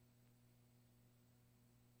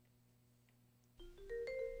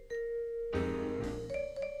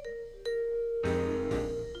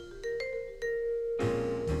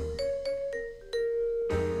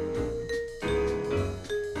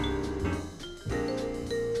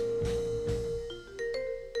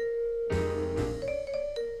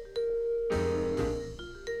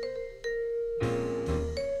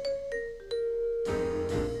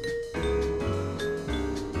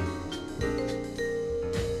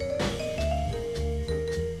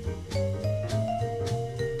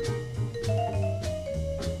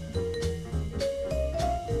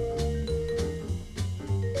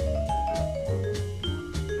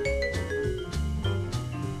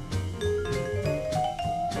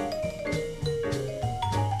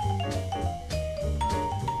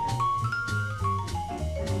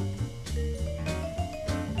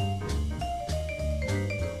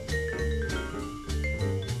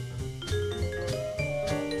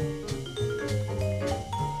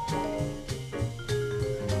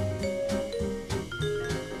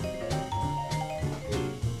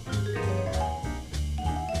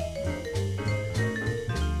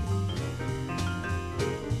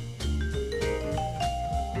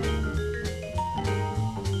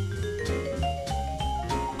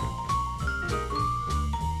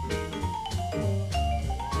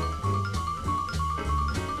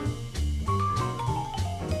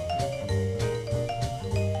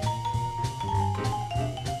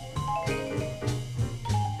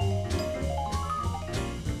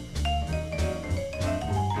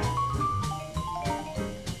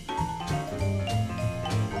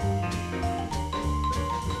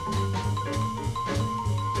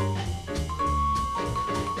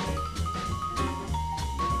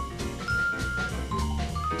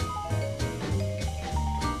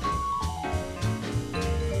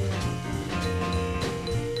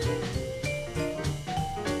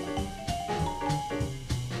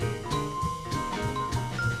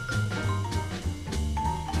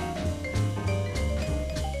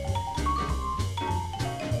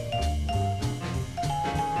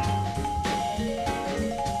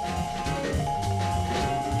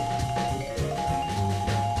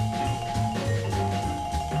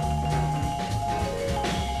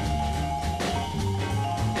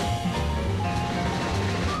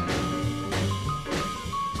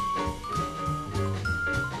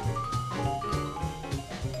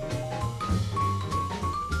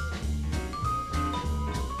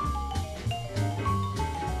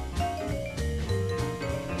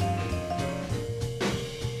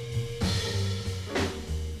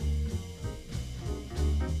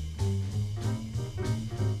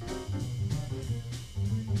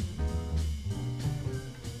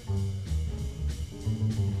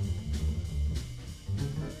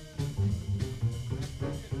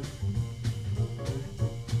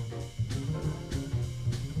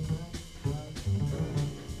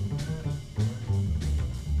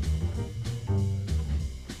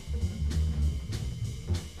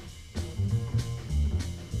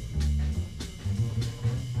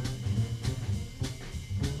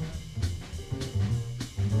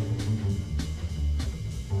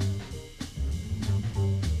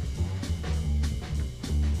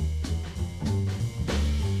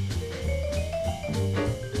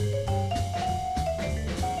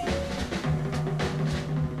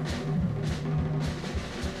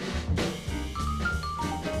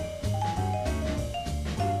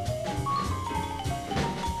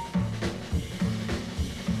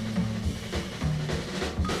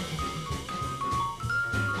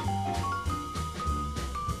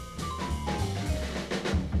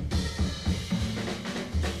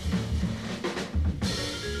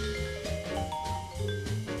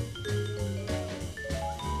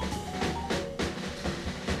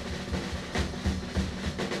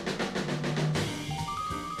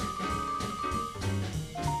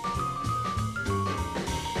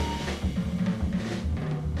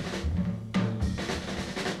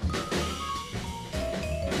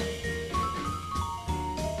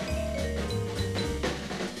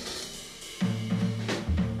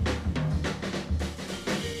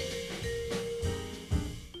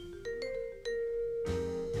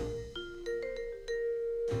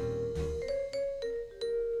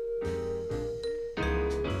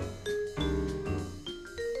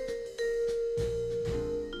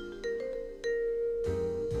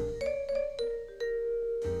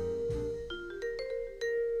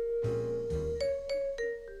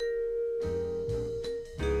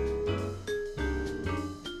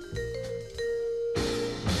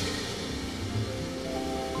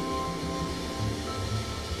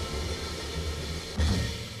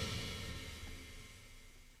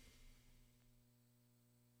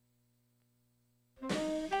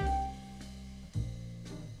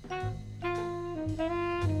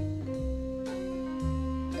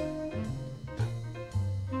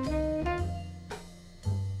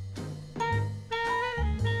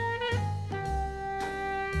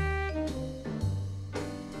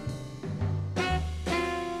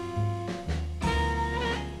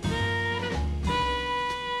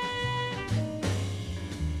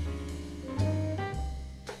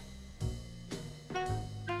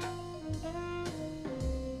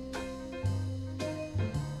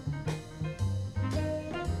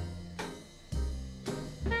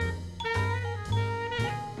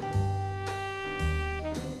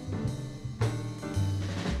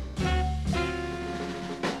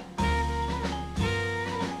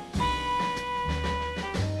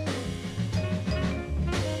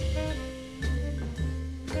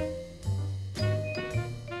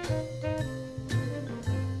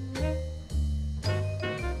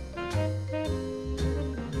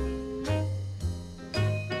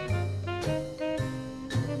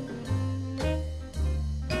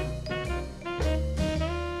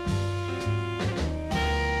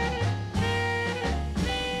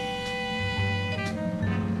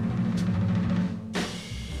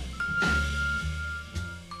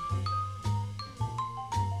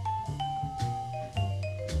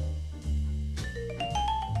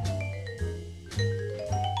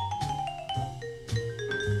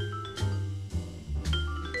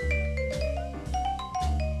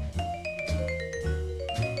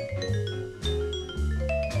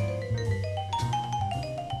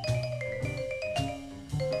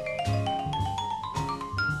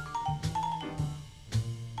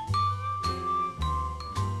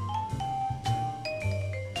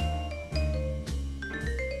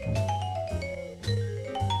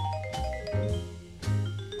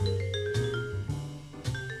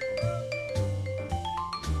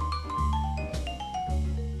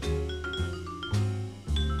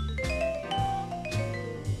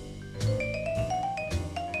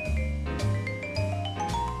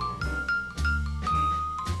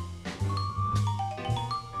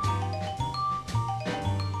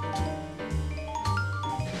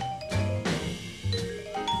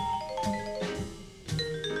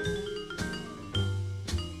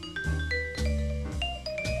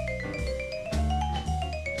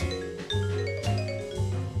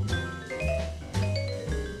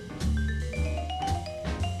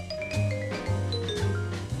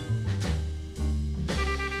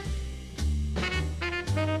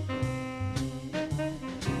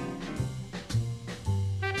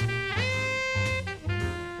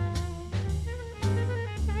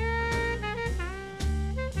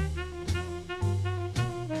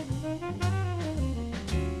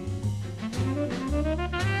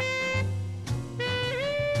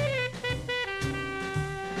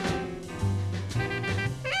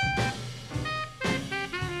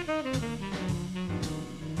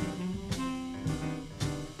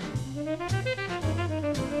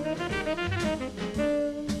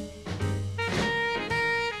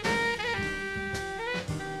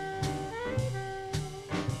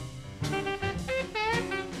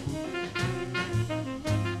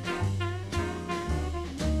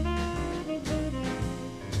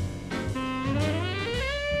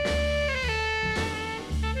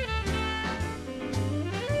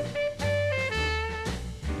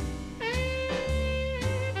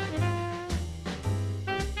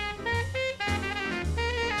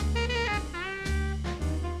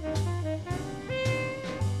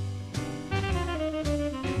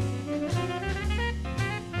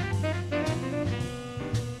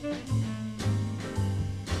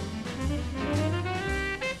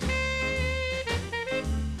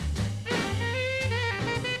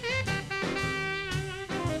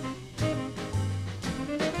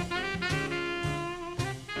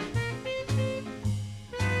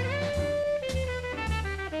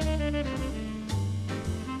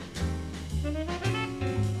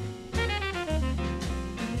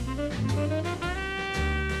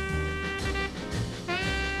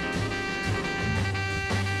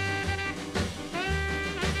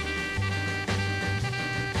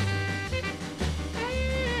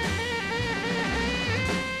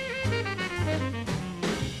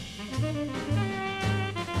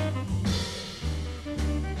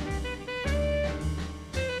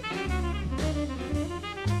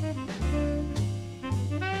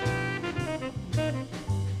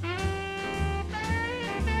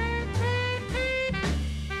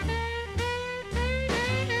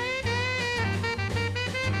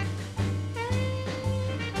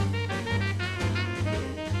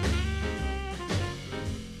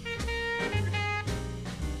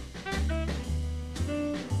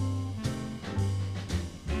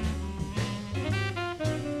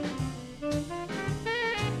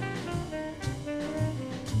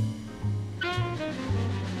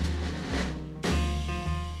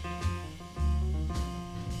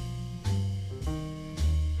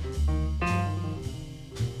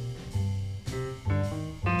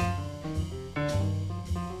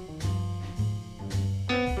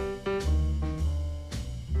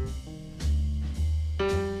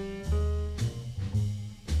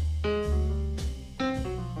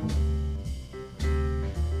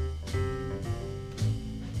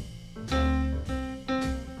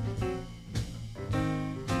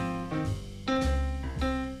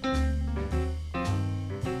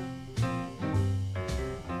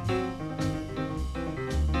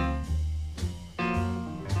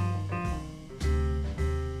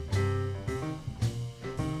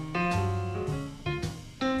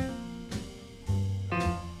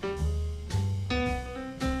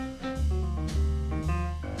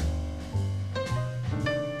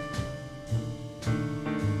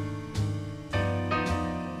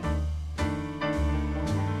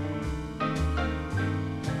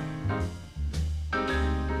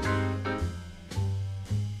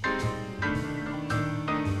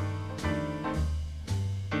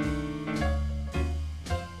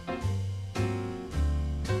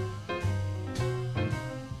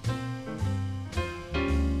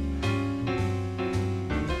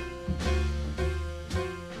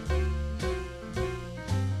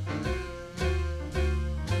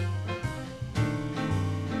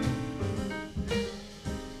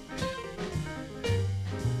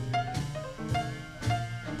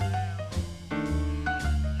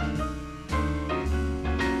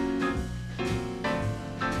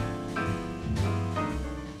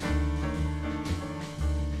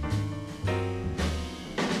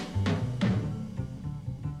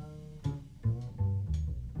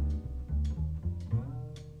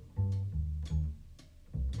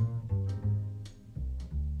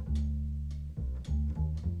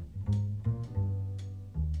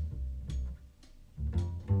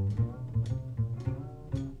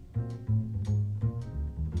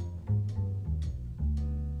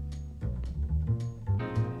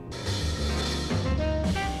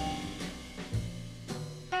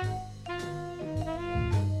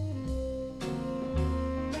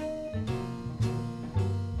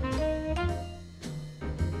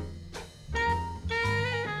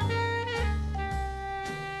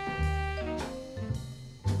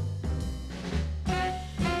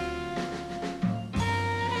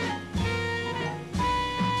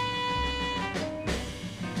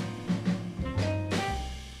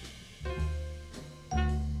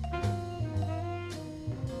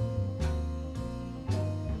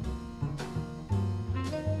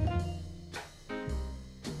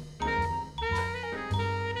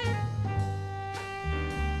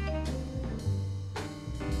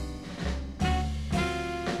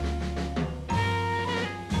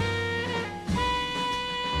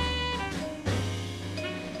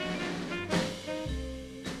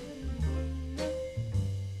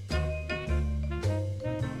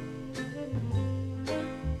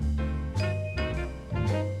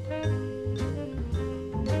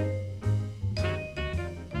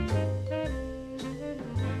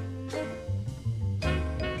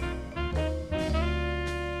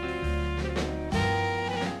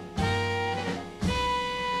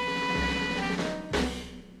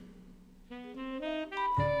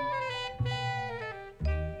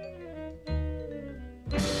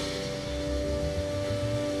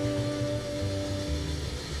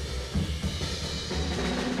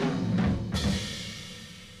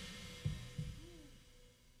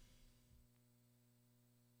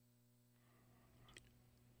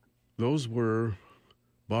 those were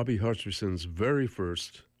Bobby Hutcherson's very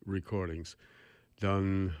first recordings,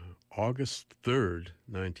 done August 3rd,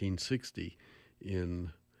 1960,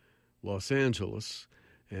 in Los Angeles.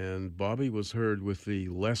 And Bobby was heard with the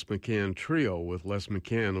Les McCann Trio, with Les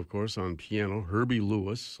McCann, of course, on piano, Herbie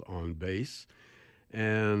Lewis on bass,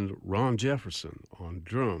 and Ron Jefferson on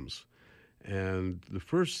drums. And the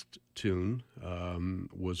first tune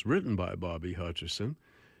was written by Bobby Hutcherson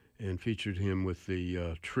and featured him with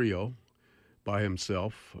the trio by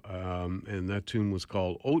himself, and that tune was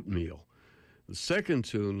called Oatmeal. The second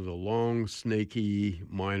tune, the long, snaky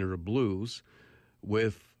minor blues,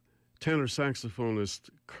 with tenor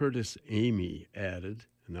saxophonist Curtis Amy added,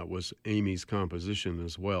 and that was Amy's composition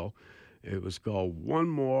as well. It was called One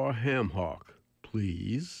More Ham Hock,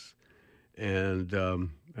 Please. And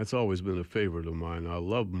that's always been a favorite of mine. I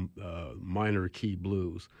love minor key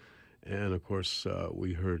blues. And, of course,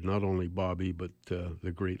 we heard not only Bobby, but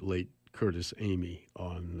the great late Curtis Amy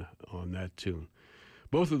on that tune.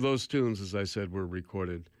 Both of those tunes, as I said, were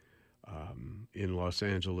recorded in Los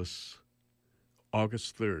Angeles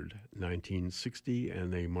August 3rd, 1960,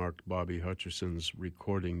 and they marked Bobby Hutcherson's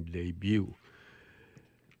recording debut.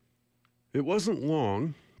 It wasn't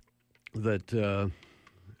long that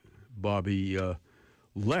Bobby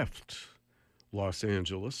left Los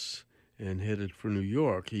Angeles and headed for New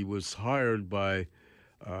York. He was hired by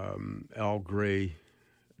Al Gray,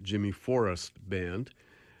 Jimmy Forrest band,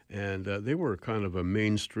 and they were kind of a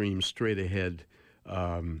mainstream, straight-ahead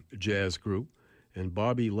jazz group, and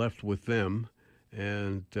Bobby left with them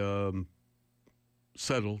and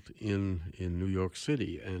settled in New York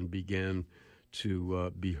City and began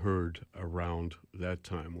to be heard around that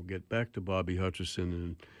time. We'll get back to Bobby Hutcherson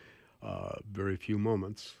in very few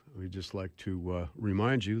moments. We'd just like to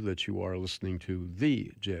remind you that you are listening to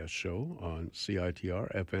The Jazz Show on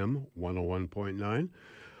CITR FM 101.9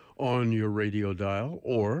 on your radio dial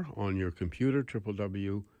or on your computer,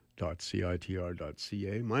 www.citr.ca.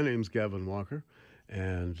 My name's Gavin Walker,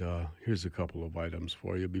 and here's a couple of items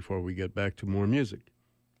for you before we get back to more music.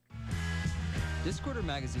 Discorder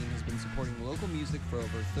Magazine has been supporting local music for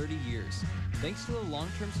over 30 years. Thanks to the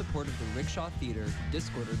long-term support of the Rickshaw Theater,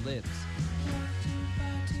 Discorder lives.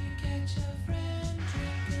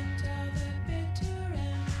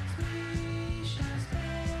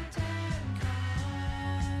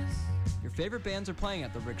 Your favorite bands are playing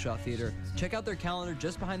at the Rickshaw Theater. Check out their calendar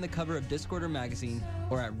just behind the cover of Discorder Magazine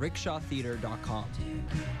or at rickshawtheater.com.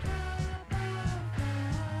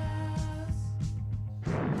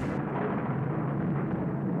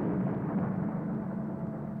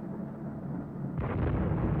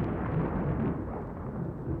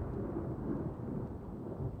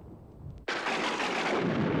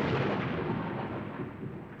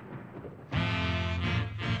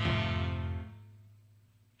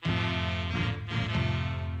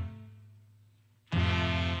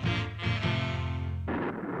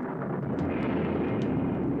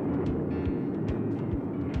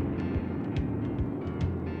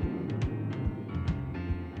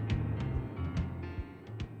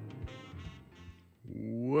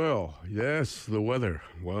 Well, yes, the weather.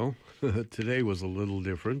 Well, today was a little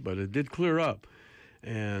different, but it did clear up.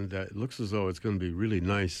 And it looks as though it's going to be really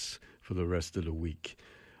nice for the rest of the week.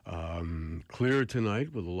 Clear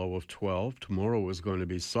tonight with a low of 12. Tomorrow is going to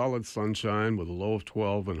be solid sunshine with a low of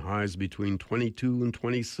 12 and highs between 22 and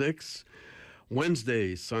 26.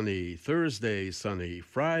 Wednesday, sunny. Thursday, sunny.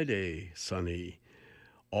 Friday, sunny.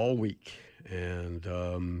 All week.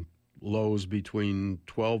 And lows between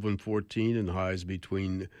 12 and 14 and highs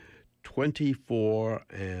between 24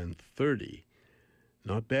 and 30.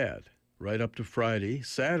 Not bad. Right up to Friday.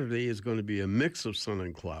 Saturday is going to be a mix of sun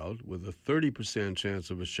and cloud with a 30% chance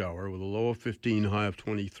of a shower with a low of 15, high of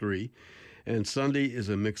 23. And Sunday is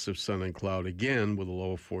a mix of sun and cloud again with a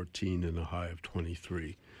low of 14 and a high of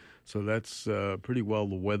 23. So that's pretty well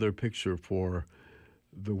the weather picture for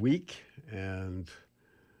the week. And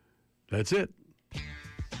that's it.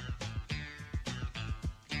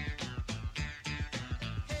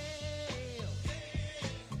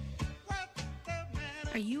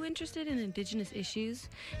 Are you interested in Indigenous issues?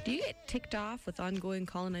 Do you get ticked off with ongoing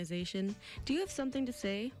colonization? Do you have something to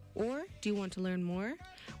say? Or do you want to learn more?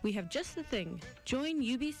 We have just the thing. Join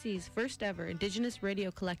UBC's first ever Indigenous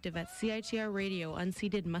radio collective at CITR Radio,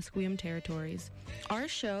 unceded Musqueam Territories. Our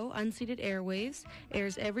show, Unceded Airwaves,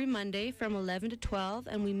 airs every Monday from 11 to 12,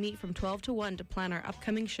 and we meet from 12 to 1 to plan our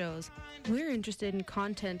upcoming shows. We're interested in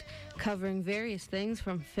content covering various things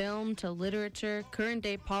from film to literature, current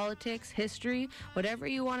day politics, history, whatever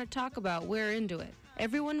you want to talk about, we're into it.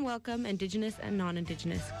 Everyone welcome, Indigenous and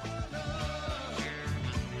non-Indigenous.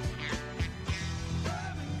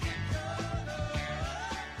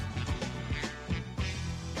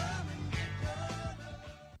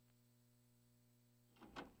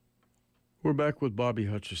 We're back with Bobby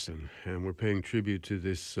Hutcherson, and we're paying tribute to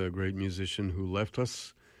this great musician who left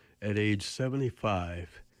us at age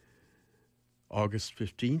 75, August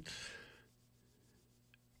 15th,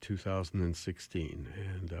 2016.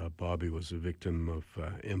 And Bobby was a victim of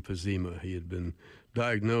emphysema. He had been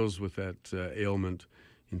diagnosed with that ailment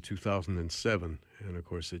in 2007, and of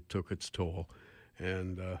course it took its toll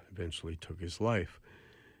and eventually took his life.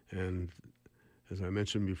 And as I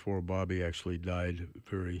mentioned before, Bobby actually died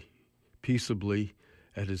very peaceably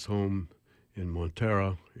at his home in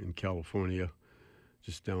Montero in California,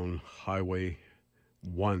 just down Highway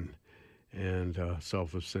 1 and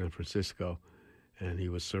south of San Francisco. And he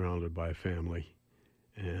was surrounded by family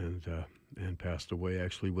and passed away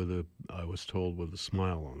actually I was told, with a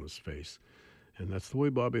smile on his face. And that's the way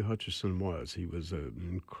Bobby Hutcherson was. He was an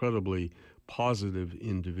incredibly positive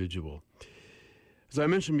individual. As I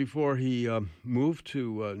mentioned before, he moved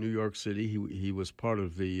to New York City. He was part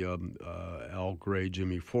of the Al Gray,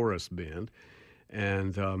 Jimmy Forrest band,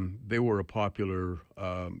 and they were a popular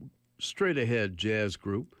straight-ahead jazz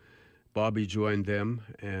group. Bobby joined them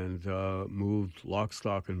and moved lock,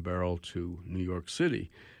 stock, and barrel to New York City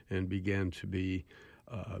and began to be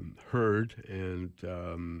heard and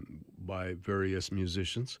by various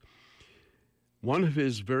musicians. One of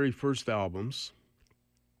his very first albums,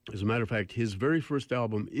 as a matter of fact, his very first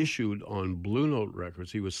album issued on Blue Note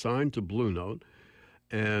Records. He was signed to Blue Note,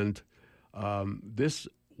 and this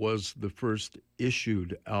was the first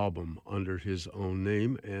issued album under his own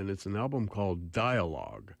name, and it's an album called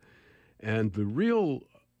Dialogue. And the real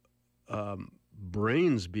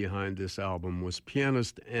brains behind this album was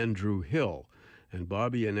pianist Andrew Hill, and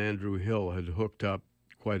Bobby and Andrew Hill had hooked up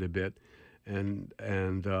quite a bit. And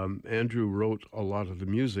Andrew wrote a lot of the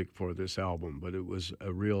music for this album, but it was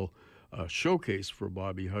a real showcase for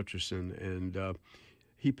Bobby Hutcherson, and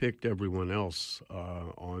he picked everyone else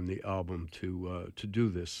on the album to do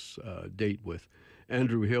this date with.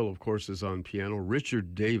 Andrew Hill, of course, is on piano.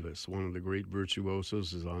 Richard Davis, one of the great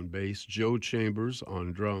virtuosos, is on bass. Joe Chambers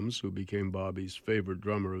on drums, who became Bobby's favorite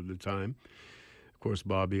drummer of the time. Of course,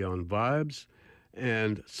 Bobby on vibes.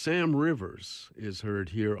 And Sam Rivers is heard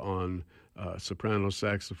here on soprano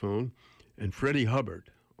saxophone, and Freddie Hubbard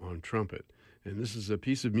on trumpet. And this is a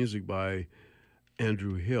piece of music by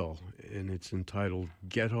Andrew Hill, and it's entitled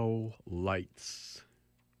Ghetto Lights.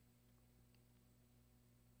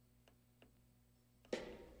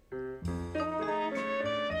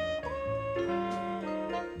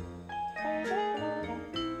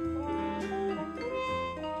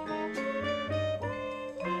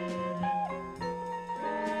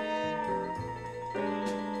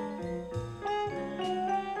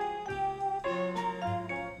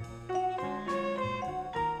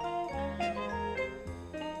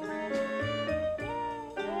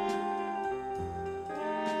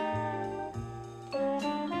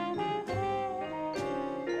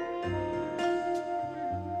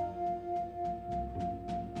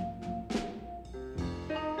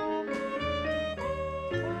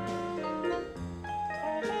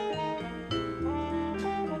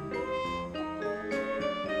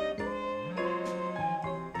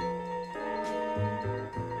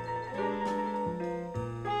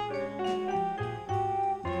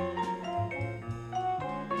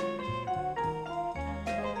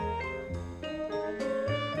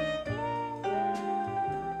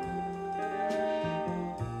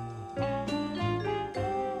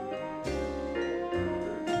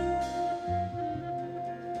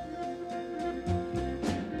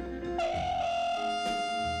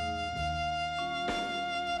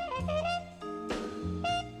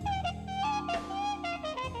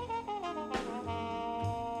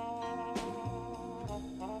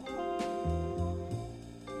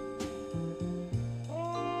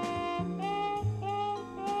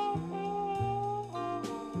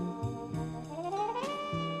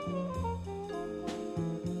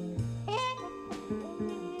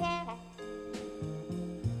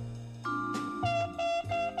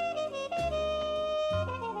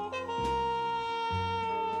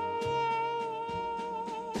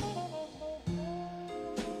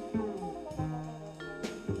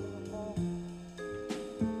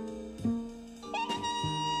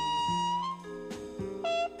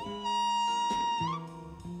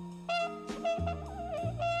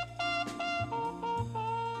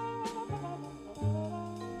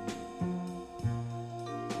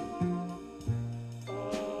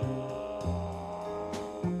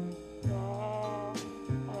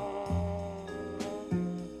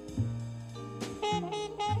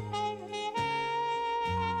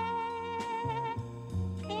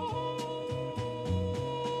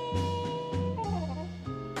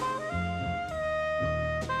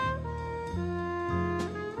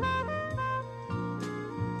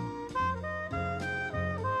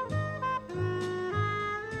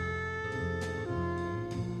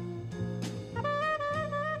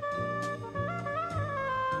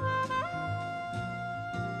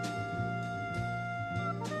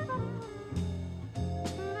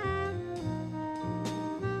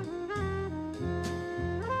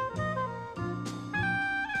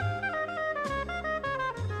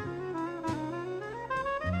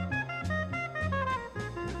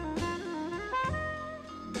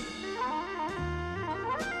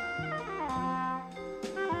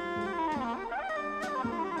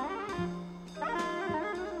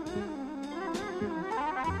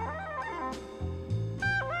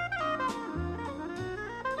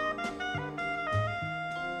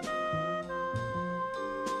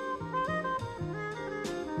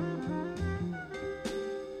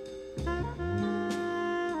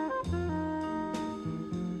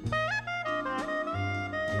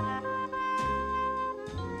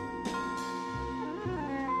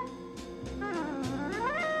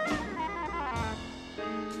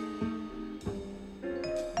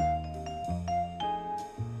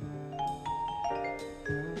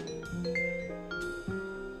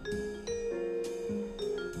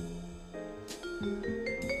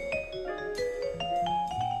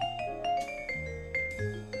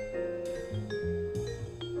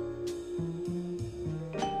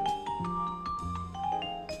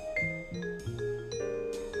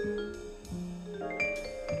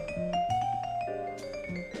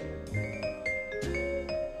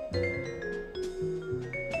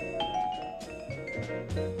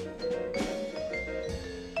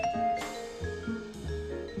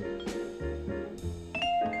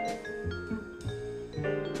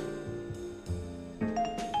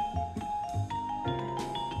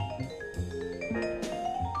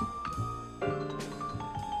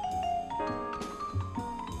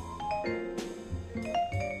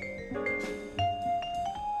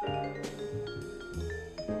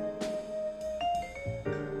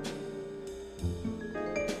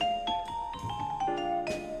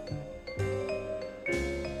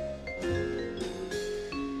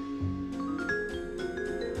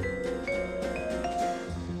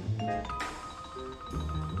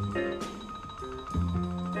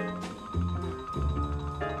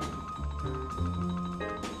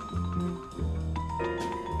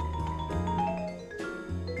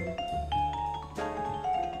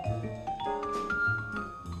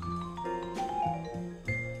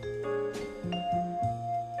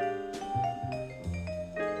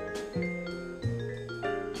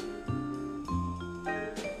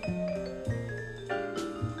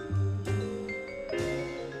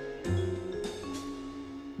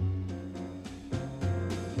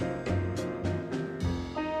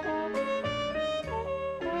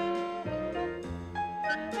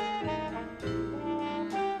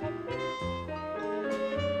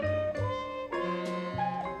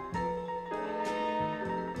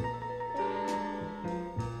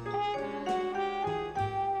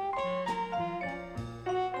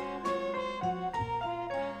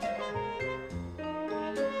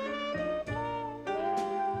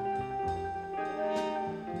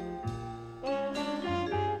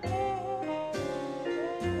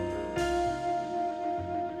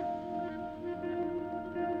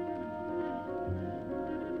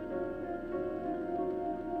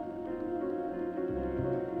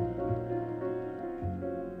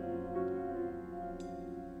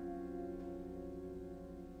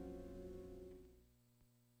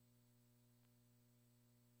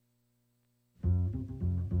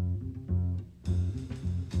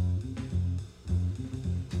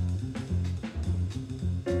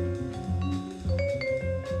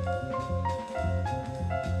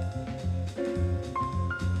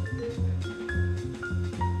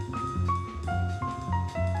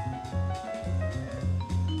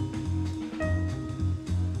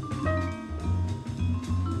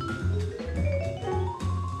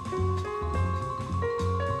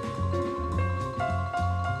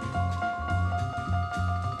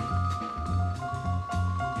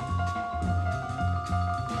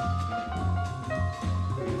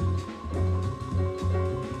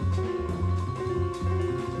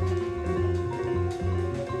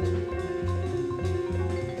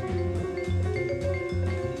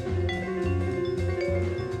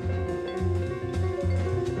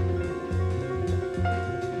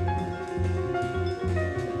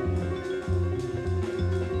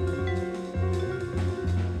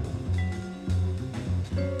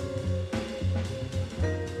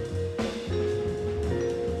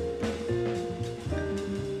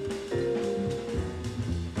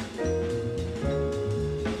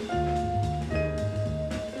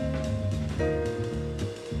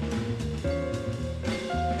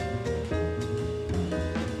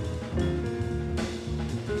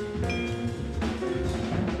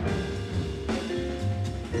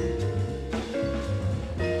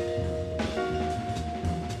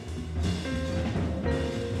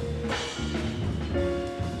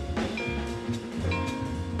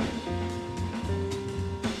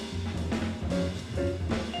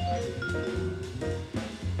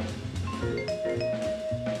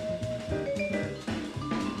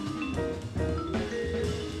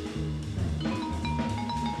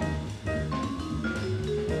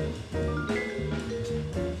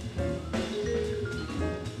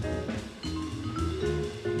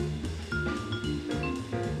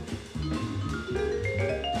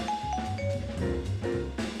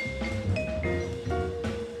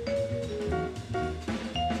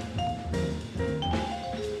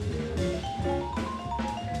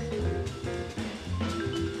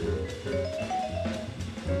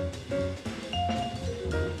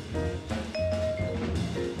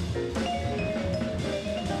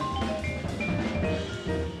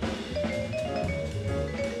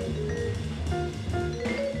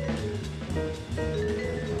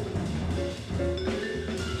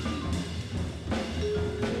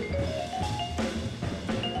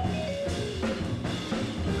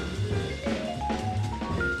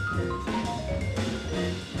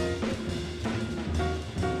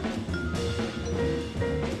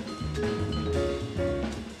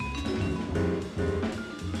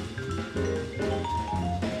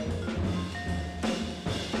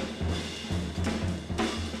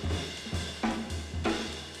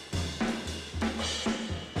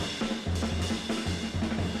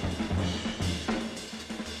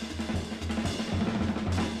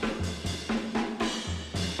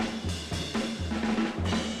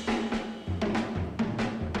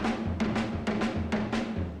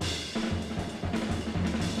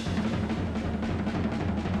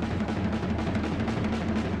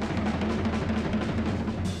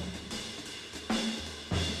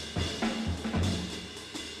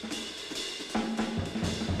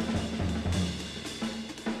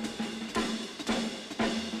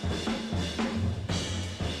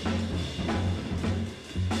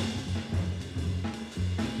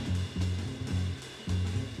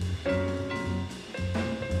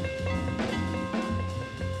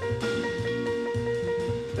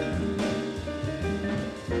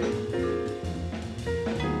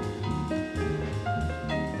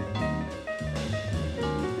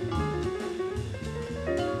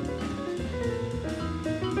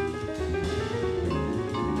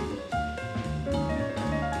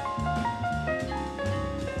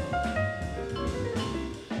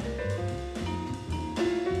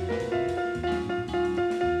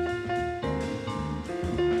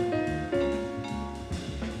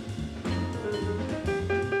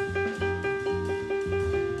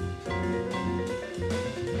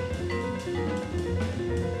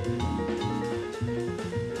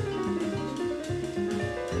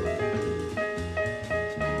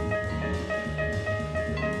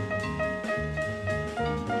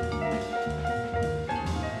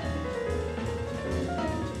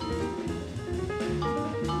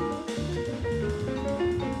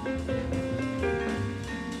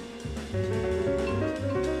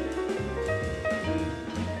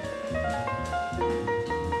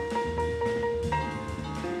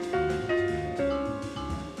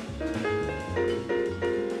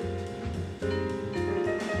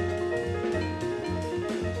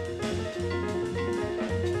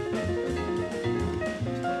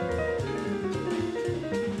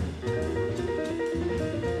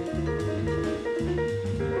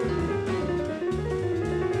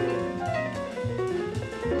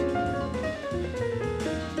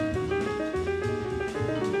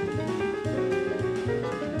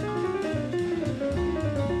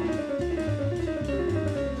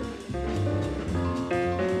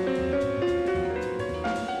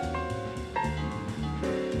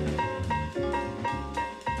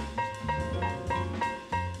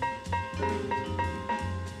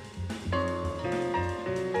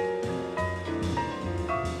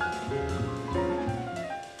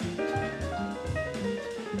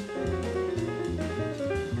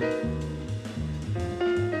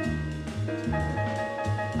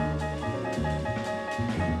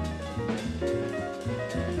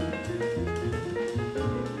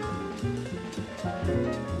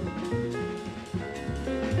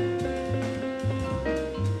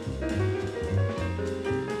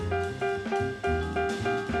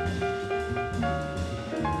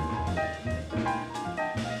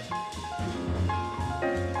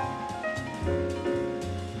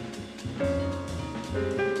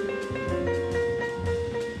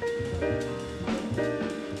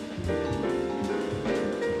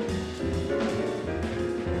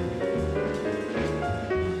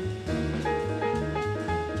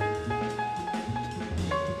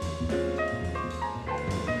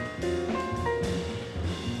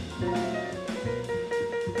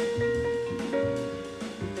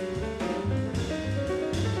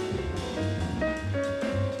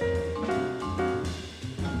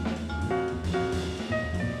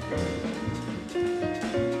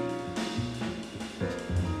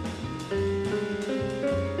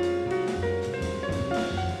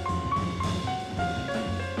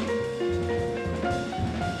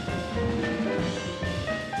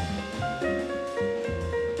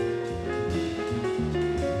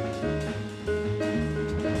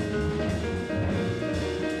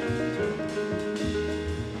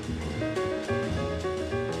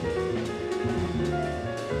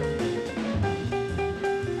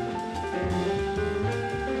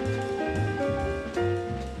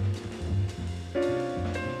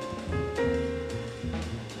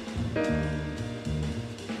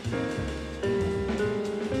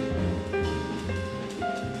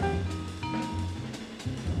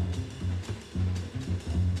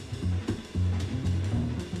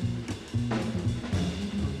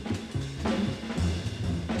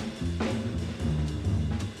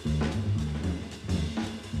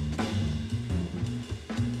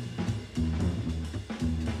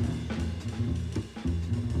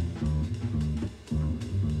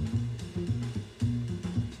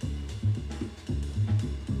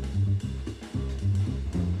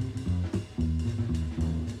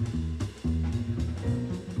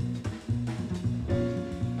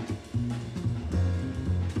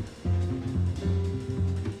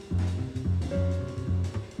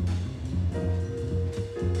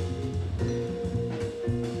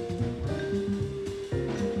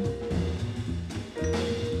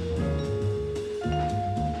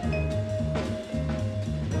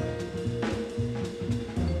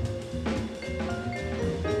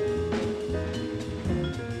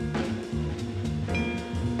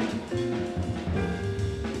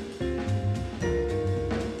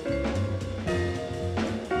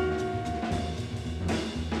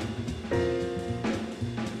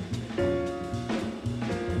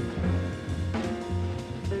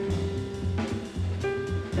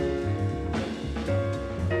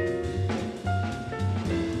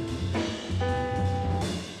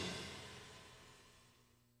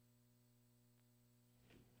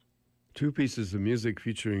 Two pieces of music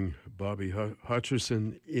featuring Bobby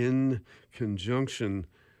Hutcherson in conjunction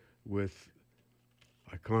with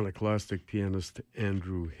iconoclastic pianist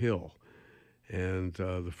Andrew Hill. And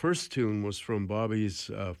the first tune was from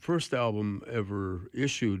Bobby's first album ever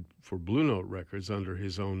issued for Blue Note Records under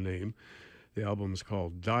his own name. The album is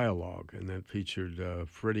called Dialogue, and that featured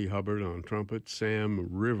Freddie Hubbard on trumpet, Sam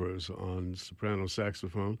Rivers on soprano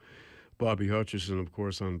saxophone, Bobby Hutcherson, of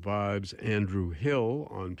course, on vibes, Andrew Hill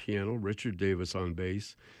on piano, Richard Davis on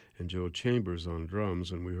bass, and Joe Chambers on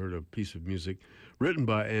drums. And we heard a piece of music written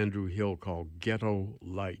by Andrew Hill called Ghetto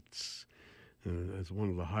Lights. And that's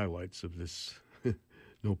one of the highlights of this,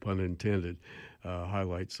 no pun intended,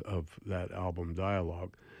 highlights of that album,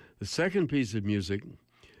 Dialogue. The second piece of music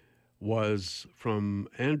was from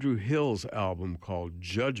Andrew Hill's album called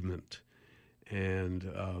Judgment. And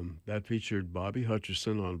that featured Bobby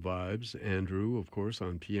Hutcherson on vibes, Andrew, of course,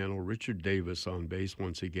 on piano, Richard Davis on bass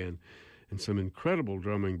once again, and some incredible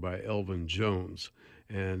drumming by Elvin Jones.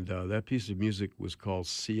 And that piece of music was called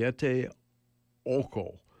Siete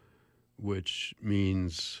Ocho, which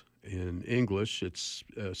means in English, it's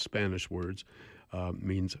Spanish words,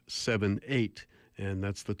 means 7/8. And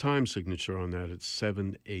that's the time signature on that. It's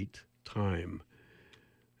 7/8 time.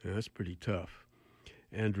 And that's pretty tough.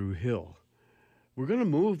 Andrew Hill. We're going to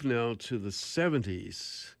move now to the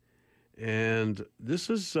 70s, and this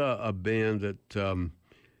is a band that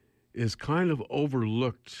is kind of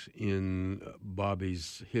overlooked in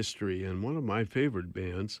Bobby's history, and one of my favorite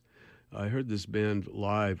bands. I heard this band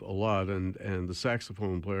live a lot, and the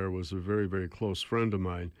saxophone player was a very, very close friend of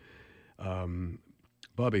mine.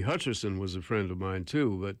 Bobby Hutcherson was a friend of mine,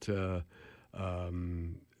 too, but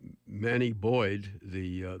Manny Boyd,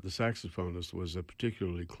 the saxophonist, was a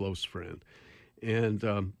particularly close friend. And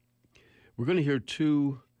we're going to hear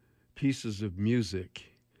two pieces of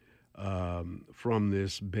music from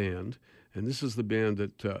this band. And this is the band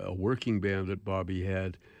that, a working band that Bobby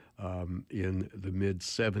had in the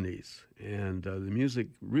mid-'70s. And the music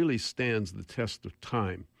really stands the test of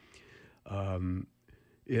time.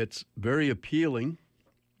 It's very appealing,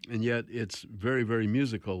 and yet it's very, very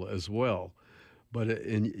musical as well. But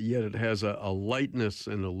yet it has a lightness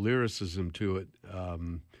and a lyricism to it.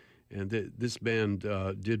 And this band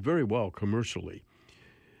did very well commercially.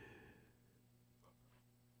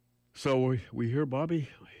 So we hear Bobby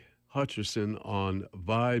Hutcherson on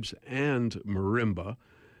vibes and marimba.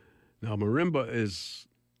 Now, marimba is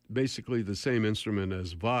basically the same instrument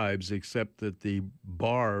as vibes, except that the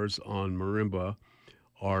bars on marimba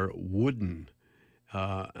are wooden.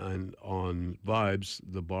 And on vibes,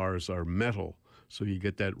 the bars are metal. So you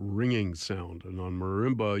get that ringing sound. And on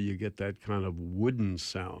marimba, you get that kind of wooden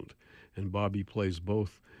sound. And Bobby plays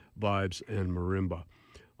both vibes and marimba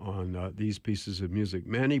on these pieces of music.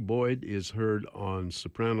 Manny Boyd is heard on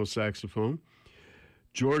soprano saxophone,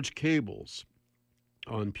 George Cables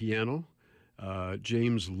on piano,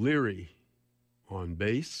 James Leary on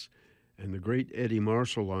bass, and the great Eddie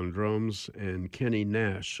Marshall on drums, and Kenny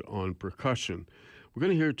Nash on percussion. We're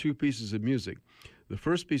going to hear two pieces of music. The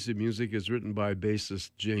first piece of music is written by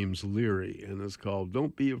bassist James Leary, and it's called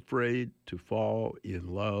Don't Be Afraid to Fall in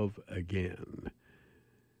Love Again.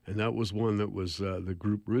 And that was one that was the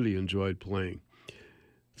group really enjoyed playing.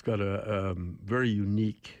 It's got a very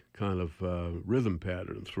unique kind of rhythm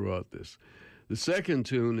pattern throughout this. The second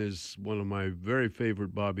tune is one of my very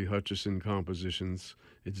favorite Bobby Hutcherson compositions.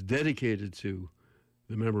 It's dedicated to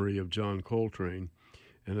the memory of John Coltrane,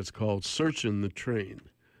 and it's called Searchin' the Train.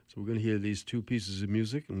 So we're going to hear these two pieces of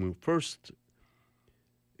music, and the first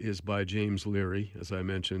is by James Leary, as I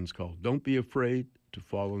mentioned. It's called Don't Be Afraid to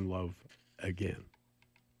Fall in Love Again.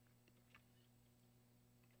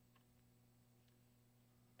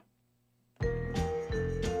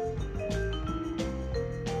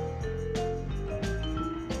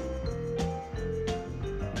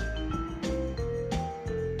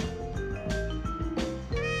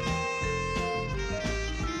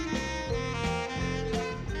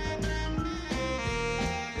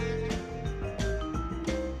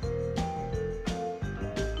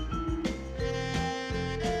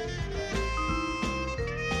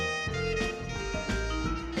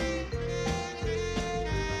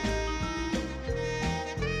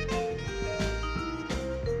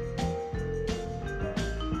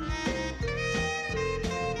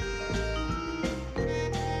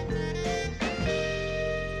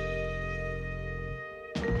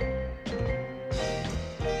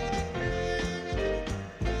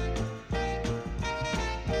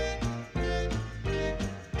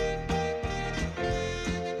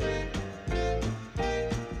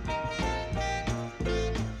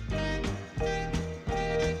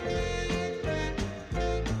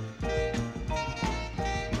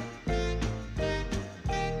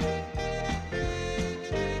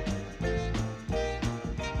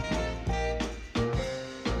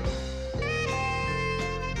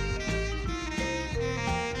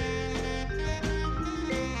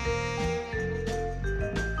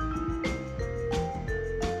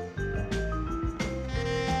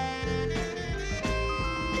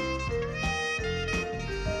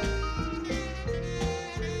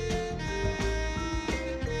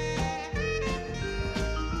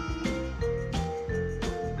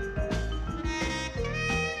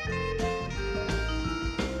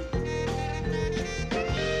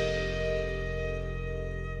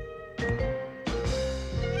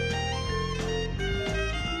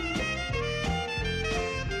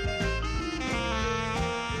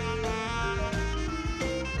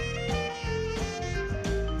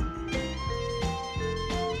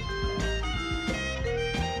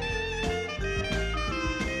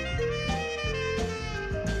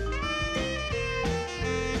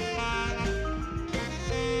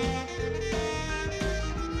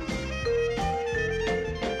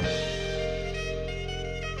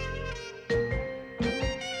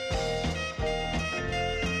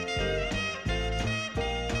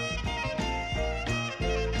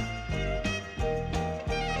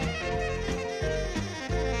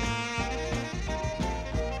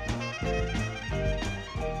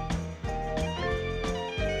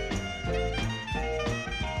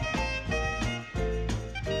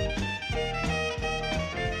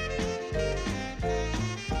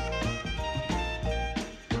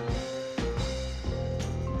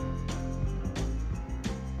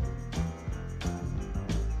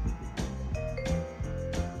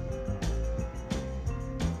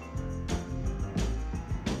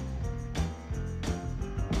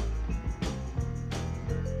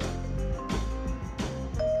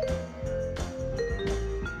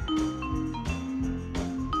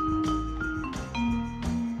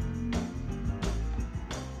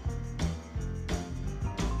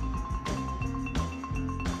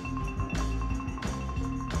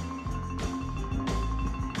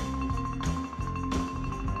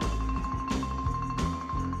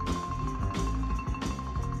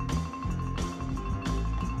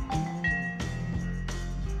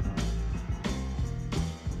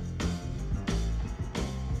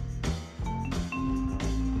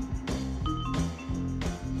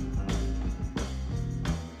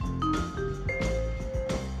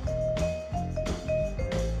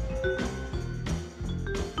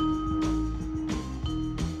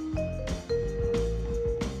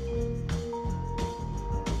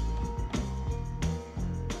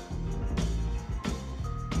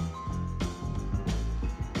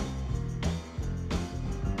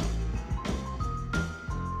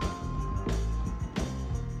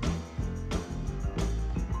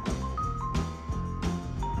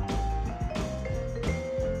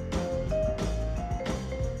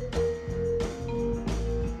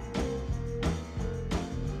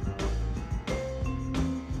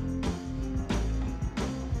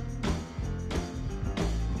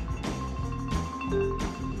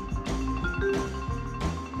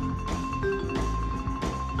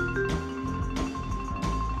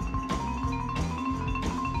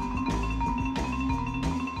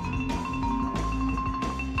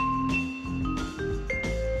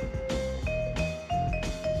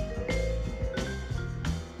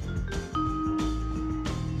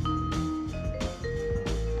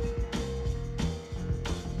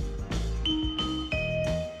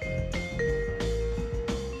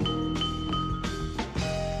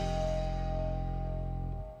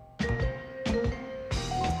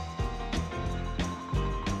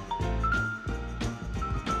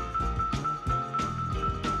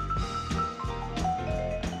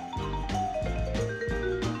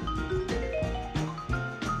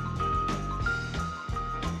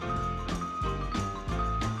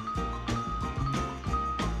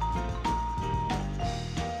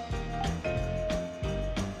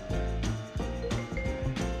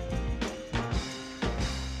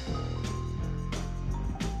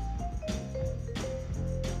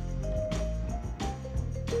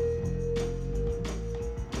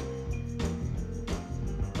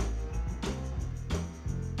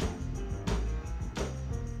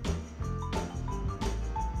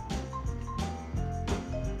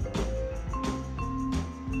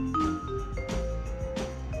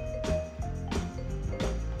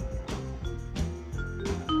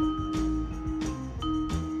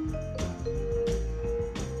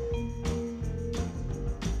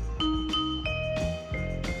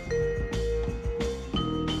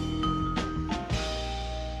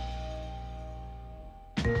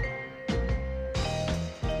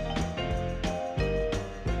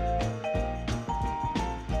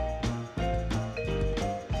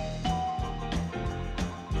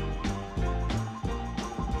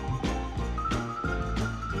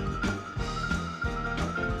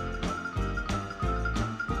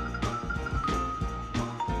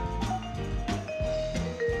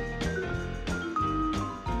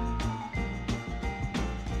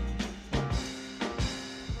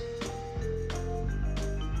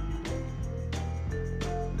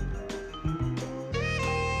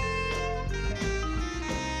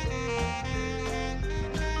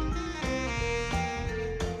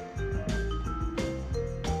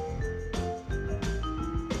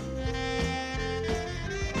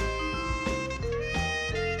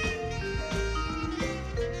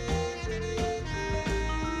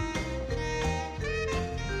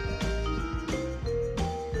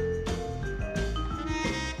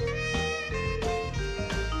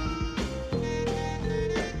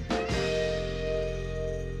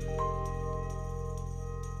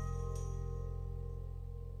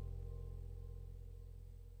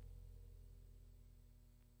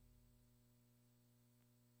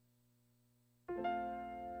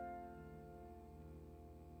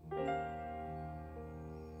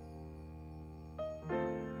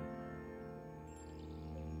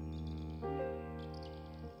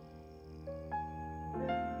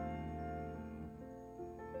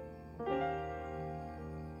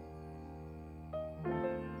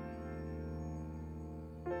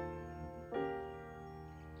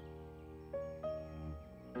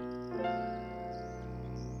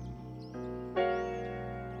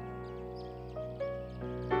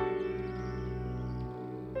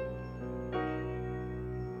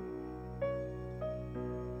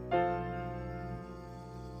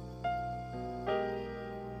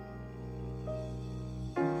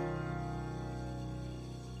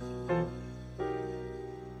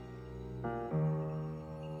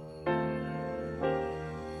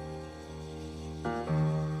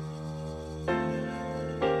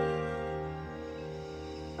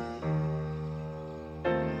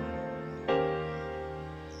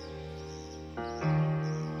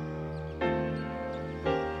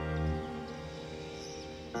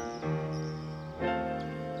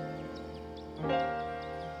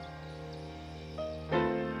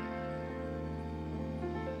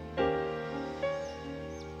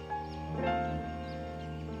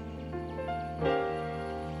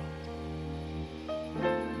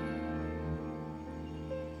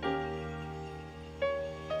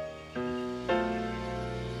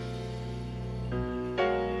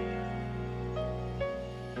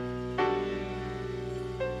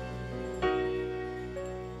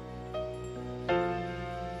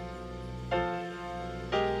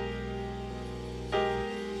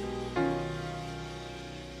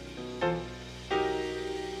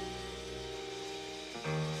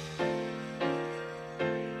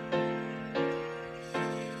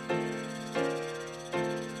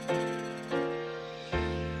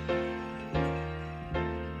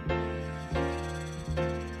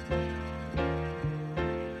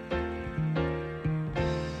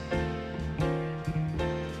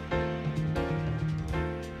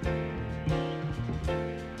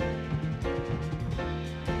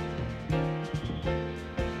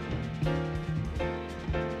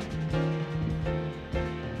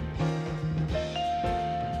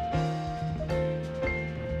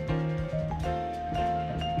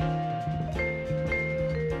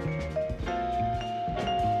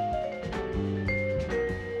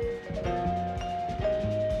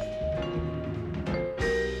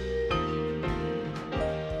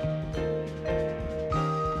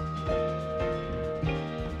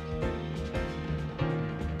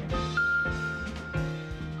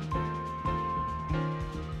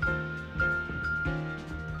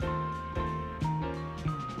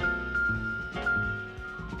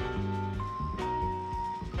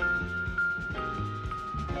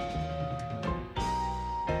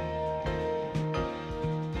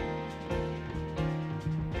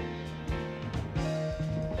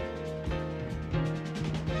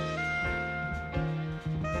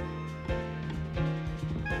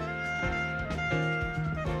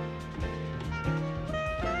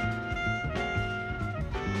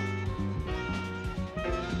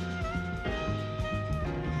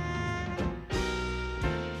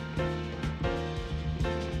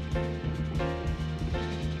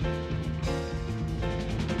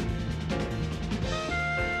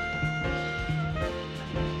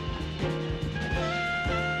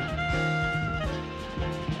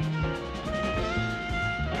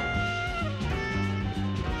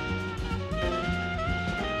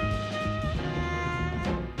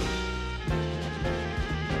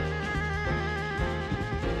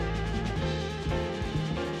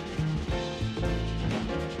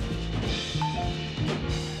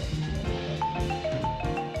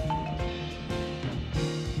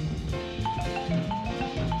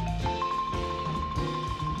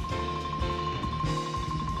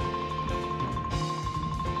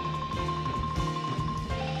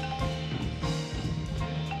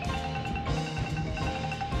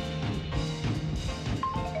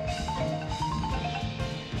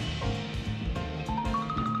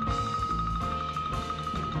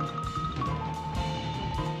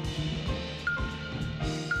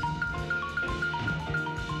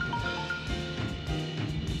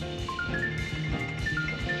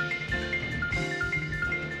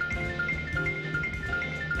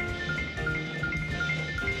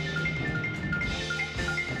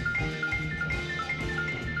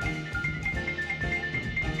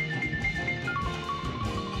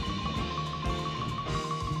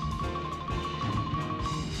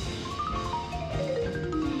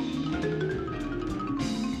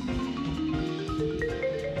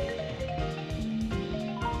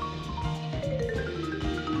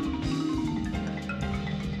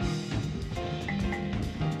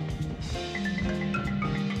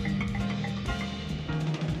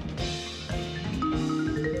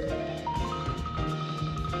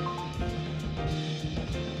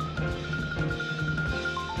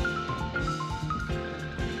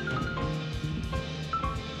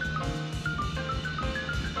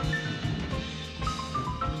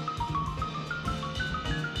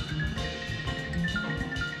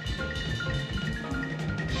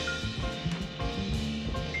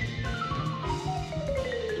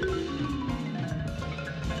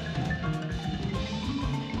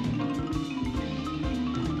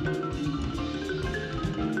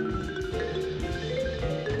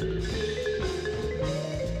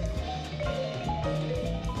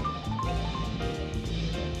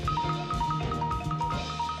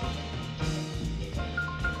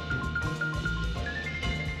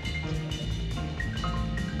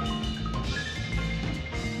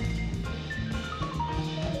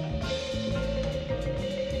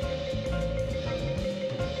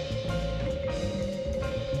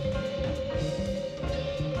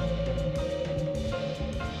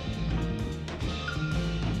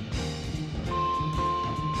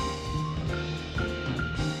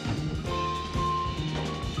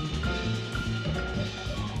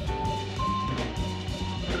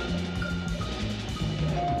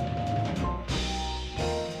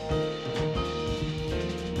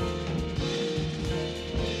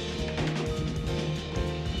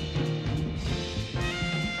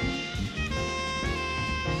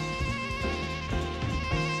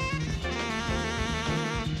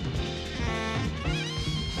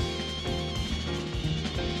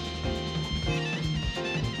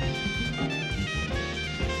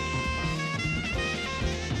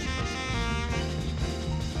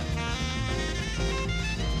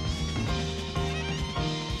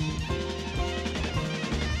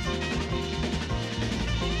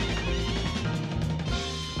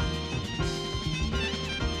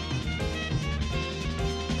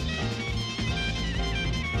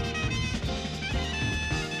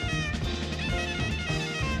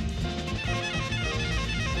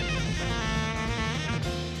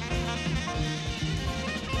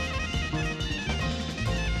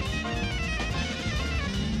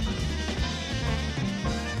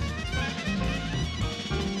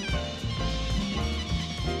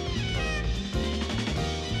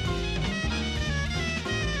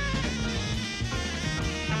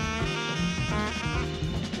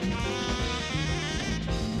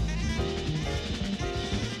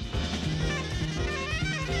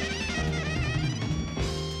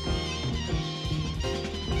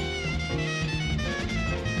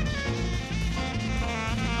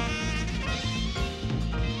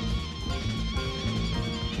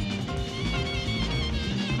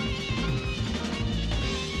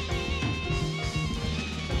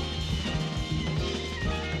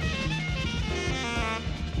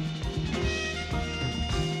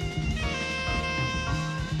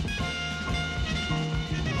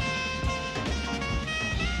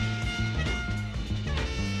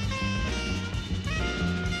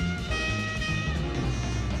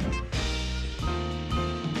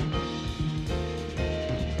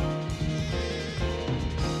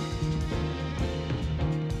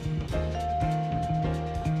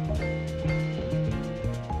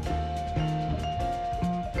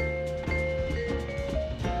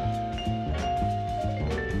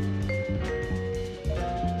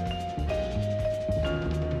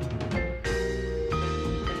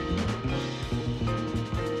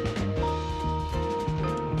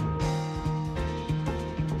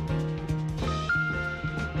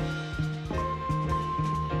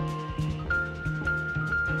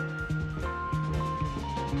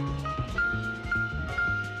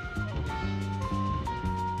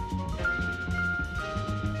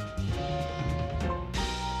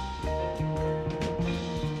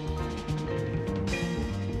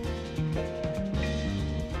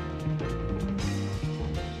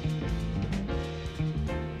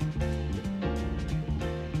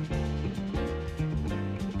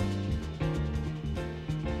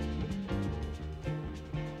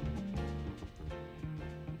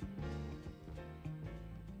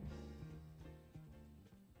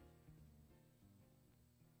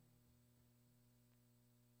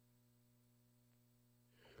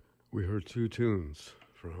 We heard two tunes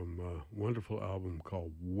from a wonderful album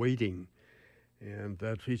called Waiting, and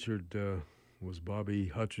that featured was Bobby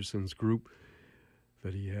Hutcherson's group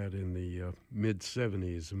that he had in the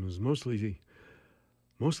mid-'70s, and was mostly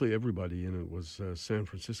everybody in it was San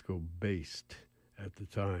Francisco based at the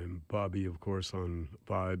time. Bobby, of course, on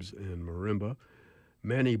vibes and marimba.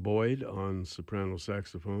 Manny Boyd on soprano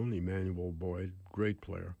saxophone. Emmanuel Boyd, great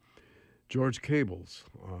player. George Cables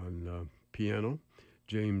on piano.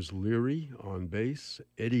 James Leary on bass.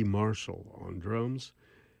 Eddie Marshall on drums.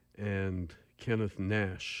 And Kenneth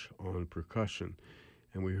Nash on percussion.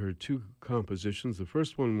 And we heard two compositions. The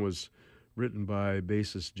first one was written by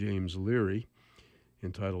bassist James Leary,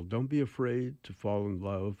 entitled Don't Be Afraid to Fall in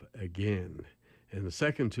Love Again. And the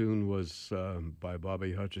second tune was by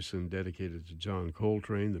Bobby Hutcherson, dedicated to John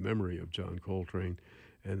Coltrane, the memory of John Coltrane,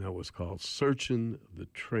 and that was called Searchin' the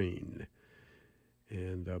Train.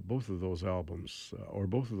 And both of those albums, or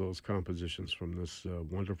both of those compositions from this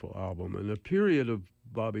wonderful album, and a period of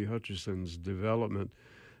Bobby Hutcherson's development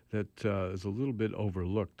that is a little bit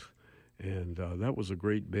overlooked. And that was a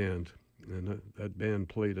great band. And that band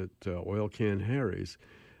played at Oil Can Harry's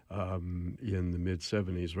in the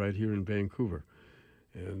mid-'70s, right here in Vancouver.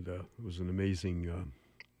 And it was an amazing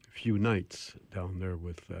few nights down there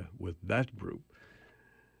with that group.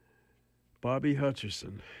 Bobby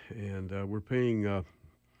Hutcherson. And we're paying a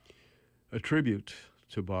tribute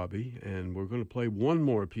to Bobby, and we're going to play one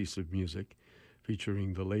more piece of music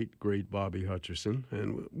featuring the late, great Bobby Hutcherson.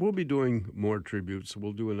 And we'll be doing more tributes.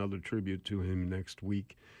 We'll do another tribute to him next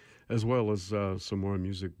week, as well as some more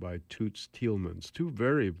music by Toots Thielemans, two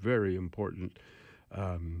very, very important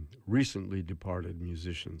recently departed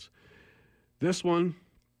musicians. This one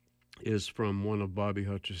is from one of Bobby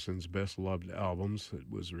Hutcherson's best-loved albums. It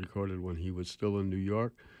was recorded when he was still in New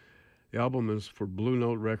York. The album is for Blue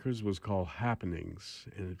Note Records, was called Happenings,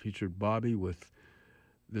 and it featured Bobby with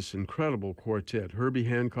this incredible quartet: Herbie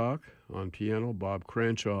Hancock on piano, Bob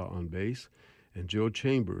Cranshaw on bass, and Joe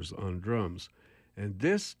Chambers on drums. And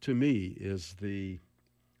this, to me, is the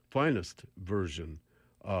finest version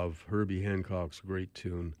of Herbie Hancock's great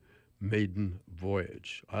tune, Maiden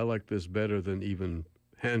Voyage. I like this better than even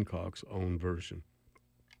Hancock's own version.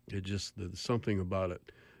 There's something about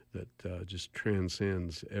it that just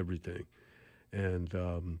transcends everything.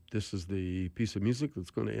 And this is the piece of music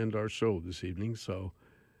that's going to end our show this evening, so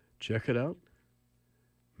check it out,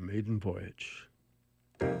 Maiden Voyage.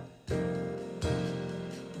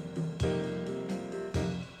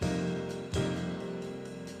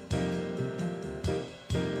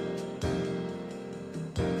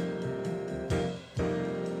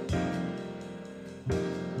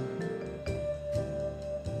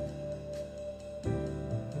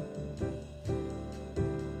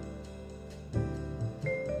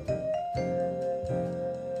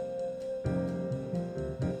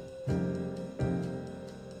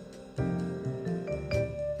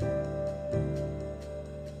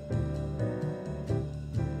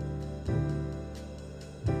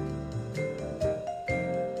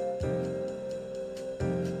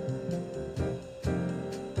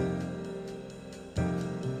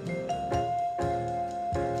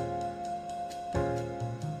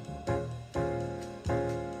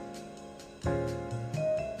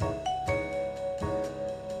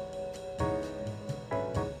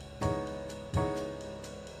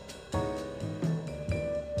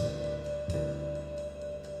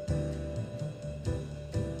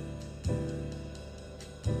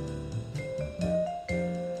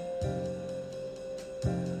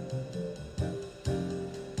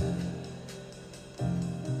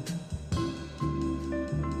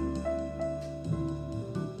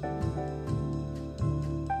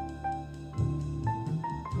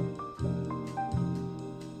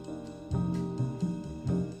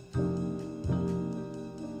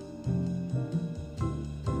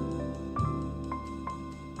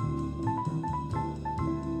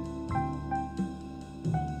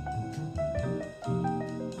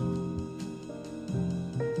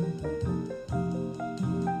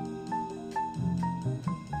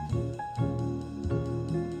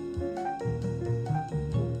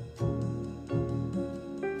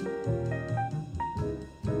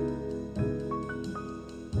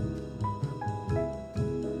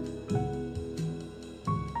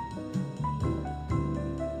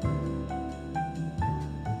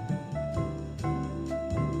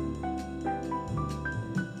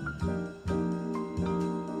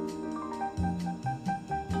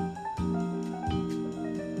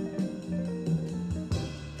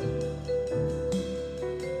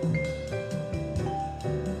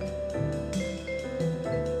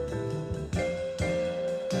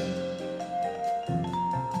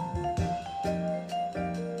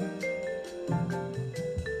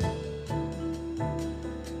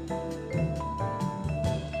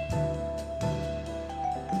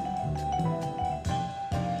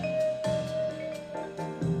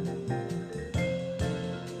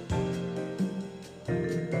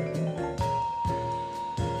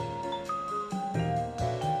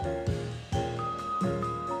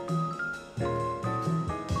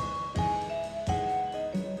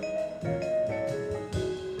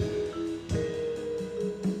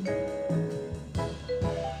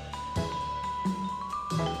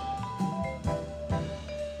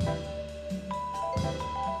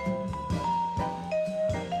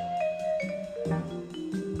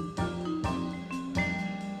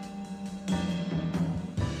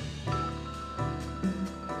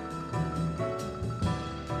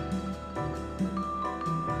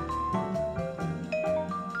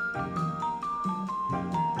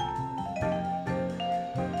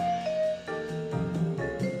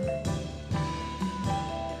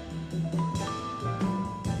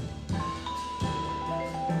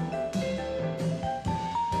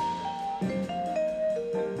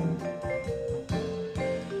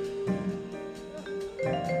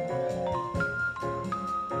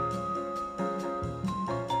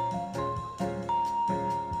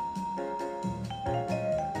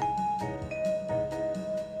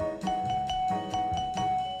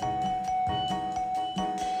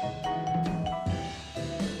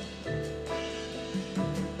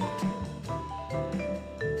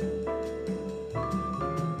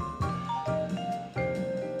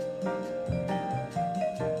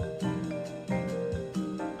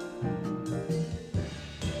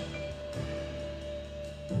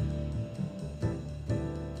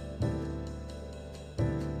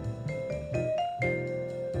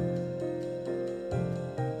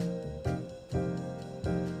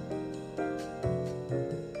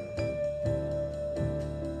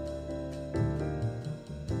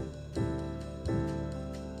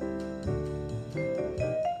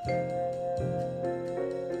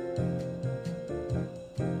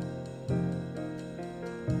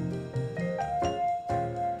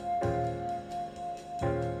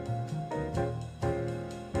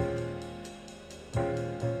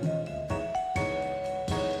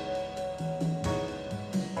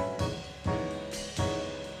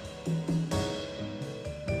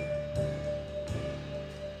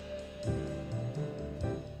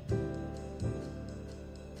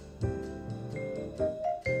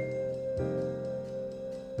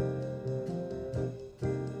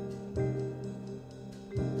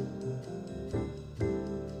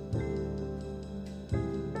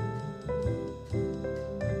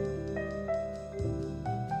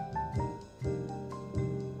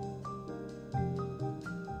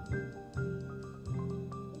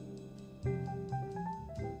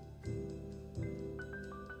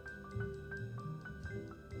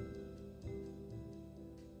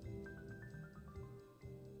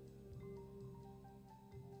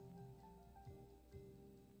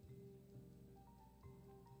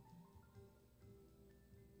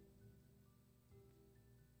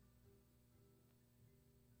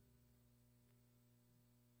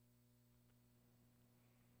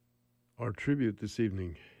 our tribute this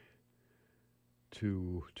evening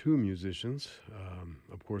to two musicians.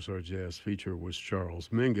 Of course, our jazz feature was Charles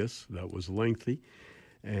Mingus. That was lengthy.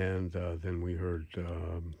 And then we heard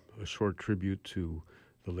a short tribute to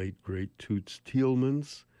the late, great Toots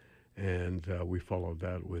Thielemans. And we followed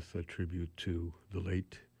that with a tribute to the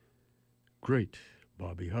late, great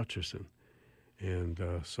Bobby Hutcherson. And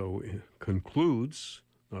so it concludes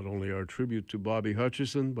not only our tribute to Bobby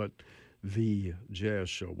Hutcherson, but the jazz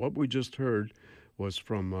show. What we just heard was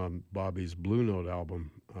from Bobby's Blue Note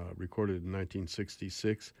album, recorded in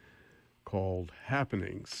 1966, called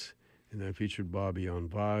Happenings. And that featured Bobby on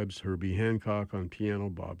vibes, Herbie Hancock on piano,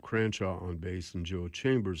 Bob Cranshaw on bass, and Joe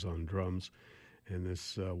Chambers on drums. And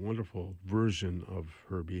this wonderful version of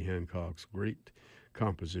Herbie Hancock's great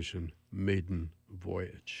composition, Maiden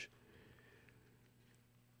Voyage.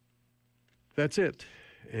 That's it.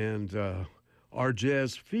 And our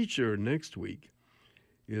jazz feature next week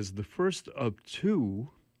is the first of two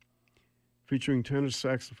featuring tenor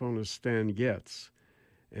saxophonist Stan Getz.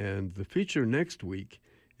 And the feature next week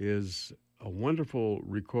is a wonderful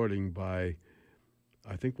recording by,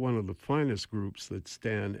 I think, one of the finest groups that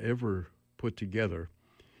Stan ever put together.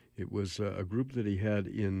 It was a group that he had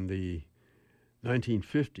in the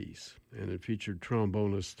 1950s, and it featured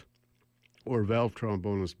trombonist or valve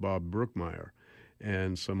trombonist Bob Brookmeyer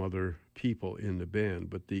and some other people in the band.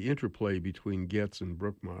 But the interplay between Getz and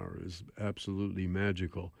Brookmeyer is absolutely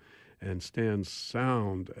magical, and Stan's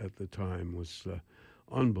sound at the time was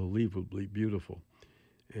unbelievably beautiful.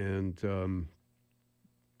 And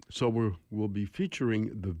so we'll be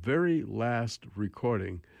featuring the very last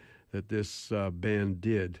recording that this band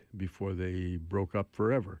did before they broke up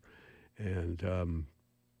forever. And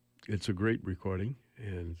it's a great recording,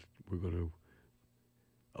 and we're going to,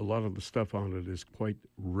 a lot of the stuff on it is quite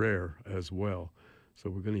rare as well. So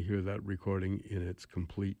we're going to hear that recording in its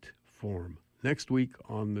complete form next week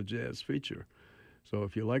on the Jazz Feature. So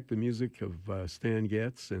if you like the music of Stan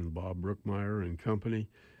Getz and Bob Brookmeyer and company,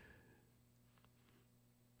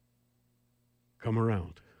 come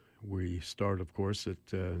around. We start, of course,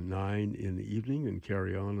 at 9 in the evening and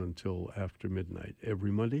carry on until after midnight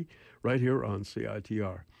every Monday right here on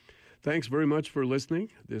CITR. Thanks very much for listening.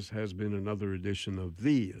 This has been another edition of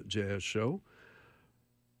The Jazz Show,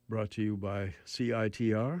 brought to you by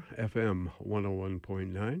CITR FM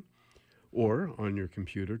 101.9 or on your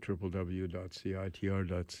computer, www.citr.ca.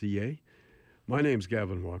 My name's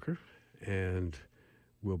Gavin Walker, and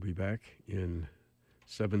we'll be back in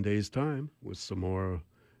 7 days' time with some more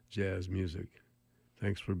jazz music.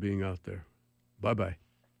 Thanks for being out there. Bye-bye.